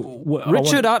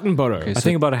Richard Attenborough. Okay, I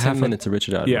think about a 10 minutes of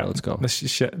Richard Attenborough. Yeah, let's go.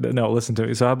 No, listen to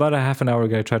me. So about a half an hour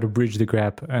ago, I tried to bridge the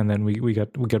gap, and then we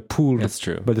got pulled. That's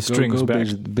true. By the strings back.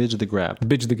 Bridge the gap.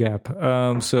 Bridge the gap.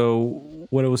 So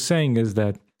what I was saying is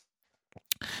that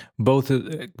both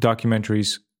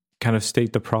documentaries kind of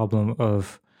state the problem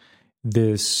of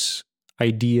this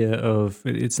idea of,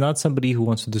 it's not somebody who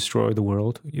wants to destroy the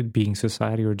world, it being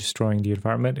society, or destroying the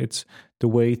environment. It's the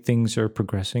way things are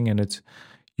progressing, and it's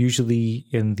usually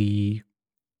in the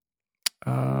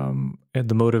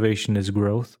motivation is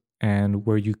growth, and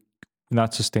where you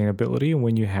not sustainability. And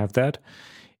when you have that,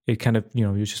 it kind of, you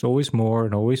know, you're just always more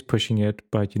and always pushing it,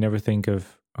 but you never think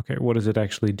of, okay, what does it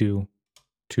actually do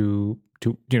to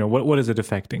you know, what is it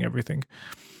affecting everything?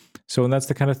 So, and that's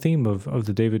the kind of theme of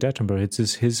the David Attenborough.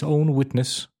 It's his own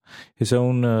witness, his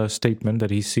own statement that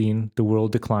he's seen the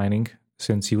world declining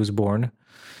since he was born.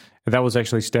 And that was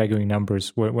actually staggering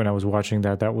numbers when I was watching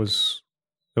that. That was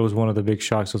one of the big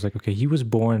shocks. I was like, okay, he was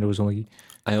born, there was only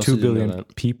 2 billion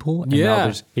people, and now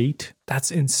there's 8.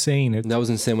 That's insane. That was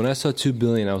insane. When I saw 2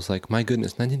 billion, I was like, my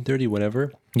goodness, 1930,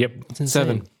 whatever. Yep, it's insane.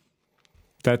 7.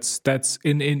 That's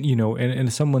in you know, in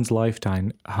someone's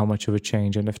lifetime, how much of a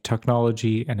change, and if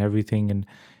technology and everything, and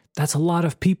that's a lot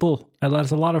of people, and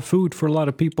that's a lot of food for a lot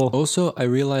of people. Also, I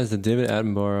realized that David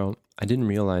Attenborough, I didn't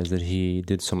realize that he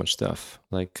did so much stuff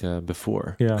like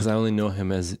before. Yeah. Because I only know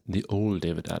him as the old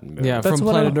David Attenborough. Yeah, That's from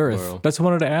what Planet I- Earth. That's what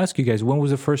I wanted to ask you guys. When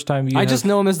was the first time you I just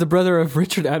know him as the brother of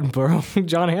Richard Attenborough,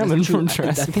 John Hammond from I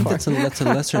Jurassic think Park. that's a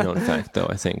lesser known fact, though.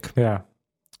 I think Yeah.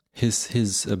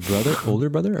 his brother, older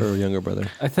brother or younger brother?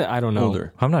 I don't know.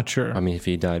 Older. I'm not sure. I mean, if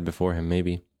he died before him,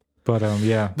 maybe. But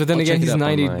yeah. But then I'll again, check it he's up on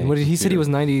 90. my What did he said? He computer. was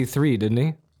 93, didn't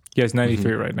he? Yeah, he's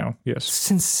 93 right now. Yes.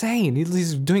 It's insane.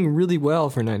 He's doing really well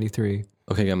for 93.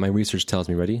 Okay, yeah, my research tells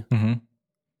me. Ready? Mm-hmm.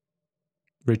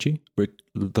 Richie?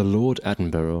 The Lord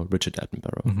Attenborough, Richard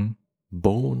Attenborough, Mm-hmm.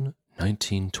 born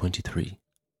 1923.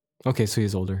 Okay, so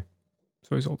he's older.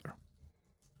 So he's older.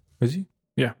 Is he?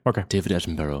 Yeah. Okay. David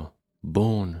Attenborough,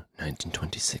 born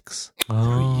 1926.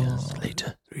 Oh. 3 years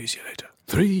later. 3 years later.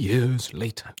 3 years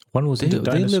later. One was They into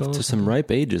lived dinosaurs. to some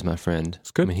ripe ages, my friend.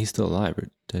 It's good. I mean, he's still alive,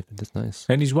 David. That's nice.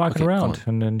 And he's walking Okay, go around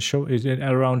on. and then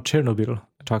around Chernobyl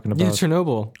talking about. Yeah,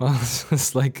 Chernobyl.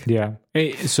 It's like Yeah.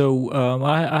 Hey, so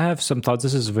I have some thoughts.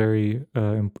 This is very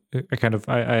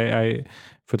I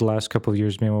for the last couple of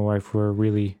years, me and my wife were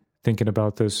really thinking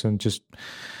about this and just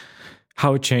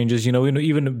how it changes. You know,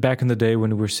 even back in the day when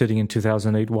we were sitting in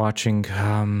 2008 watching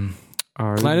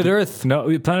our Planet Earth.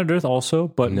 No, Planet Earth also,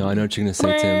 but No, I know what you're going to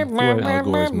say, Tim. What? Al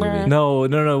Gore's movie. no,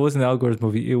 it wasn't Al Gore's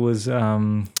movie. It was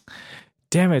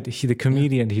damn it, the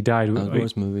comedian. He died. Al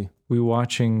Gore's movie. We were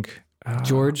watching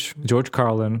George.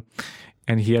 Carlin,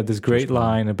 and he had this great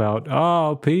line about,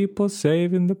 oh, people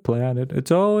saving the planet.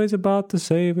 It's always about the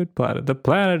saving planet. The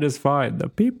planet is fine. The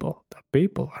people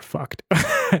are fucked.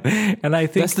 And I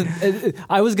think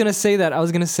I was gonna say that. I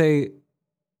was gonna say.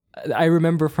 I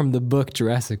remember from the book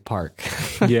Jurassic Park.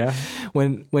 yeah,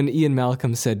 when Ian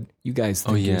Malcolm said, "You guys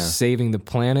think you're yeah. saving the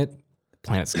planet? The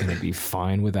planet's gonna be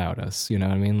fine without us." You know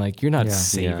what I mean? Like you're not Yeah.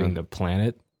 saving Yeah. the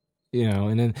planet. You know.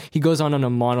 And then he goes on a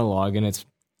monologue, and it's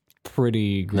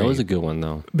pretty great. That was a good one,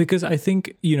 though. because I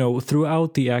think,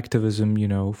 throughout the activism,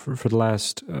 for the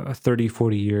last 30,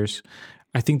 40 years,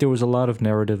 I think there was a lot of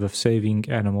narrative of saving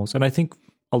animals. And I think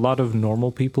a lot of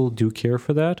normal people do care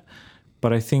for that.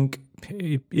 But I think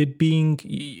it being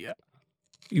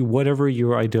whatever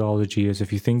your ideology is,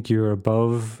 if you think you're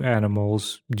above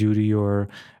animals due to your,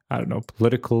 I don't know,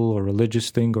 political or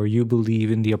religious thing, or you believe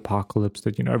in the apocalypse,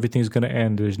 that, everything's going to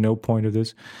end, there's no point of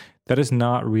this, that is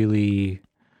not really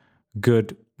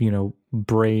good,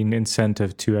 brain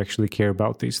incentive to actually care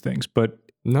about these things. But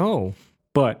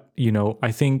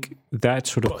I think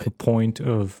that's sort of the point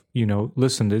of,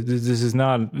 listen, this is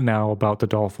not now about the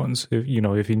dolphins.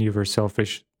 If you're a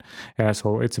selfish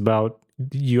asshole, it's about,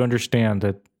 you understand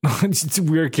that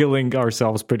we're killing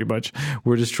ourselves pretty much.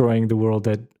 We're destroying the world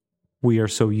that we are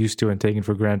so used to and taking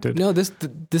for granted. No, this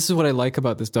is what I like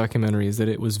about this documentary, is that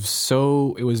it was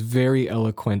very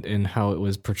eloquent in how it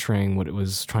was portraying what it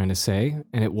was trying to say,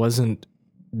 and it wasn't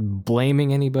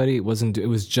blaming anybody. It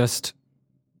was just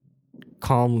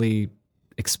calmly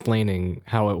explaining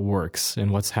how it works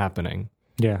and what's happening.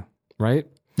 Yeah. Right?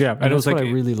 Yeah. And that's what I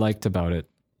really liked about it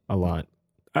a lot.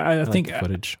 I think the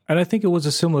footage. And I think it was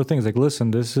a similar thing. It's like,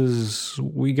 listen,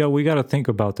 we got to think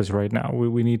about this right now.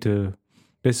 We need to.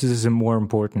 This is more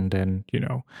important than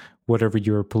whatever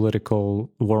your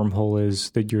political wormhole is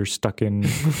that you're stuck in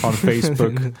on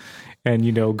Facebook,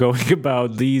 and going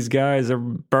about these guys are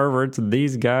perverts and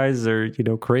these guys are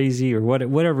crazy or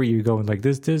whatever you're going like.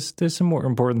 There's some more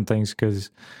important things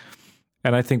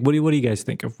and I think what do you guys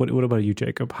think of? What about you,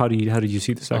 Jacob? How did you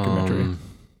see this documentary?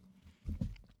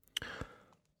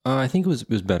 I think it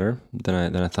was better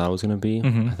than I thought it was going to be.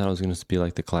 Mm-hmm. I thought it was going to be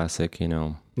like the classic,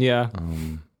 Yeah.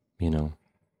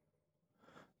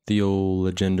 The old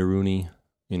Agenda Rooney,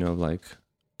 like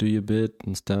do your bit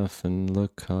and stuff, and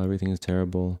look how everything is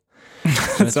terrible.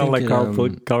 It sounds like Carl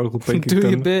Pilkington. Do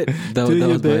your bit. That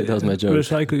was my joke.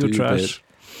 Recycle your Do trash.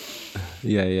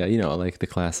 bit. Yeah, like the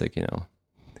classic,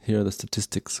 here are the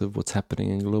statistics of what's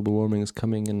happening, and global warming is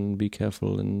coming, and be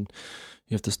careful, and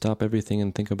you have to stop everything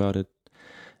and think about it.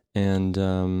 And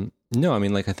no, I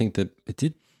mean, like, I think that it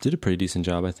did a pretty decent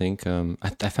job. I think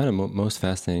I found it most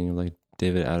fascinating, like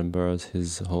David Attenborough's,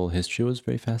 his whole history was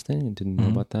very fascinating. I didn't know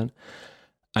about that.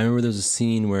 I remember there was a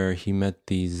scene where he met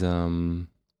these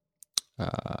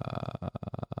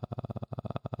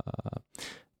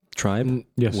tribe,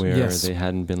 where they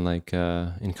hadn't been like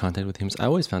in contact with him. So I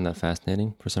always found that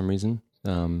fascinating for some reason.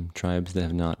 Tribes that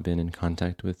have not been in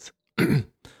contact with the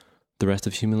rest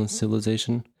of human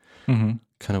civilization. Mm-hmm.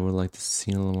 Kind of would like to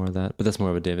see a little more of that, but that's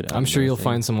more of a David Attenborough I'm sure you'll thing.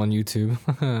 find some on YouTube.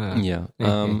 Yeah.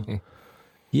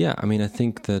 Yeah, I mean, I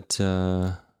think that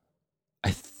I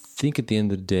think at the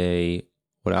end of the day,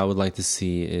 what I would like to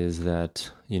see is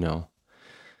that,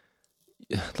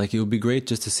 like it would be great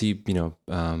just to see, you know,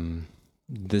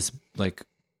 this like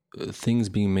things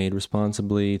being made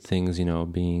responsibly, things, you know,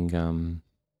 being,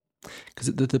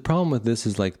 because the problem with this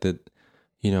is like that,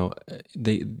 you know,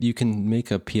 you can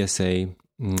make a PSA,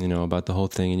 you know, about the whole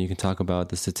thing, and you can talk about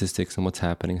the statistics and what's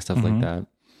happening, stuff like that.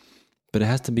 But it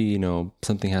has to be, you know,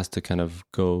 something has to kind of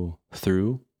go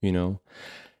through, you know.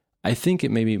 I think it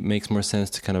maybe makes more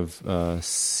sense to kind of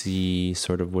see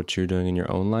sort of what you're doing in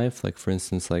your own life. Like, for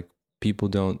instance, like people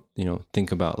don't, you know,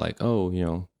 think about like, oh, you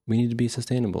know, we need to be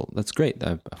sustainable. That's great.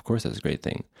 Of course, that's a great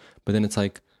thing. But then it's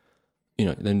like, you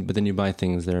know, then you buy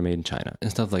things that are made in China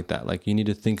and stuff like that. Like you need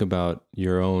to think about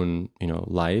your own, you know,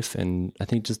 life. And I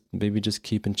think maybe just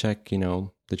keep in check, you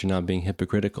know, that you're not being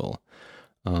hypocritical.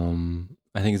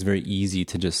 I think it's very easy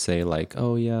to just say like,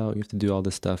 oh yeah, you have to do all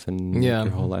this stuff and make your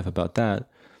whole life about that.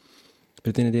 But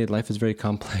at the end of the day, life is very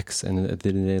complex. And at the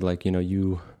end of the day, like, you know,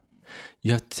 you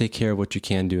have to take care of what you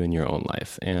can do in your own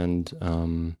life. And,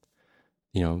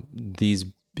 you know, these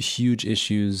huge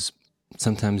issues,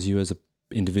 sometimes you as an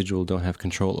individual don't have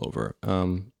control over.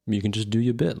 You can just do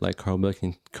your bit, like Carl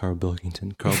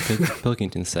Pilkington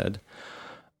said.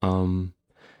 And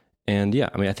yeah,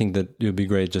 I mean, I think that it would be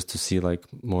great just to see like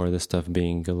more of this stuff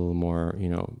being a little more, you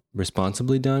know,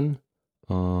 responsibly done.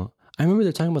 I remember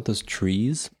they're talking about those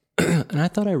trees. And I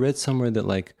thought I read somewhere that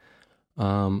like,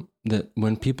 that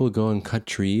when people go and cut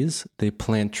trees, they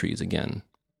plant trees again.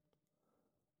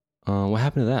 What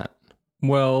happened to that?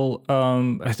 Well, I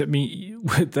mean,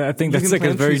 I think that's like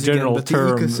a very general again, but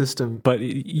term. The ecosystem, but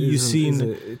you've seen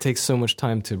it takes so much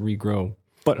time to regrow.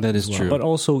 But that is true. But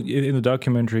also in the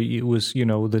documentary, it was, you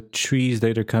know, the trees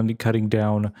that are cutting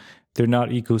down, they're not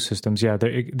ecosystems. Yeah,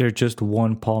 they're just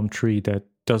one palm tree that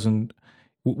doesn't.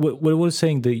 What was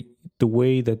saying the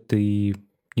way that the,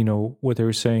 you know, what they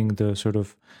were saying, the sort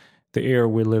of the air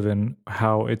we live in,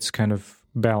 how it's kind of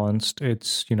balanced.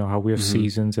 It's, you know, how we have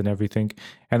seasons and everything,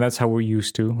 and that's how we're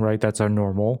used to, right? That's our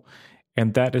normal,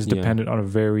 and that is dependent on a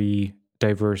very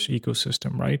diverse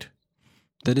ecosystem, right?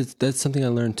 That's something I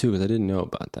learned too, because I didn't know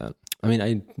about that. I mean,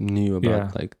 I knew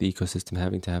about like the ecosystem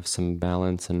having to have some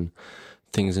balance and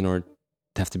things in order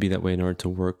to have to be that way in order to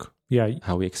work. Yeah,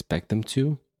 how we expect them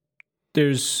to.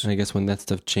 And I guess when that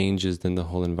stuff changes, then the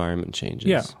whole environment changes.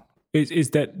 Yeah,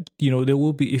 is that, you know, there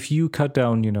will be, if you cut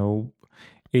down, you know,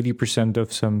 80%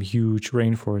 of some huge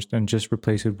rainforest and just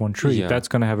replace it with one tree, that's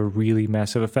going to have a really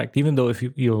massive effect. Even though if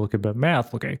you look at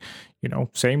math, okay, you know,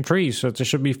 same trees, so it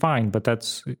should be fine. But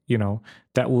that's, you know,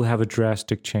 that will have a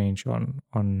drastic change on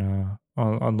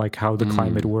like how the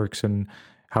climate works and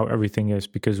how everything is,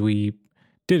 because we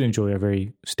did enjoy a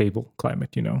very stable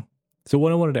climate, you know. So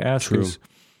what I wanted to ask is,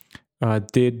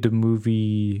 did the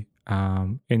movie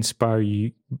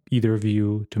inspire either of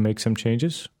you to make some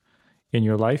changes in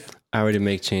your life? I already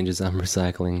make changes. I'm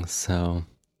recycling, so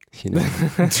you know.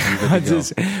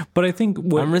 But I think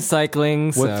I'm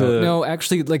recycling. No,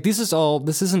 actually, like this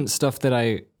isn't stuff that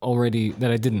I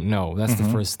didn't know. That's the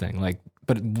first thing. Like,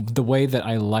 but the way that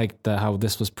I liked how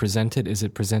this was presented is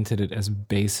it presented it as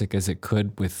basic as it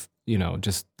could, with, you know,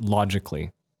 just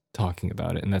logically talking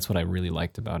about it, and that's what I really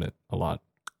liked about it a lot.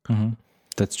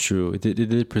 That's true. It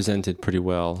did present it pretty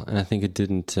well, and I think it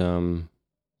didn't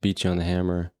beat you on the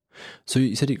hammer. So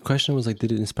you said your question was like,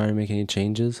 did it inspire you to make any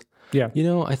changes? Yeah. You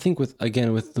know, I think with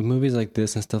the movies like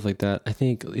this and stuff like that, I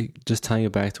think just tying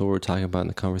it back to what we were talking about in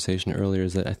the conversation earlier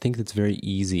is that I think it's very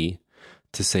easy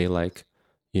to say like,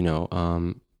 you know,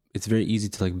 it's very easy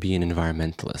to like be an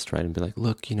environmentalist, right? And be like,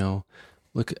 look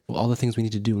at all the things we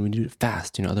need to do, and we need to do it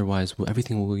fast, you know, otherwise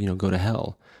everything will, you know, go to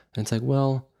hell. And it's like,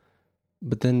 well,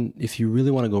 but then if you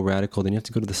really want to go radical, then you have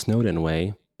to go to the Snowden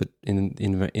way. But in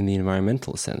the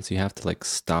environmental sense, you have to like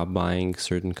stop buying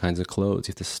certain kinds of clothes.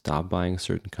 You have to stop buying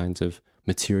certain kinds of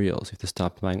materials. You have to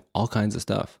stop buying all kinds of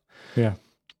stuff. Yeah.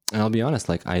 And I'll be honest,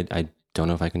 like I don't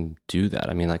know if I can do that.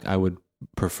 I mean, like I would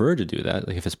prefer to do that,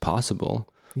 like if it's possible.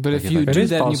 But like if you do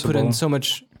that and you put in so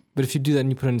much,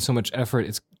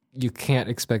 effort, you can't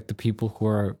expect the people who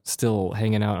are still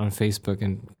hanging out on Facebook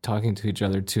and talking to each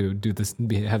other to do this,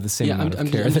 have the same amount of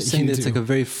care. I'm just saying that it's like a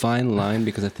very fine line,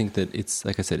 because I think that it's,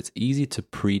 like I said, it's easy to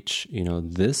preach, you know,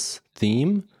 this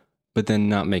theme, but then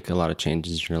not make a lot of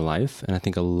changes in your life. And I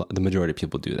think the majority of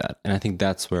people do that. And I think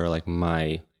that's where like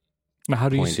my how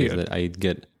do you see it? That I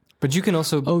get. But you can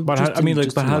also. But how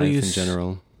do you in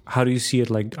general? How do you see it?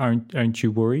 Like, aren't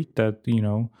you worried that, you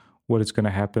know, what is going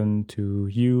to happen to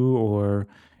you or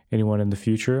anyone in the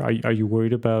future? Are you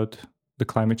worried about the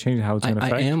climate change and how it's going to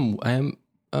affect? I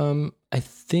am. I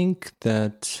think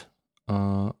that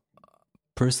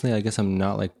personally, I guess I'm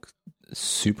not like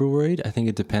super worried. I think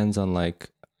it depends on like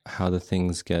how the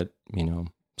things get, you know,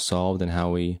 solved and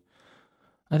how we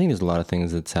I think there's a lot of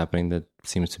things that's happening that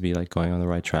seems to be like going on the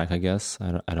right track, I guess.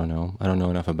 I don't know. I don't know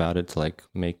enough about it to like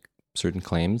make certain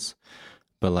claims,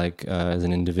 but like as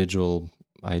an individual,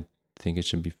 I think it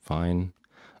should be fine.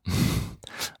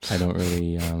 I don't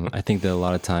really, I think that a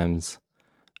lot of times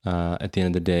at the end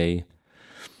of the day,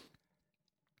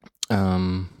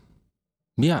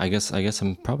 yeah, I guess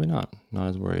I'm probably not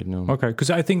as worried. No. Okay, because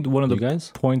I think one of the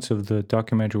guys? points of the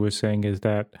documentary was saying is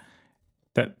that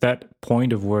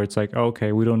point of where it's like,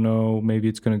 okay, we don't know, maybe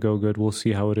it's going to go good, we'll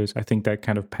see how it is. I think that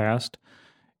kind of passed,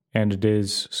 and it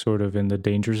is sort of in the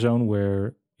danger zone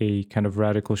where a kind of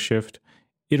radical shift,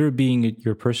 either being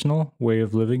your personal way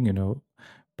of living, you know,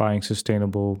 buying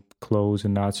sustainable clothes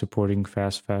and not supporting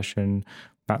fast fashion,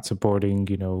 not supporting,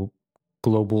 you know,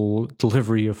 global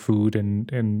delivery of food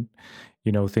and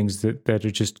you know, things that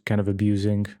are just kind of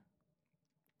abusing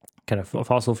kind of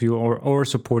fossil fuel or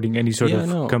supporting any sort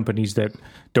of companies that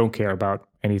don't care about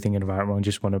anything environmental and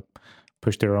just want to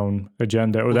push their own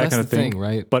agenda or that kind of thing,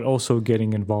 right? But also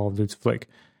getting involved. It's like,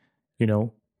 you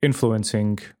know,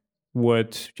 influencing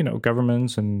what, you know,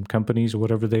 governments and companies or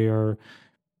whatever they are,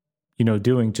 you know,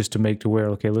 doing just to make to where,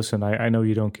 okay, listen, I know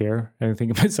you don't care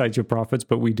anything besides your profits,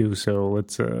 but we do. So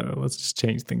let's just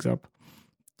change things up.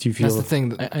 Do you feel that's the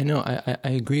thing? I know. I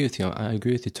agree with you. I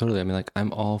agree with you totally. I mean, like,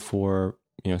 I'm all for,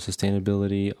 you know,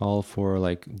 sustainability, all for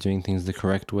like doing things the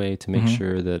correct way to make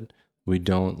sure that we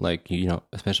don't, like, you know,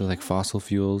 especially like fossil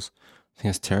fuels. I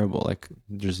think it's terrible. Like,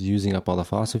 just using up all the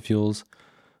fossil fuels.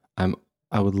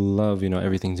 I would love, you know,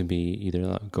 everything to be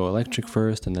either go electric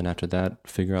first, and then after that,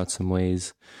 figure out some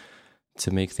ways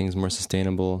to make things more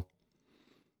sustainable.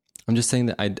 I'm just saying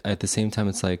that at the same time,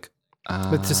 it's like,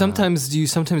 but sometimes you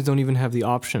don't even have the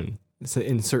option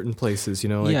in certain places, you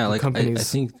know, like, yeah, like companies I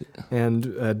think,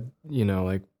 and you know,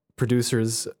 like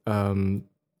producers,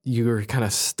 you're kind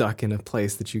of stuck in a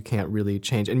place that you can't really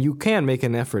change, and you can make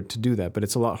an effort to do that, but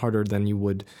it's a lot harder than you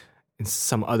would in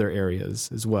some other areas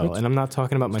as well. And I'm not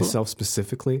talking about myself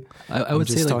specifically. I would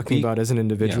just say, like, talking about as an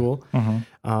individual. Yeah.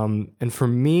 And for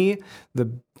me,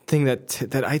 the thing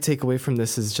that I take away from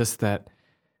this is just that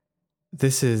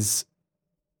this is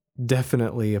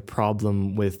definitely a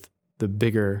problem with the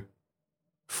bigger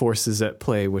forces at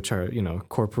play, which are, you know,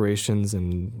 corporations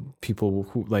and people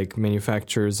who, like,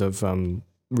 manufacturers of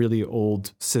really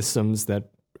old systems that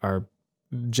are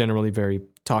generally very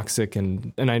toxic,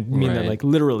 and I mean that like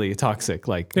literally toxic,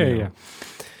 like, you know.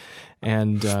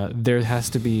 And there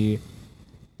has to be,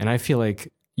 and I feel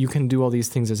like you can do all these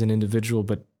things as an individual,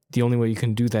 but the only way you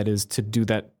can do that is to do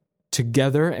that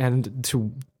together. And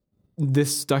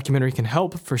this documentary can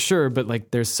help for sure, but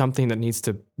like there's something that needs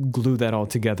to glue that all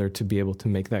together to be able to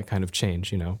make that kind of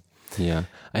change, you know? Yeah.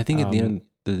 I think at the end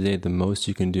of the day, the most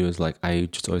you can do is, like, I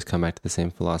just always come back to the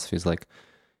same philosophy, is like,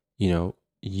 you know,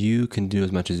 you can do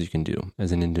as much as you can do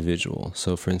as an individual.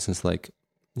 So for instance, like,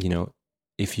 you know,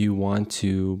 if you want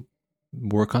to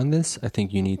work on this, I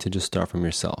think you need to just start from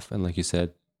yourself. And like you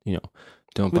said, you know,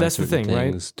 don't buy certain things,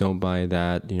 right? Don't buy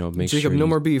that, you know, make Jacob, sure no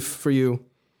more beef for you.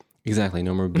 Exactly.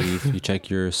 No more beef. You check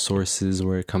your sources,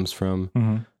 where it comes from.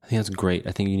 I think that's great.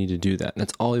 I think you need to do that. And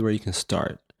that's all where you can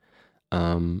start.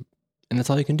 And that's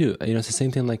all you can do. You know, it's the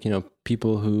same thing, like, you know,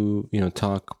 people who, you know,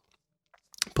 talk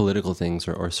political things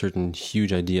or certain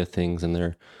huge idea things, and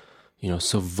they're, you know,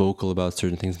 so vocal about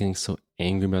certain things, getting so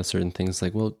angry about certain things.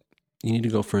 Like, well, you need to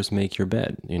go first make your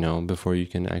bed, you know, before you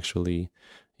can actually,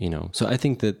 you know. So I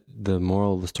think that the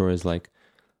moral of the story is, like,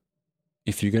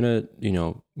 if you're going to, you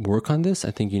know, work on this, I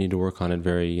think you need to work on it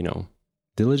very, you know,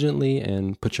 diligently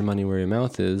and put your money where your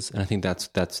mouth is. And I think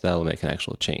that'll make an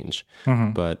actual change.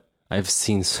 But I've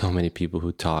seen so many people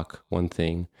who talk one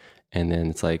thing, and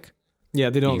then it's like, yeah,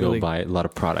 they don't go buy a lot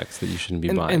of products that you shouldn't be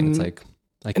buying. It's like,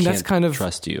 I can't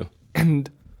trust you. And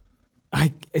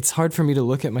it's hard for me to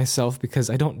look at myself because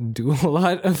I don't do a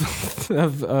lot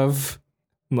of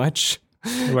much.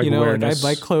 Like, you know, awareness.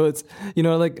 Like, I buy clothes, you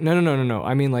know, like, no.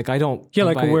 I mean, like, I don't. Yeah,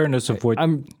 like awareness of what.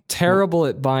 I'm terrible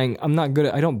at buying. I'm not good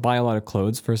at, I don't buy a lot of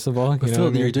clothes, first of all. But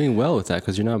Phil, you're doing well with that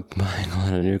because you're not buying a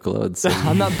lot of new clothes. So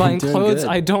I'm not buying clothes. Good.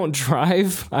 I don't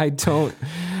drive. I don't.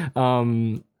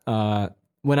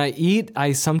 When I eat,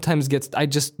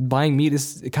 buying meat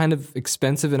is kind of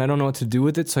expensive and I don't know what to do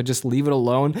with it, so I just leave it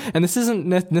alone. And this isn't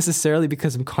necessarily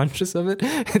because I'm conscious of it.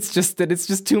 It's just that it's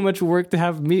just too much work to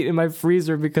have meat in my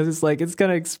freezer because it's like, it's going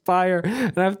to expire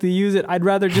and I have to use it. I'd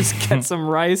rather just get some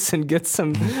rice and get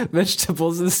some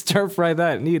vegetables and stir fry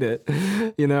that and eat it,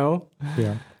 you know?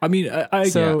 Yeah. I mean, I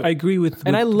agree with...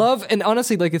 And I love, and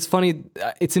honestly, like, it's funny,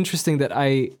 it's interesting that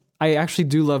I I actually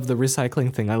do love the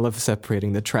recycling thing. I love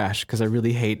separating the trash because I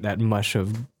really hate that mush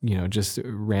of, just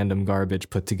random garbage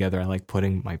put together. I like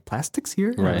putting my plastics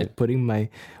here, right? I like putting my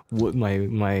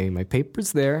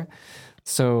papers there.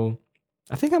 So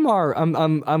I think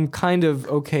I'm kind of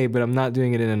okay, but I'm not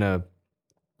doing it in a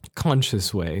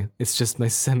conscious way. It's just my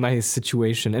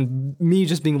situation, and me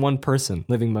just being one person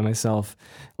living by myself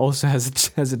also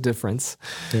has a difference.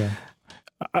 Yeah.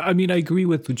 I mean, I agree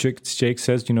with what Jake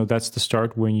says, that's the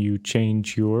start when you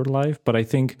change your life. But I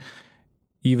think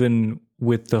even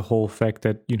with the whole fact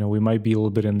that, we might be a little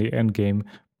bit in the end game,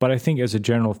 but I think as a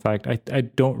general fact, I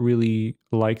don't really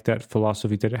like that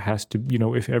philosophy that it has to,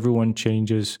 if everyone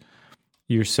changes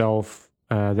yourself,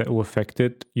 that will affect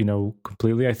it,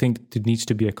 completely. I think there needs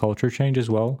to be a culture change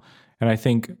as well. And I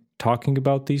think talking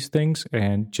about these things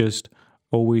and just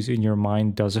always in your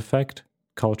mind does affect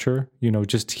culture,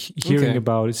 just hearing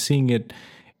about it, seeing it,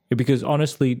 because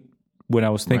honestly, when I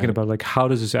was thinking about like, how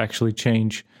does this actually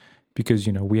change? Because,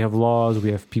 we have laws,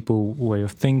 we have people way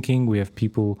of thinking, we have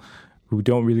people who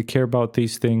don't really care about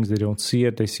these things. They don't see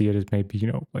it. They see it as maybe,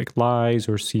 like lies,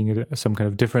 or seeing it as some kind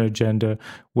of different agenda,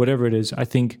 whatever it is. I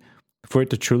think for it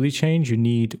to truly change, you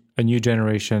need a new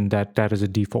generation that is a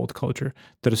default culture,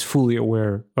 that is fully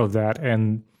aware of that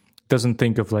and doesn't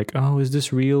think of like, oh, is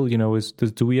this real?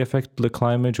 Do we affect the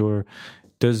climate, or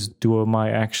do my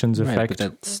actions affect? But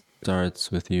that starts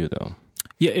with you, though.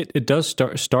 Yeah, it does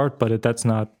start, but that's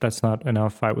not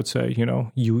enough. I would say,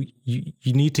 you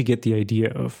need to get the idea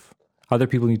of other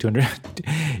people need to understand.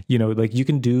 Like you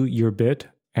can do your bit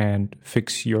and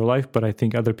fix your life, but I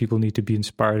think other people need to be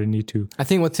inspired and need to. I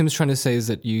think what Tim's trying to say is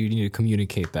that you need to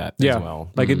communicate that as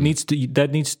well. Like it needs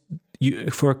to.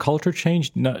 For a culture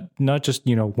change, not just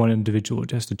one individual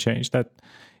has to change. That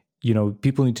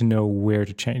people need to know where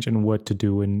to change and what to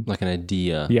do, and like an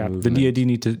idea. Yeah, the idea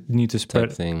need to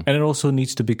spread, thing. And it also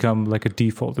needs to become like a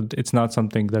default. It's not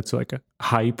something that's like a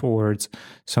hype, or it's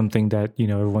something that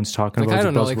everyone's talking about. I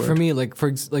don't know. Like for me,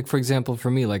 for example, for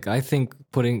me, like I think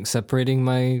separating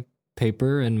my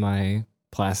paper and my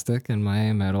plastic and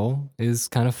my metal is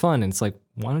kind of fun. And it's like,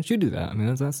 why don't you do that? I mean,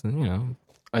 that's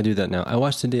I do that now. I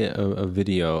watched today a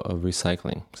video of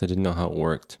recycling because I didn't know how it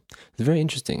worked. It's very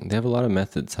interesting. They have a lot of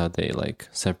methods how they like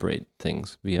separate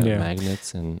things via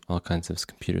magnets and all kinds of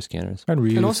computer scanners.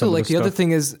 And also, like the other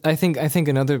thing is, I think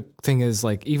another thing is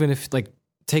like, even if like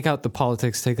take out the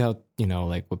politics, take out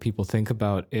like what people think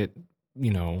about it,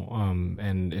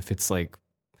 and if it's like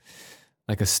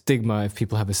a stigma, if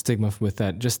people have a stigma with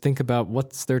that, just think about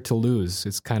what's there to lose.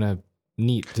 It's kind of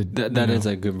neat to that is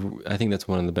a good. I think that's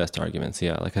one of the best arguments.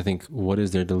 Yeah, like I think what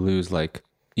is there to lose? Like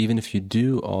even if you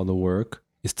do all the work,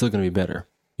 it's still going to be better.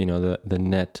 The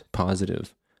net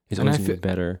positive is always going to be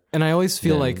better. And I always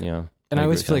feel like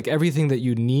everything that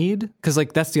you need, because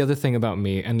like that's the other thing about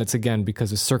me, and it's again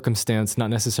because of circumstance, not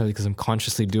necessarily because I'm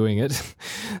consciously doing it.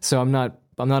 So I'm not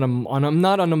on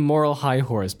a moral high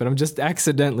horse, but I'm just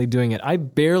accidentally doing it. I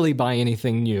barely buy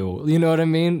anything new. You know what I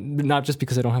mean? Not just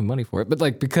because I don't have money for it, but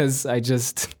like because I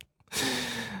just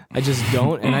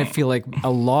don't. And I feel like a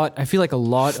lot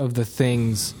of the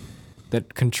things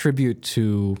that contribute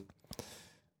to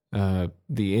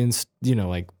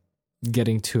like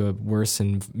getting to a worse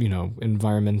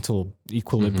environmental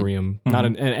equilibrium, not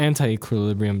an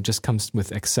anti-equilibrium, just comes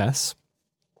with excess.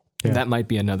 Yeah. That might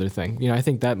be another thing. I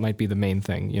think that might be the main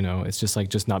thing. It's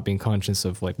just not being conscious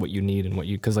of like what you need and what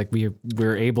you, because like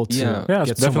we're able to get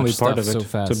it's definitely so much part of it. So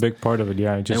fast. It's a big part of it.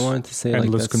 Yeah, I wanted to say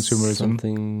endless like that's consumerism.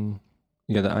 Something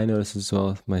that I notice as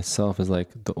well myself is like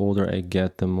the older I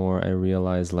get, the more I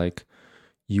realize like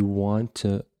you want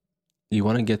to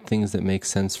get things that make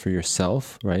sense for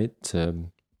yourself, right?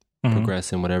 To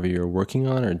progress in whatever you're working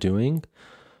on or doing,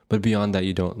 but beyond that,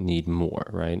 you don't need more,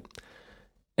 right?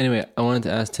 Anyway, I wanted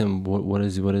to ask him what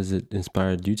has it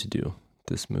inspired you to do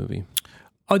this movie?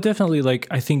 Oh, definitely. Like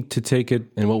I think to take it.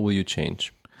 And what will you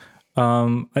change?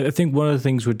 I think one of the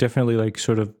things would definitely like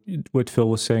sort of what Phil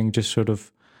was saying, just sort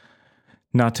of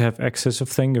not to have excess of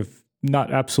thing, of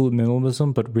not absolute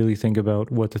minimalism, but really think about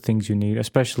what the things you need,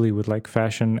 especially with like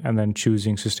fashion, and then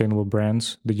choosing sustainable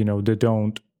brands that that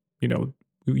don't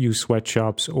use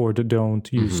sweatshops, or that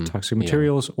don't use toxic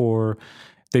materials, or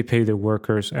they pay their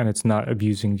workers, and it's not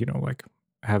abusing, like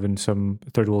having some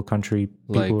third world country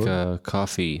people. Like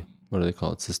coffee, what do they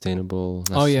call it? Sustainable.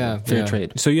 Fair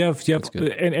trade. So you have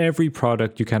in every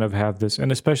product you kind of have this,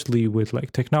 and especially with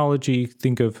like technology.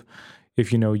 Think of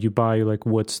if you buy like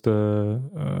what's the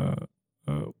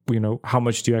how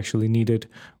much do you actually need it?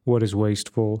 What is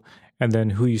wasteful? And then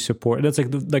who you support. And that's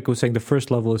like I was saying, the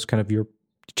first level is kind of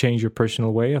change your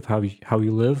personal way of how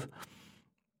you live.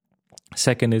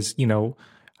 Second is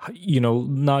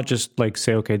not just like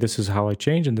say, okay, this is how I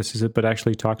change and this is it, but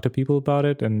actually talk to people about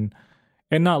it and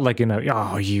not like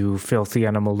oh, you filthy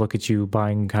animal, look at you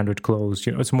buying 100 clothes.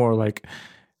 It's more like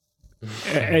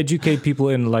educate people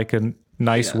in like a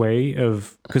nice way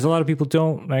of, because a lot of people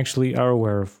don't actually are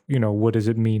aware of, what does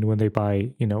it mean when they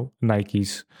buy,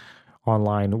 Nikes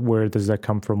online? Where does that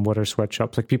come from? What are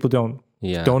sweatshops? Like people don't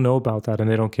know about that and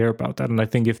they don't care about that. And I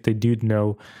think if they do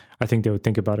know, I think they would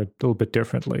think about it a little bit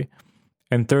differently.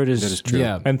 And third is true.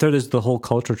 Yeah. And third is the whole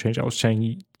culture change I was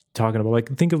talking about.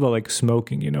 Like think about like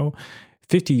smoking,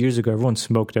 50 years ago, everyone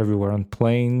smoked everywhere on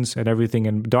planes and everything.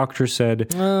 And doctors said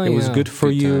it was good for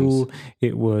you.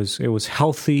 It was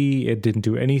healthy. It didn't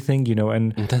do anything,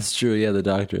 and that's true. Yeah. The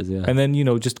doctors. Yeah. And then,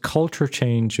 just culture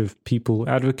change of people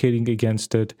advocating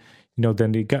against it,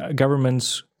 then the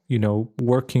governments,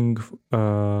 working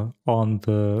on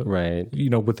the, right.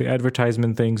 With the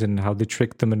advertisement things and how they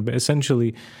trick them. And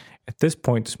essentially, at this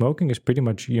point, smoking is pretty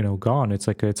much, gone. It's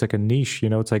like a niche,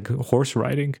 it's like horse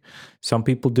riding. Some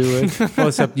people do it. Well,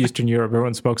 except Eastern Europe,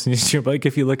 everyone smokes in Eastern Europe. Like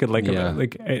if you look at like you go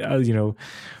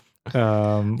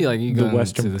the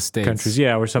Western to the States. countries,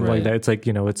 or something like that. It's like,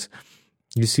 it's,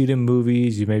 you see it in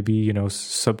movies, you maybe,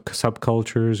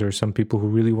 subcultures or some people who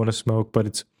really want to smoke,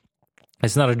 but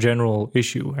it's not a general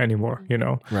issue anymore,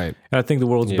 Right. And I think the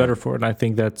world's better for it. And I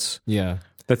think that's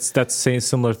saying a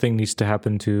similar thing needs to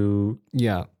happen to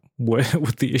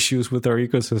with the issues with our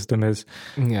ecosystem is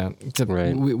except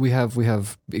right. we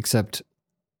have except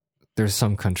there's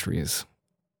some countries.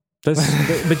 But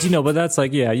that's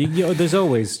like there's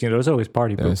always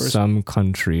party poopers. There's some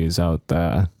countries out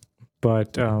there,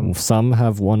 but some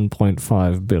have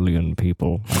 1.5 billion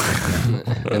people,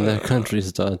 and that country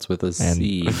starts with a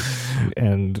C.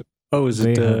 And is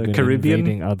it the Caribbean?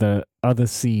 Invading other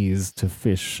seas to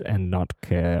fish and not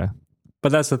care.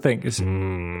 But that's the thing.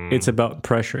 It's about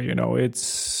pressure.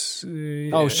 It's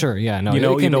sure, yeah, no,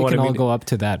 it can all go up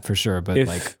to that for sure. But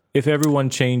if everyone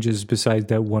changes besides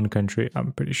that one country,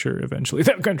 I'm pretty sure eventually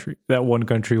that one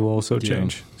country will also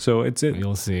change. So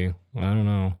you'll see. I don't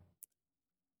know.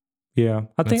 Yeah,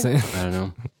 I don't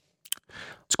know.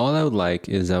 All I would like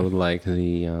is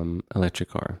the electric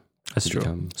car. That's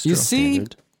true. You see.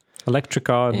 Standard. Electric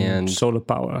car and solar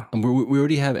power. We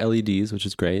already have LEDs, which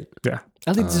is great. Yeah.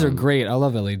 LEDs are great. I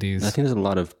love LEDs. I think there's a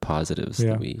lot of positives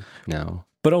that we now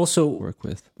but also work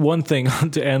with. One thing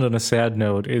to end on a sad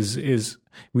note is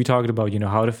we talked about,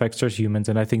 how it affects us humans.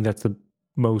 And I think that's the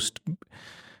most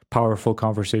powerful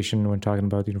conversation when talking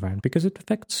about the environment because it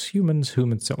affects humans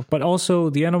self. But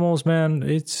also the animals, man,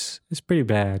 it's pretty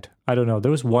bad. I don't know. There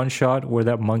was one shot where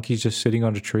that monkey's just sitting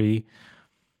on a tree.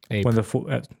 Ape. When the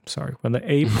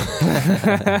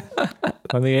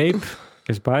ape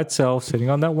is by itself sitting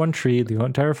on that one tree, the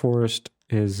entire forest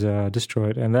is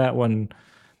destroyed, and that one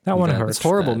hurts. It's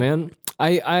horrible, man.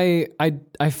 I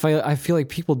feel like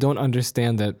people don't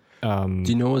understand that. Do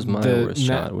you know what was my worst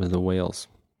shot? Was the whales.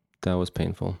 That was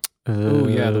painful.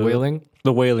 The whaling.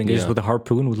 The whaling is with the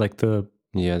harpoon, with like the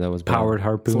that was powered bad.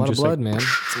 harpoon. It's a lot of blood, man.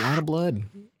 It's a lot of blood.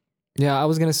 Yeah, I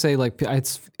was gonna say like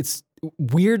it's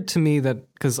weird to me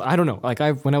that because I don't know, like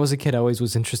when I was a kid, I always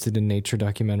was interested in nature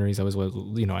documentaries. I was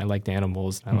I liked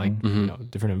animals. I liked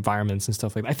different environments and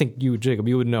stuff like that. I think you, Jacob,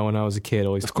 you would know when I was a kid.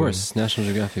 Always, of course, National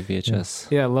Geographic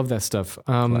VHS. Yeah, I love that stuff.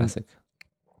 Classic.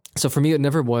 So for me, it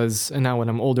never was, and now when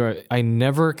I'm older, I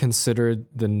never considered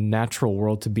the natural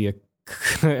world to be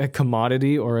a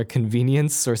commodity or a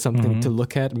convenience or something to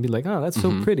look at and be like, oh, that's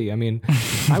so pretty. I mean,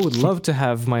 I would love to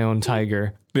have my own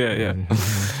tiger. Yeah.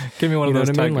 Give me one of those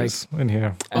tigers in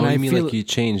here. And I mean like you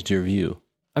changed your view.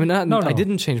 I mean, no. I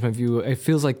didn't change my view. It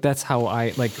feels like that's how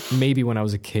I, like, maybe when I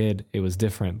was a kid, it was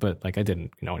different, but like I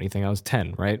didn't know anything. I was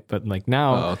 10, right? But like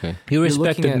now, you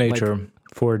respected nature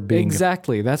for it being.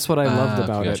 Exactly. That's what I loved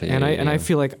about it. And I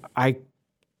feel like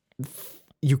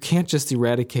you can't just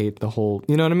eradicate the whole,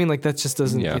 you know what I mean? Like that just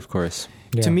doesn't. Yeah, of course.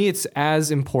 To me, it's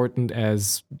as important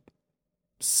as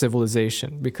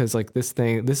civilization because like this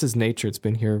is nature. It's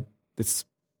been here.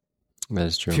 That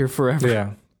is true. Here forever.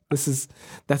 Yeah.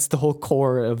 That's the whole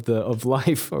core of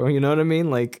life, or you know what I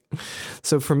mean? Like,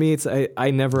 so for me, it's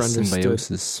I never understood.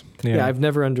 Symbiosis. Yeah, I've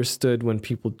never understood when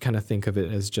people kind of think of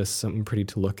it as just something pretty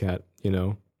to look at,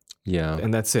 Yeah,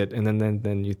 and that's it. And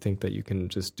then you think that you can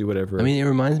just do whatever. I mean, it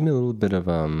reminds me a little bit of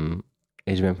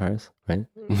Age of Empires, right?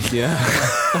 Yeah.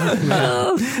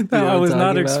 I was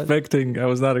not expecting.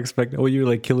 Oh, you were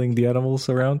like killing the animals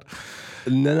around.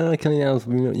 No, killing animals.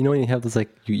 You know when you have this, like,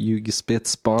 you get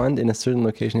spawned in a certain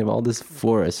location, you have all this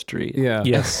forestry. Yeah.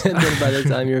 Yes. And then by the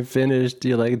time you're finished,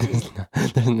 you're like,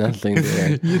 there's nothing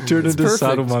there. You turn into perfect.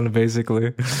 Saruman,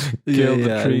 basically. Kill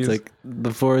the trees. It's like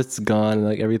the forest's gone, and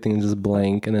like everything is just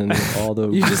blank, and then all the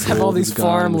You just have all gold these is gone,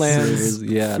 the farmlands.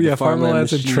 silver is- the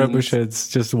farmlands and machines.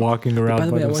 trebuchets just walking around By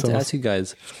the way, I themselves. want to ask you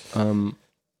guys,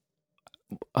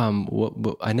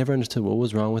 what I never understood what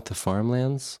was wrong with the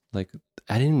farmlands. Like,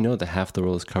 I didn't know that half the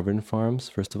world is covered in farms.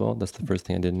 First of all, that's the first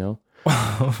thing I didn't know.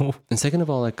 And second of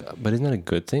all, like, but isn't that a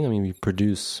good thing? I mean, we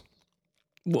produce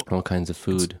all kinds of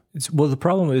food. Well, the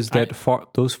problem is that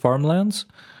those farmlands,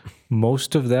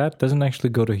 most of that doesn't actually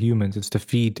go to humans. It's to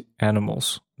feed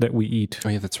animals that we eat. Oh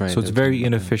yeah, that's right. So it's very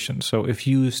inefficient. So if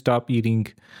you stop eating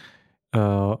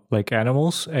like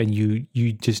animals and you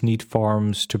just need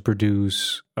farms to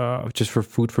produce just for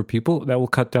food for people, that will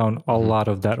cut down a lot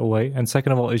of that away. And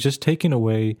second of all, it's just taking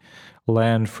away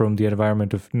land from the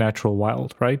environment of natural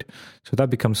wild, right? So that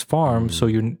becomes farms. So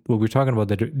what we're talking about,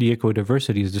 the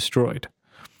ecodiversity is destroyed.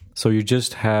 So you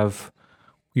just have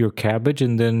your cabbage,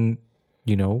 and then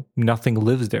nothing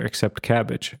lives there except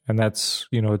cabbage, and that's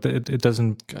it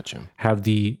doesn't have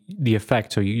the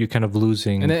effect. So you're kind of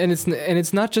losing. And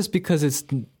it's not just because it's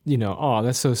oh,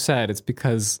 that's so sad. It's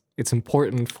because it's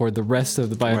important for the rest of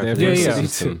the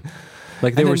biodiversity too.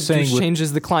 Like they were saying,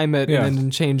 changes the climate and then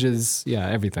changes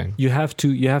everything. You have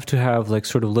to have like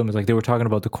sort of limits. Like they were talking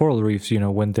about the coral reefs.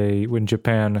 When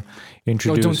Japan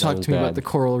introduced. Don't talk to me about the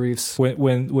coral reefs.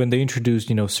 When they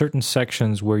introduced certain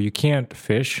sections where you can't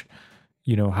fish.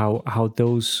 How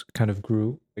those kind of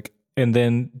grew, and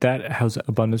then that has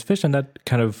abundance fish, and that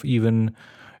kind of even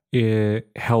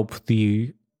helped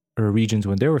the regions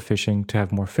when they were fishing to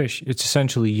have more fish. It's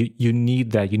essentially you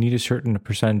need that. You need a certain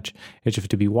percentage of it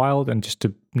to be wild, and just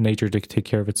to nature to take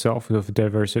care of itself. With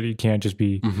diversity, you can't just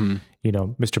be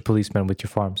Mr. Policeman with your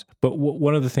farms. But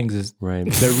one of the things is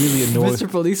that really annoys Mr.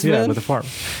 Policeman with a farm.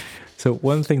 So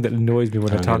one thing that annoys me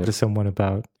when I talk to someone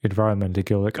about environment, they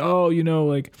go like, "Oh,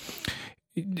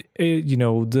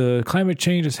 the climate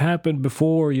change has happened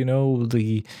before.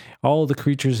 All the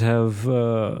creatures have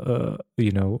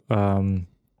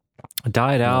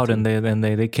died out, and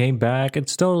they came back.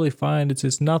 It's totally fine.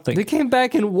 It's nothing. They came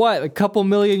back in what, a couple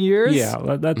million years? Yeah,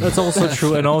 that's also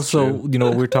true. And also,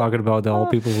 we're talking about that all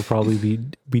people will probably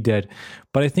be dead.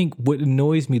 But I think what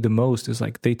annoys me the most is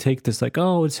like they take this like,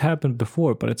 oh, it's happened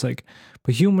before, but it's like,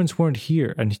 but humans weren't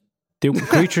here, and the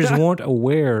creatures weren't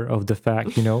aware of the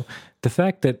fact. The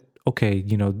fact that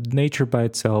nature by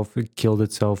itself, it killed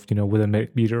itself, with a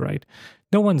meteorite.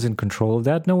 No one's in control of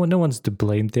that. No one's to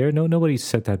blame there. Nobody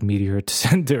set that meteor to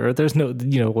send to Earth. There's no,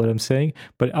 what I'm saying.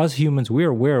 But us humans, we're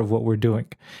aware of what we're doing,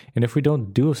 and if we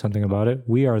don't do something about it,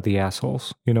 we are the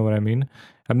assholes. You know what I mean?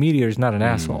 A meteor is not an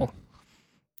asshole.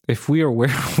 If we are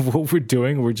aware of what we're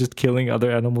doing, we're just killing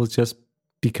other animals just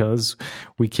because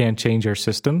we can't change our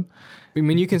system. I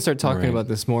mean, you can start talking about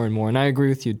this more and more, and I agree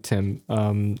with you, Tim.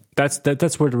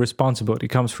 That's where the responsibility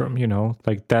comes from.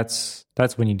 Like that's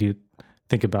when you do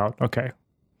think about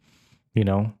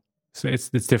so it's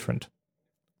different.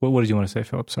 What did you want to say,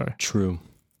 Philip? Sorry. True.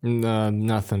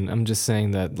 Nothing. I'm just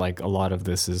saying that like a lot of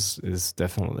this is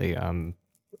definitely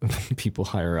people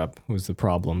higher up was the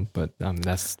problem, but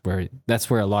that's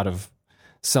where a lot of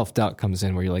self-doubt comes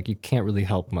in, where you're like, you can't really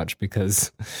help much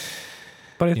because.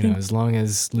 But I think as long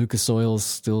as Lucas Oil's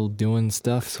still doing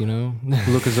stuff,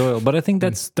 Lucas Oil. But I think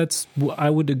that's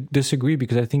I would disagree,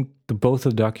 because I think both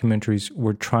of the documentaries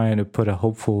were trying to put a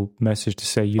hopeful message to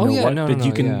say, you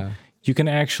can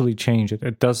actually change it.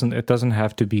 It doesn't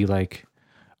have to be like,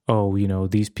 oh,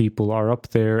 these people are up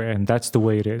there and that's the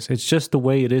way it is. It's just the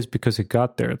way it is because it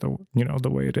got there, the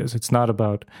way it is. It's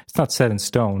not set in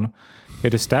stone.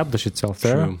 It established itself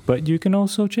there. True. But you can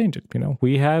also change it.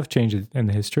 We have changed it in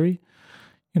the history.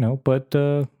 But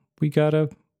we gotta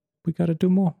do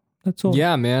more. That's all.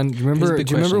 Yeah, man. Do you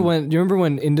remember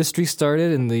when industry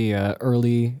started in the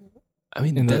early? I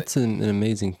mean, that's an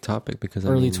amazing topic, because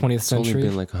early 20th century. It's only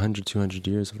been like 100, 200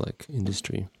 years of like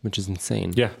industry, which is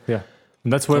insane. Yeah.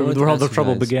 And that's where all the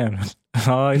trouble began.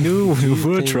 I knew you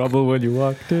were trouble when you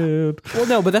walked in. Well,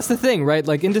 no, but that's the thing, right?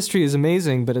 Like industry is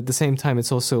amazing, but at the same time,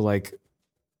 it's also like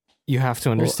you have to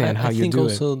understand how you do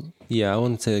it. Yeah, I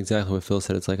wouldn't say exactly what Phil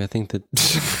said. It's like I think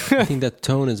that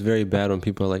tone is very bad when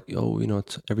people are like, oh,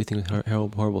 everything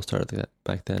horrible started like that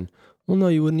back then. Well, no,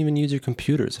 you wouldn't even use your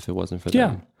computers if it wasn't for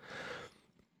them.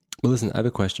 Well, listen, I have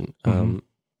a question.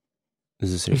 This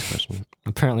is a serious question.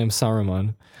 Apparently, I'm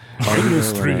Saruman.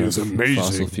 Industry is amazing.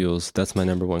 Fossil fuels. That's my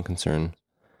number one concern.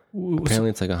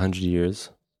 Apparently, it's like 100 years.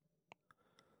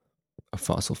 of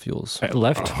fossil fuels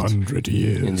Left? 100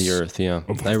 years. in the earth. Yeah,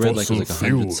 Of I read like it was like fossil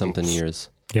 100 something fuels. years.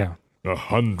 Yeah.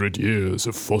 100 years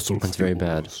of fossil That's fuels. very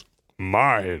bad.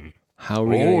 Mine. How are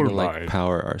we going to All like mine.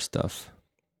 power our stuff?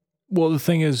 Well, the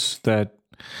thing is that,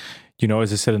 you know,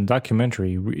 as I said in the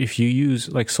documentary, if you use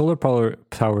like solar power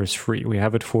is free. We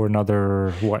have it for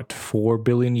another 4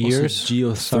 billion years. Also,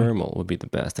 geothermal would be the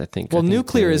best, I think. Well, I think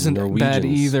nuclear the isn't bad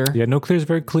Norwegians- either. Yeah, nuclear is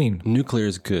very clean. Nuclear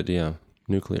is good. Yeah,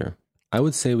 nuclear. I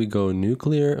would say we go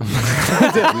nuclear.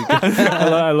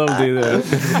 I love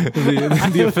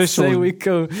the official. Say we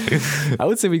go. I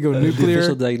would say we go The nuclear.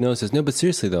 official diagnosis. No, but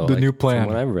seriously though, The new plan.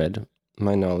 From what I've read,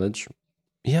 my knowledge.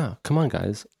 Yeah, come on,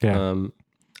 guys. Yeah.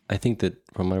 I think that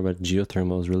from what I read,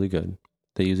 geothermal is really good.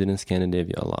 They use it in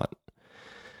Scandinavia a lot.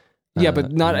 Yeah,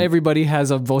 but not everybody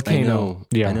has a I volcano. know.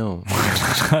 Yeah. I know.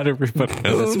 Not everybody.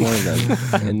 That's one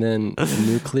of them. And then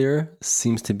nuclear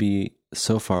seems to be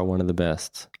so far one of the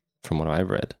best from what I've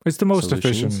read. It's the most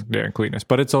Solutions. efficient, yeah, and cleanest.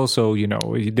 But it's also, you know,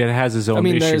 it has its own I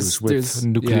mean, issues there's- with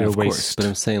nuclear yeah, of course, waste. But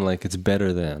I'm saying like it's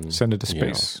better than Send it to you know,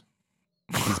 space.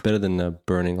 it's better than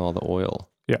burning all the oil.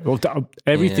 Yeah, well,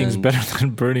 everything's And- better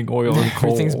than burning oil and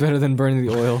coal. Everything's better than burning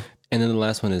the oil. And then the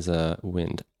last one is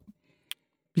wind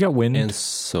You got wind and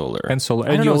solar. and solar, I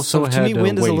and don't you know. also So had to me,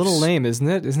 wind is a little waves. lame, isn't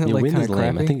it? Isn't it Yeah, like wind kind is of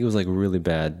lame. crappy? I think it was like really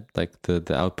bad. Like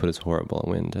the output is horrible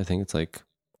on wind. I think it's like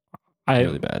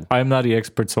really bad. I'm not the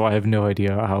expert, so I have no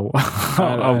idea how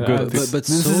good this But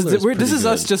This solar is is pretty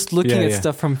us good. just looking Yeah, at yeah.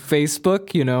 stuff from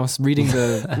Facebook, you know, reading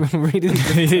the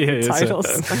Yeah, yeah, titles,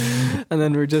 and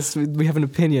then we have an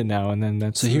opinion now, and then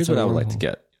that's. So here's that's what I would our like to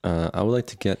get. I would like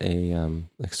to get a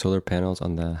like solar panels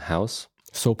on the house.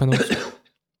 soap panels.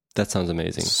 That sounds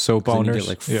amazing. soap 'Cause then you owners. get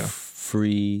like Yeah,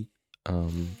 free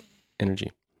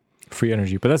energy. free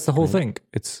energy, but that's the whole Right. thing.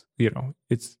 It's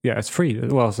it's free.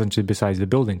 Well, essentially, besides the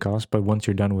building cost, but once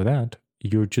you're done with that,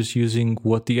 you're just using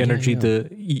what the energy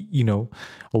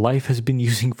life has been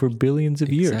using for billions of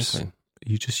years. Exactly.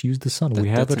 You just use the sun. We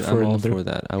have it I'm for all another. for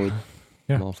that. I'm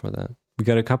all for that. We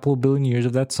got a couple of billion years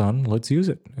of that sun. Let's use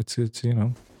it. It's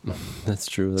That's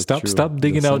true. That's stop true.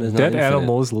 digging The out sun is not dead infinite.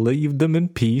 animals. Leave them in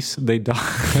peace. They died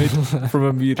from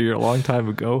a meteor a long time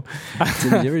ago.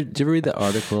 Did you ever read the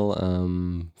article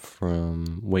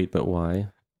from Wait But Why?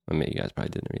 I mean, you guys probably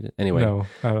didn't read it. Anyway, No,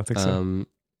 I don't think so.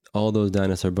 all those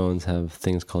dinosaur bones have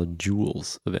things called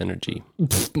joules of energy.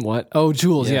 What? Oh,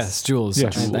 joules. Yes. Yes, joules.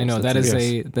 Yes. I know Joules, that that's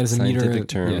is a meter scientific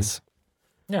term. Yes.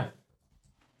 Yeah.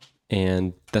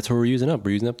 And that's what we're using up.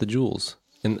 We're using up the joules.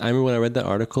 And I remember when I read that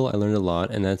article, I learned a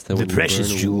lot. And that's that The precious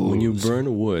when you joules.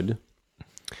 burn wood,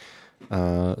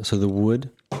 so the wood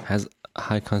has a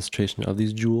high concentration of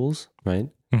these joules, right?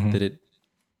 Mhm. That it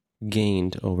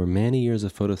gained over many years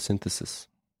of photosynthesis,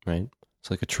 right?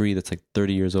 So like a tree that's like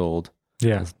 30 years old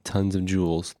Yeah. has tons of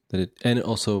joules and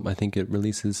also I think it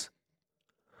releases.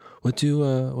 What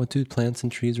do plants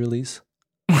and trees release?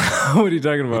 What are you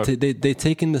talking about? They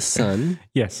take in the sun,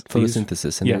 Yes.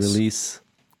 photosynthesis, and Yes. they release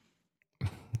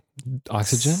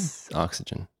Oxygen,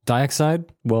 oxygen. dioxide.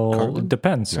 Well, Carbon? it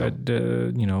depends.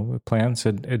 No. Plants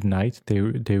at night they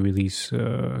release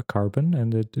carbon,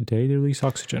 and at the day they release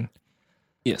oxygen.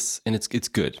 Yes, and it's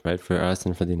good, right, for us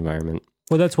and for the environment.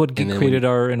 Well, that's what And then created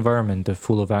our environment,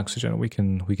 full of oxygen we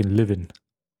can live in.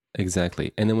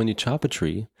 Exactly. And then when you chop a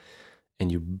tree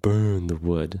and you burn the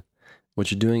wood, what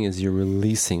you're doing is you're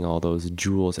releasing all those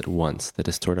joules at once that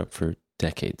is stored up for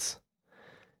decades.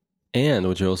 And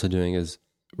what you're also doing is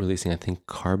releasing, I think,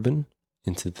 carbon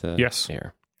into the Yes.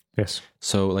 air. Yes,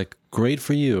 So, like, great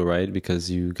for you, right? Because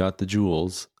you got the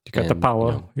joules. you got the and, power,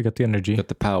 you know, you got the energy. you got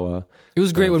the power. It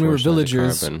was great when we were Unfortunately, the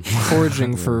villagers carbon.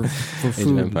 foraging for Age of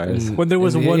food. Empires. and- When there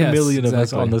was and- 1 yes, million of us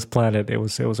exactly. on this planet, it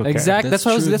was okay. Exactly. That's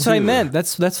That's true, what I too. meant.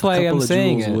 That's why A I'm couple of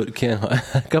saying joules it. can't,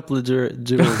 a couple of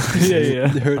joules Yeah.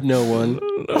 hurt no one.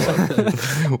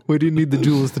 We didn't need the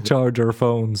jewels to charge our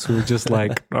phones. We were just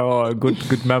like, oh,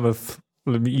 good mammoth.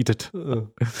 Let me eat it. Yeah.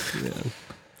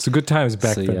 So good times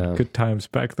back So, then. yeah. Good times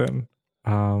back then.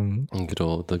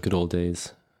 The good old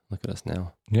days. Look at us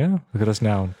now. Yeah, look at us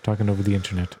now talking over the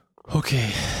internet.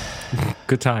 Okay.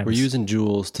 Good times. We're using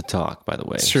joules to talk, by the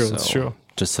way. It's true. So, It's true.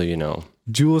 Just so you know.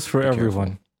 Jewels for Be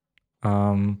careful.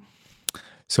 everyone.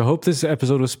 So hope this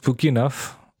episode was spooky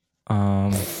enough.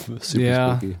 Super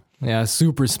Yeah. spooky. Yeah,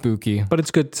 super spooky. But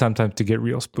it's good sometimes to get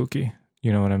real spooky.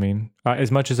 You know what I mean?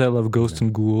 As much as I love ghosts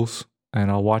and ghouls, and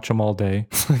I'll watch them all day.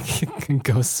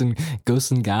 Ghosts and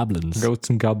goblins. Ghosts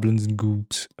and goblins and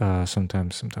ghouls.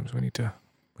 Sometimes we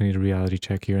need a reality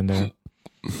check here and there.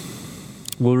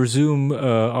 We'll resume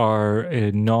our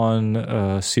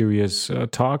non-serious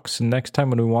talks next time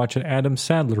when we watch an Adam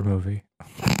Sandler movie.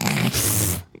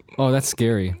 Oh, that's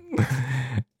scary.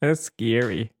 That's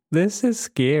scary. This is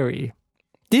scary.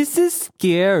 This is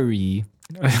scary.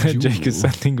 Jake is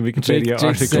sending Wikipedia Jake's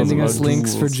articles sending about us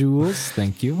links for jewels. jewels.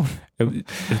 Thank you.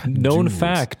 Known Jewels.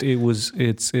 fact: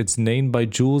 it's named by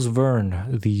Jules Verne,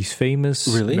 the famous.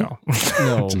 Really? No.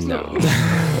 No.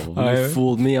 You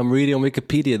fooled me. I'm reading on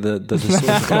Wikipedia the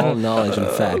source of all knowledge and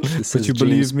fact. This But is you James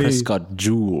believe me. Prescott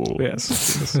Joule.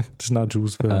 Yes, it's not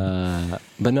Jules Verne.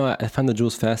 But no, I found the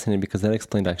jewels fascinating because that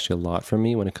explained actually a lot for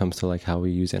me when it comes to like how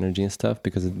we use energy and stuff.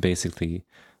 Because it basically,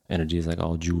 energy is like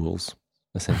all joules,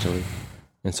 essentially.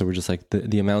 And so we're just like,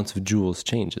 the amounts of joules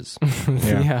changes.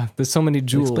 Yeah. There's so many It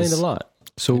jewels. explained a lot.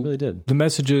 So It really did. the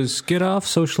message is: get off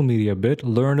social media a bit,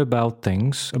 learn about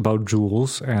things, about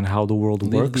jewels and how the world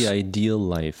Live works. the ideal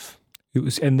life.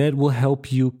 And that will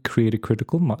help you create a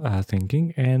critical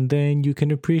thinking, and then you can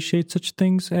appreciate such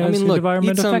things as the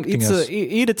environment affecting us.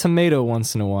 eat a tomato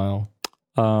once in a while.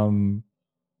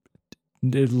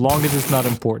 As long as it's not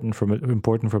important from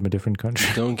a different country.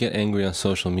 Don't get angry on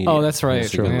social media. Oh, that's right.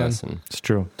 That's a good Man. lesson. It's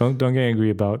true. Don't get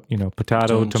angry about potato,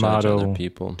 Don't judge other tomato,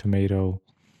 people. tomato.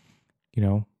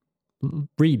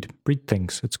 Read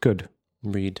things. It's good.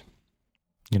 Read.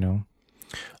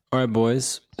 All right,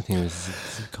 boys. I think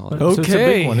this call it. So it's a big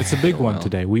Okay. one. It's a big one Wow.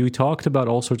 today. We talked about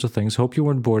all sorts of things. Hope you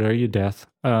weren't bored out of your death.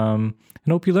 And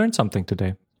hope you learned something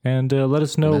today. And let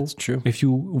us know That's true. if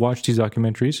you watched these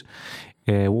documentaries.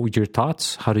 What were your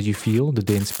thoughts? How did you feel? Did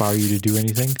they inspire you to do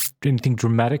anything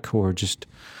dramatic, or just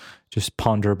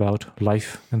ponder about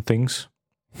life and things?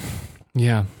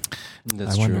 Yeah.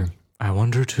 That's I true. wonder. I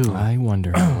wonder too. I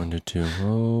wonder. I wonder too.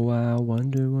 Oh, I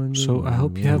wonder. So I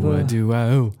hope you have What a do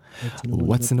I?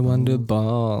 What's in a wonder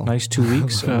ball? nice 2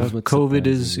 weeks. What's COVID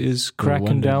is surprises? cracking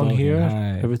Wonder down ball here. can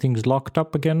hide. Everything's locked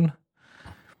up again.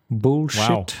 Bullshit.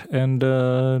 Wow. And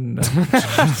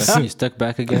You stuck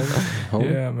back again? Home?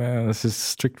 yeah, man, this is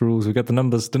strict rules. We got the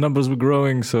numbers. The numbers were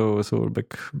growing, so we're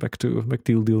back to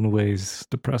dealing ways.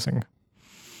 Depressing.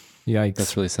 Yikes.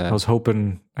 That's really sad. I was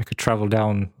hoping I could travel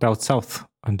down south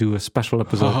and do a special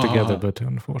episode together, but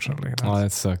unfortunately, Oh,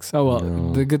 that sucks. Oh, well,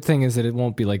 No. the good thing is that it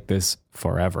won't be like this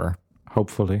forever.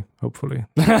 hopefully.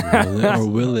 Will it or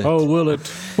will it? Oh, will it?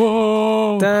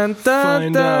 Whoa! Dun,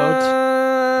 Find out.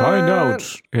 Find out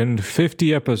in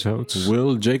 50 episodes.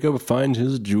 Will Jacob find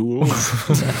his jewels?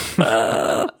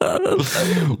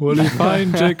 Will he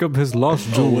find Jacob his lost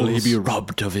Or jewels? will he be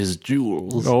robbed of his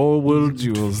jewels? Oh, will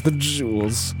Jewels, the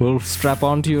jewels. Will strap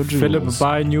onto your jewels. Philip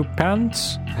buy new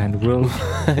pants? And will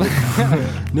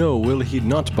No, will he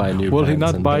not buy new Will pants? he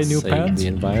not and buy thus new save pants? the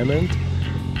environment?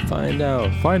 Find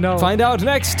out. find out Find out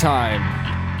next time.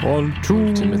 on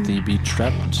two? Timothy be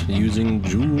trapped using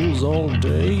jewels all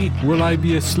day? Will I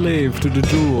be a slave to the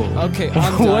jewel? Okay,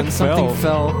 I'm What done. Something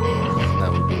fell.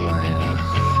 That would be my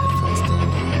headphone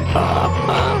stand.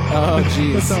 Oh,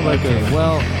 jeez. That sounds like okay, a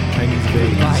well, Chinese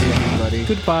baby. bye,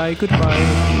 everybody.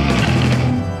 Goodbye.